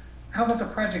idea. How about the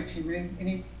project team?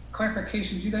 Any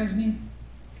clarifications you guys need?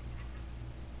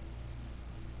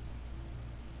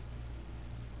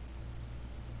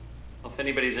 Well, if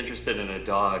anybody's interested in a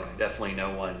dog, I definitely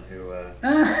know one who.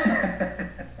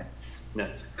 No,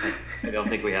 I don't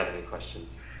think we have any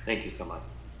questions. Thank you so much.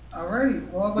 All righty.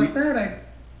 Well, with that,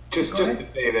 Just to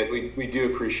say that we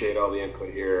do appreciate all the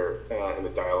input here and the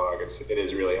dialogue. It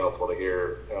is really helpful to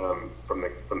hear from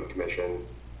the commission.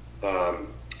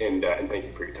 And thank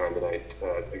you for your time tonight.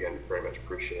 Again, very much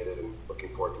appreciated, and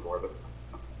looking forward to more of it.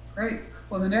 great.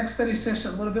 Well, the next study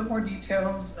session, a little bit more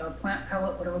details. Plant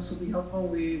palette would also be helpful.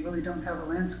 We really don't have a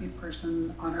landscape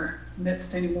person on our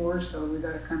midst anymore, so we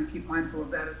got to kind of keep mindful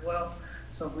of that as well.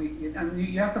 So you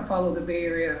have to follow the Bay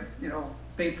Area,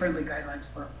 Bay-friendly guidelines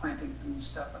for plantings and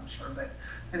stuff, I'm sure. But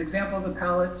an example of the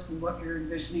palettes and what you're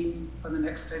envisioning for the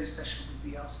next study session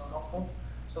would be also helpful.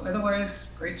 So otherwise,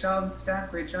 great job,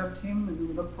 staff, great job, team, and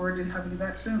we look forward to having you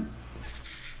back soon.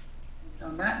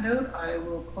 On that note, I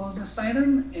will close this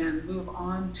item and move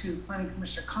on to Planning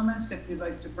Commissioner comments. If you'd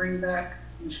like to bring back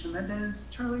Commissioner Mendez,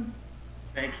 Charlie.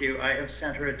 Thank you. I have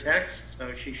sent her a text,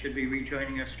 so she should be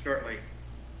rejoining us shortly.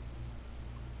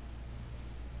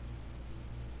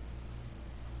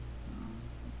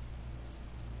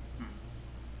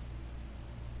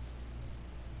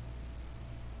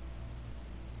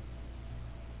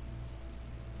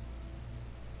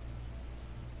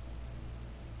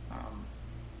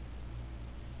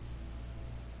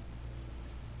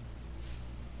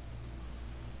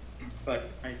 But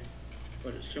I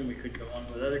would assume we could go on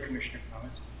with other commissioner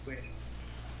comments. Wait.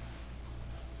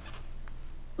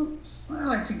 Oops, I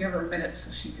like to give her a minute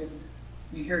so she could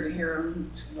be here to hear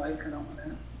them if she'd like. I don't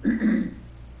want to.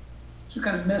 She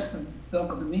kind of missed the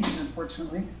bulk of the meeting,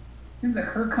 unfortunately. Seems like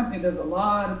her company does a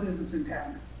lot of business in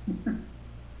town.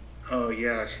 Oh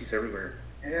yeah, she's everywhere.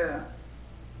 Yeah.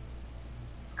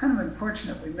 It's kind of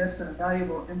unfortunate we missed a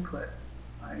valuable input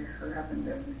by her having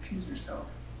to recuse herself.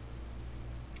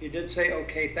 You did say,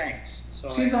 okay, thanks.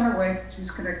 So She's on her way.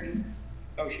 She's connecting.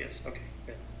 Oh, she is. Okay,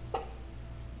 good.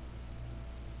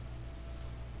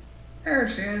 There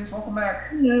she is. Welcome back.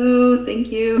 Hello,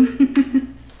 thank you.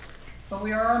 So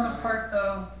we are on the part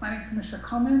of Planning Commissioner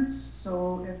comments.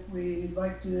 So if we'd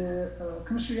like to,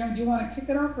 Commissioner Young, do you want to kick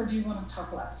it off or do you want to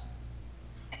talk last?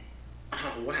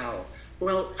 Oh, wow.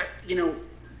 Well,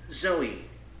 Zoe,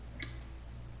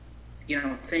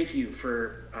 thank you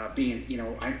for being,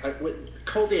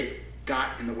 COVID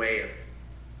got in the way of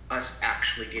us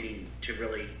actually getting to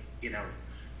really,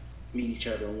 meet each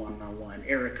other one-on-one.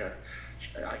 Erica,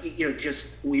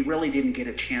 we really didn't get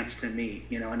a chance to meet,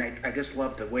 and I just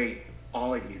love the way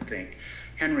all of you think.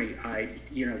 Henry,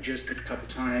 just a couple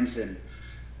times, and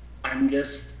I'm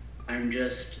just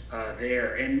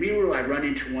there. And Miru, I run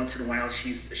into once in a while.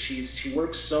 She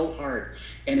works so hard,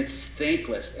 and it's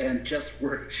thankless. And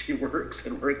she works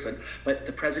and works. But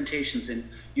the presentations, and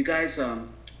you guys,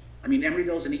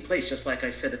 Emeryville's a neat place. Just like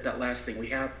I said at that last thing, we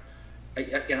have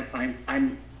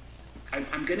I'm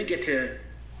going to get to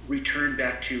return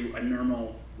back to a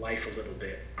normal life a little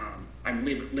bit. I'm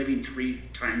living 3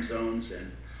 time zones,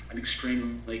 and I'm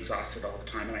extremely exhausted all the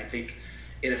time, and I think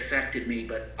it affected me,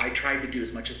 but I tried to do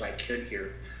as much as I could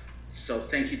here. So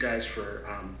thank you guys for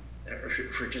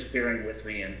just bearing with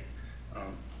me and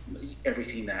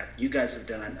everything that you guys have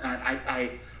done.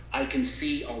 I can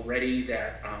see already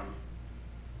that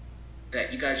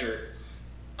that you guys are,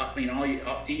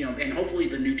 and hopefully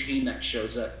the new team that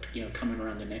shows up, coming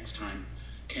around the next time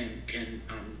can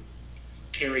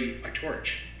carry a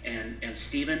torch. And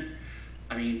Stephen,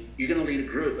 you're going to lead a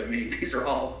group. These are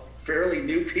all fairly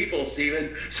new people,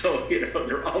 Stephen. So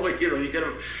they're all you're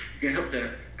gonna have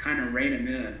to kind of rein them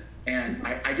in. And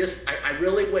I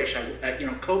really wish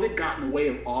COVID got in the way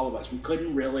of all of us. We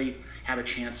couldn't really have a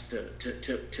chance to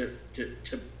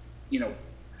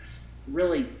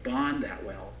really bond that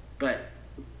well. But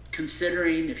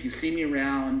considering if you see me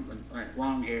around with like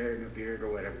long hair and a beard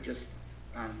or whatever, just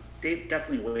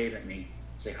definitely wave at me,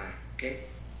 say hi, okay?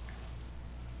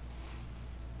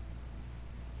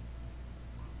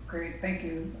 Great, thank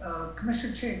you.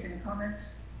 Commissioner Chake, any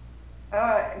comments?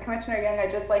 Commissioner Young,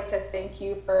 I'd just like to thank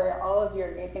you for all of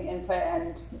your amazing input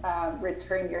and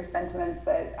return your sentiments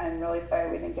that I'm really sorry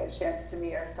we didn't get a chance to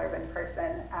meet or serve in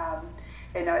person.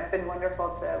 I know it's been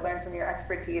wonderful to learn from your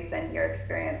expertise and your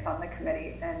experience on the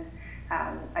committees, and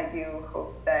I do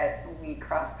hope that we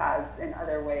cross paths in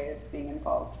other ways being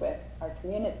involved with our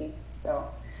community. So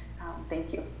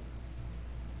thank you.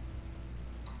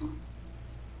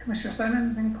 Commissioner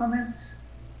Simons, any comments?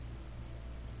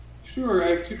 Sure, I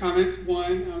have 2 comments.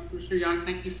 One, Commissioner Young,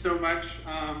 thank you so much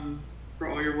for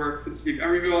all your work for the city of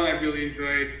Emeryville, and I really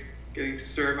enjoyed getting to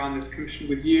serve on this commission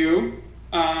with you.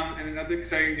 And another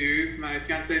exciting news, my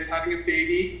fiance is having a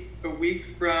baby a week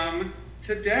from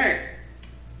today.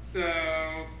 So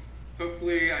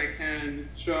hopefully I can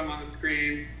show him on the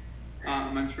screen a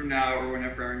month from now or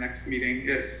whenever our next meeting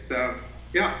is. So,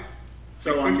 yeah.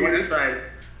 So on one side,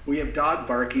 we have dog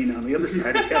barking. On the other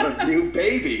side, we have a new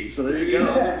baby. So there you go.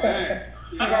 Right.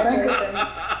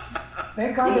 Yeah.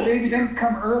 Thank God the baby didn't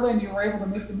come early and you were able to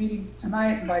make the meeting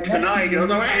tonight. And by next meeting,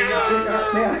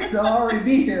 they'll already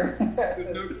be here.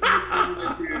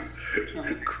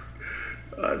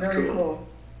 That's very cool.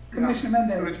 Commissioner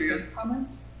Mendez,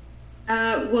 comments?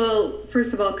 Well,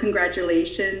 first of all,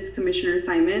 congratulations, Commissioner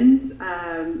Simons.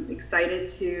 Excited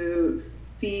to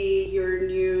see your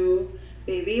new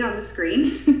baby on the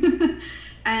screen.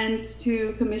 And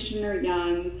to Commissioner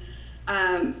Young,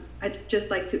 I'd just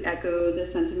like to echo the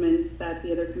sentiments that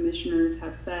the other commissioners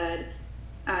have said.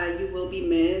 You will be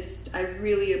missed. I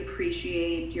really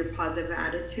appreciate your positive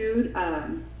attitude.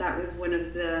 That was one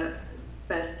of the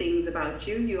best things about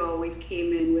you. You always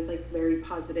came in with like very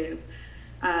positive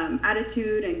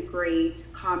attitude and great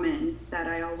comments that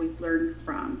I always learned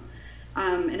from.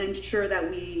 And I'm sure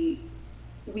that we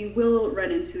will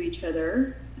run into each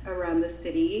other around the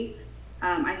city.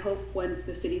 I hope once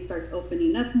the city starts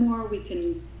opening up more, we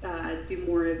can do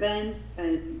more events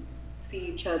and see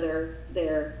each other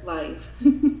there live.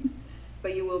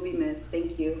 But you will be missed.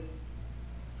 Thank you.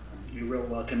 You're real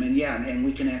welcome. And yeah, and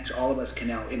we can actually, all of us can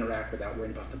now interact without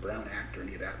worrying about the Brown Act or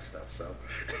any of that stuff. So,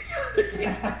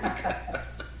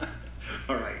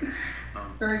 all right.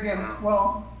 Very good.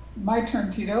 Well, my turn,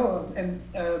 Tito. And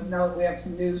now that we have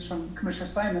some news from Commissioner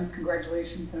Simons,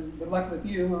 congratulations and good luck with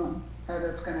you.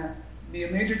 That's going to be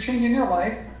a major change in your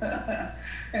life.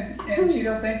 and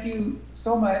Tito, thank you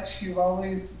so much. You've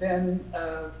always been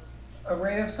a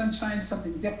ray of sunshine,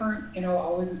 something different,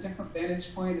 always a different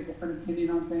vantage point, a different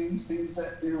opinion on things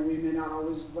that, we may not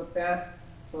always have looked at.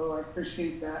 So I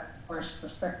appreciate that fresh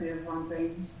perspective on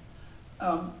things.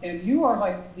 And you are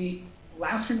like the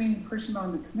last remaining person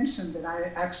on the commission that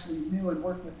I actually knew and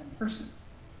worked with in person.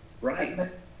 Right.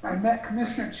 I met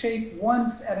Commissioner Chake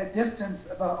once at a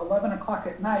distance about 11 o'clock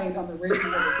at night on the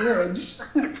raising of the bridge.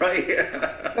 Right.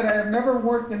 But I have never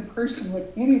worked in person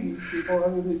with any of these people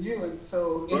other than you. And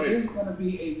so it is going to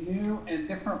be a new and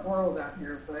different world out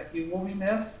here. But you will be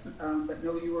missed, but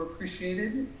know you are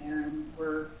appreciated. And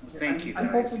Thank you, guys. I'm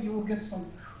hoping you will get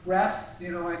some rest. I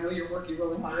know you're working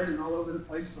really hard and all over the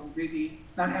place. So maybe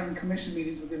not having commission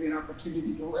meetings will give you an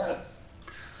opportunity to rest.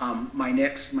 My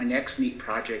next neat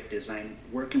project is I'm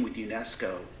working with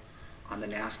UNESCO on the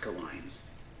Nazca lines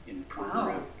in Peru.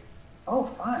 Wow. Oh,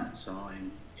 fun. So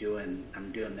I'm doing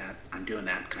that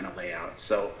kind of layout.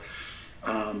 So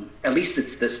at least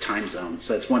it's this time zone.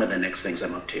 So it's one of the next things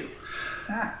I'm up to.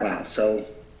 Wow. So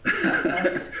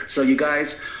so you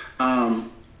guys, let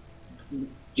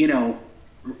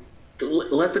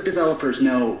the developers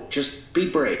know, just be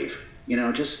brave. You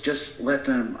know, just let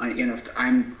them.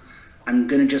 I'm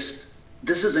gonna just.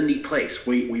 This is a neat place.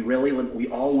 We really we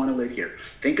all want to live here.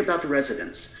 Think about the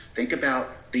residents. Think about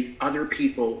the other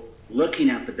people looking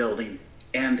at the building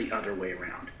and the other way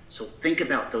around. So think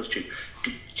about those two.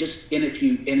 And if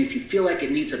you feel like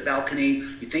it needs a balcony,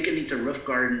 you think it needs a roof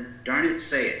garden, darn it,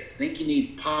 say it. Think you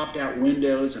need popped out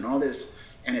windows and all this,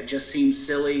 and it just seems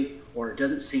silly or it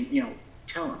doesn't seem,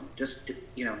 tell them. Just,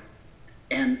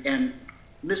 and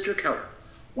Mr. Keller,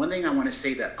 one thing I want to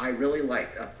say that I really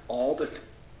liked of all the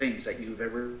things that you've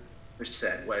ever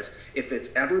said was, if it's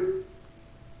ever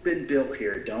been built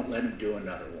here, don't let them do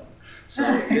another one. So,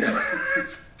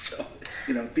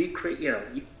 be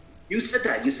creative. You said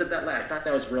that last. I thought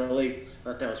that was really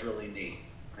neat.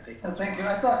 I think. Well, thank you.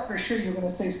 I thought for sure you were going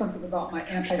to say something about my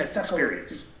anti-stucco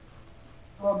experience.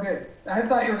 Well, good. I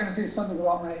thought you were going to say something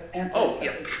about my anti-stucco. Oh,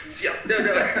 yeah. No.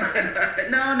 It's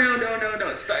not,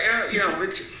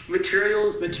 material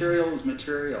is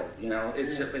material.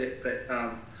 It's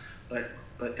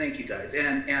but thank you guys.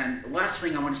 And the last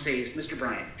thing I want to say is, Mr.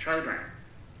 Bryan, Charlie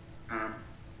Bryan,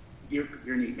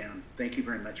 you're neat, man. Thank you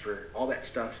very much for all that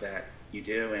stuff that you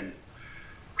do, and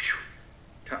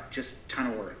just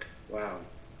ton of work. Wow.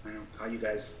 I know how you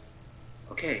guys.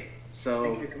 Okay, so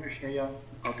Thank you, Commissioner Young.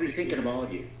 I'll be thinking of all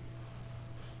of you.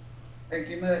 Thank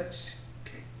you much.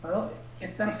 Okay. Well,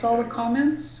 if that's all the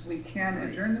comments, we can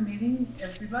adjourn the meeting.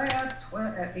 Everybody at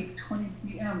 8:20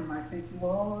 p.m. I thank you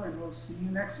all, and we'll see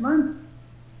you next month.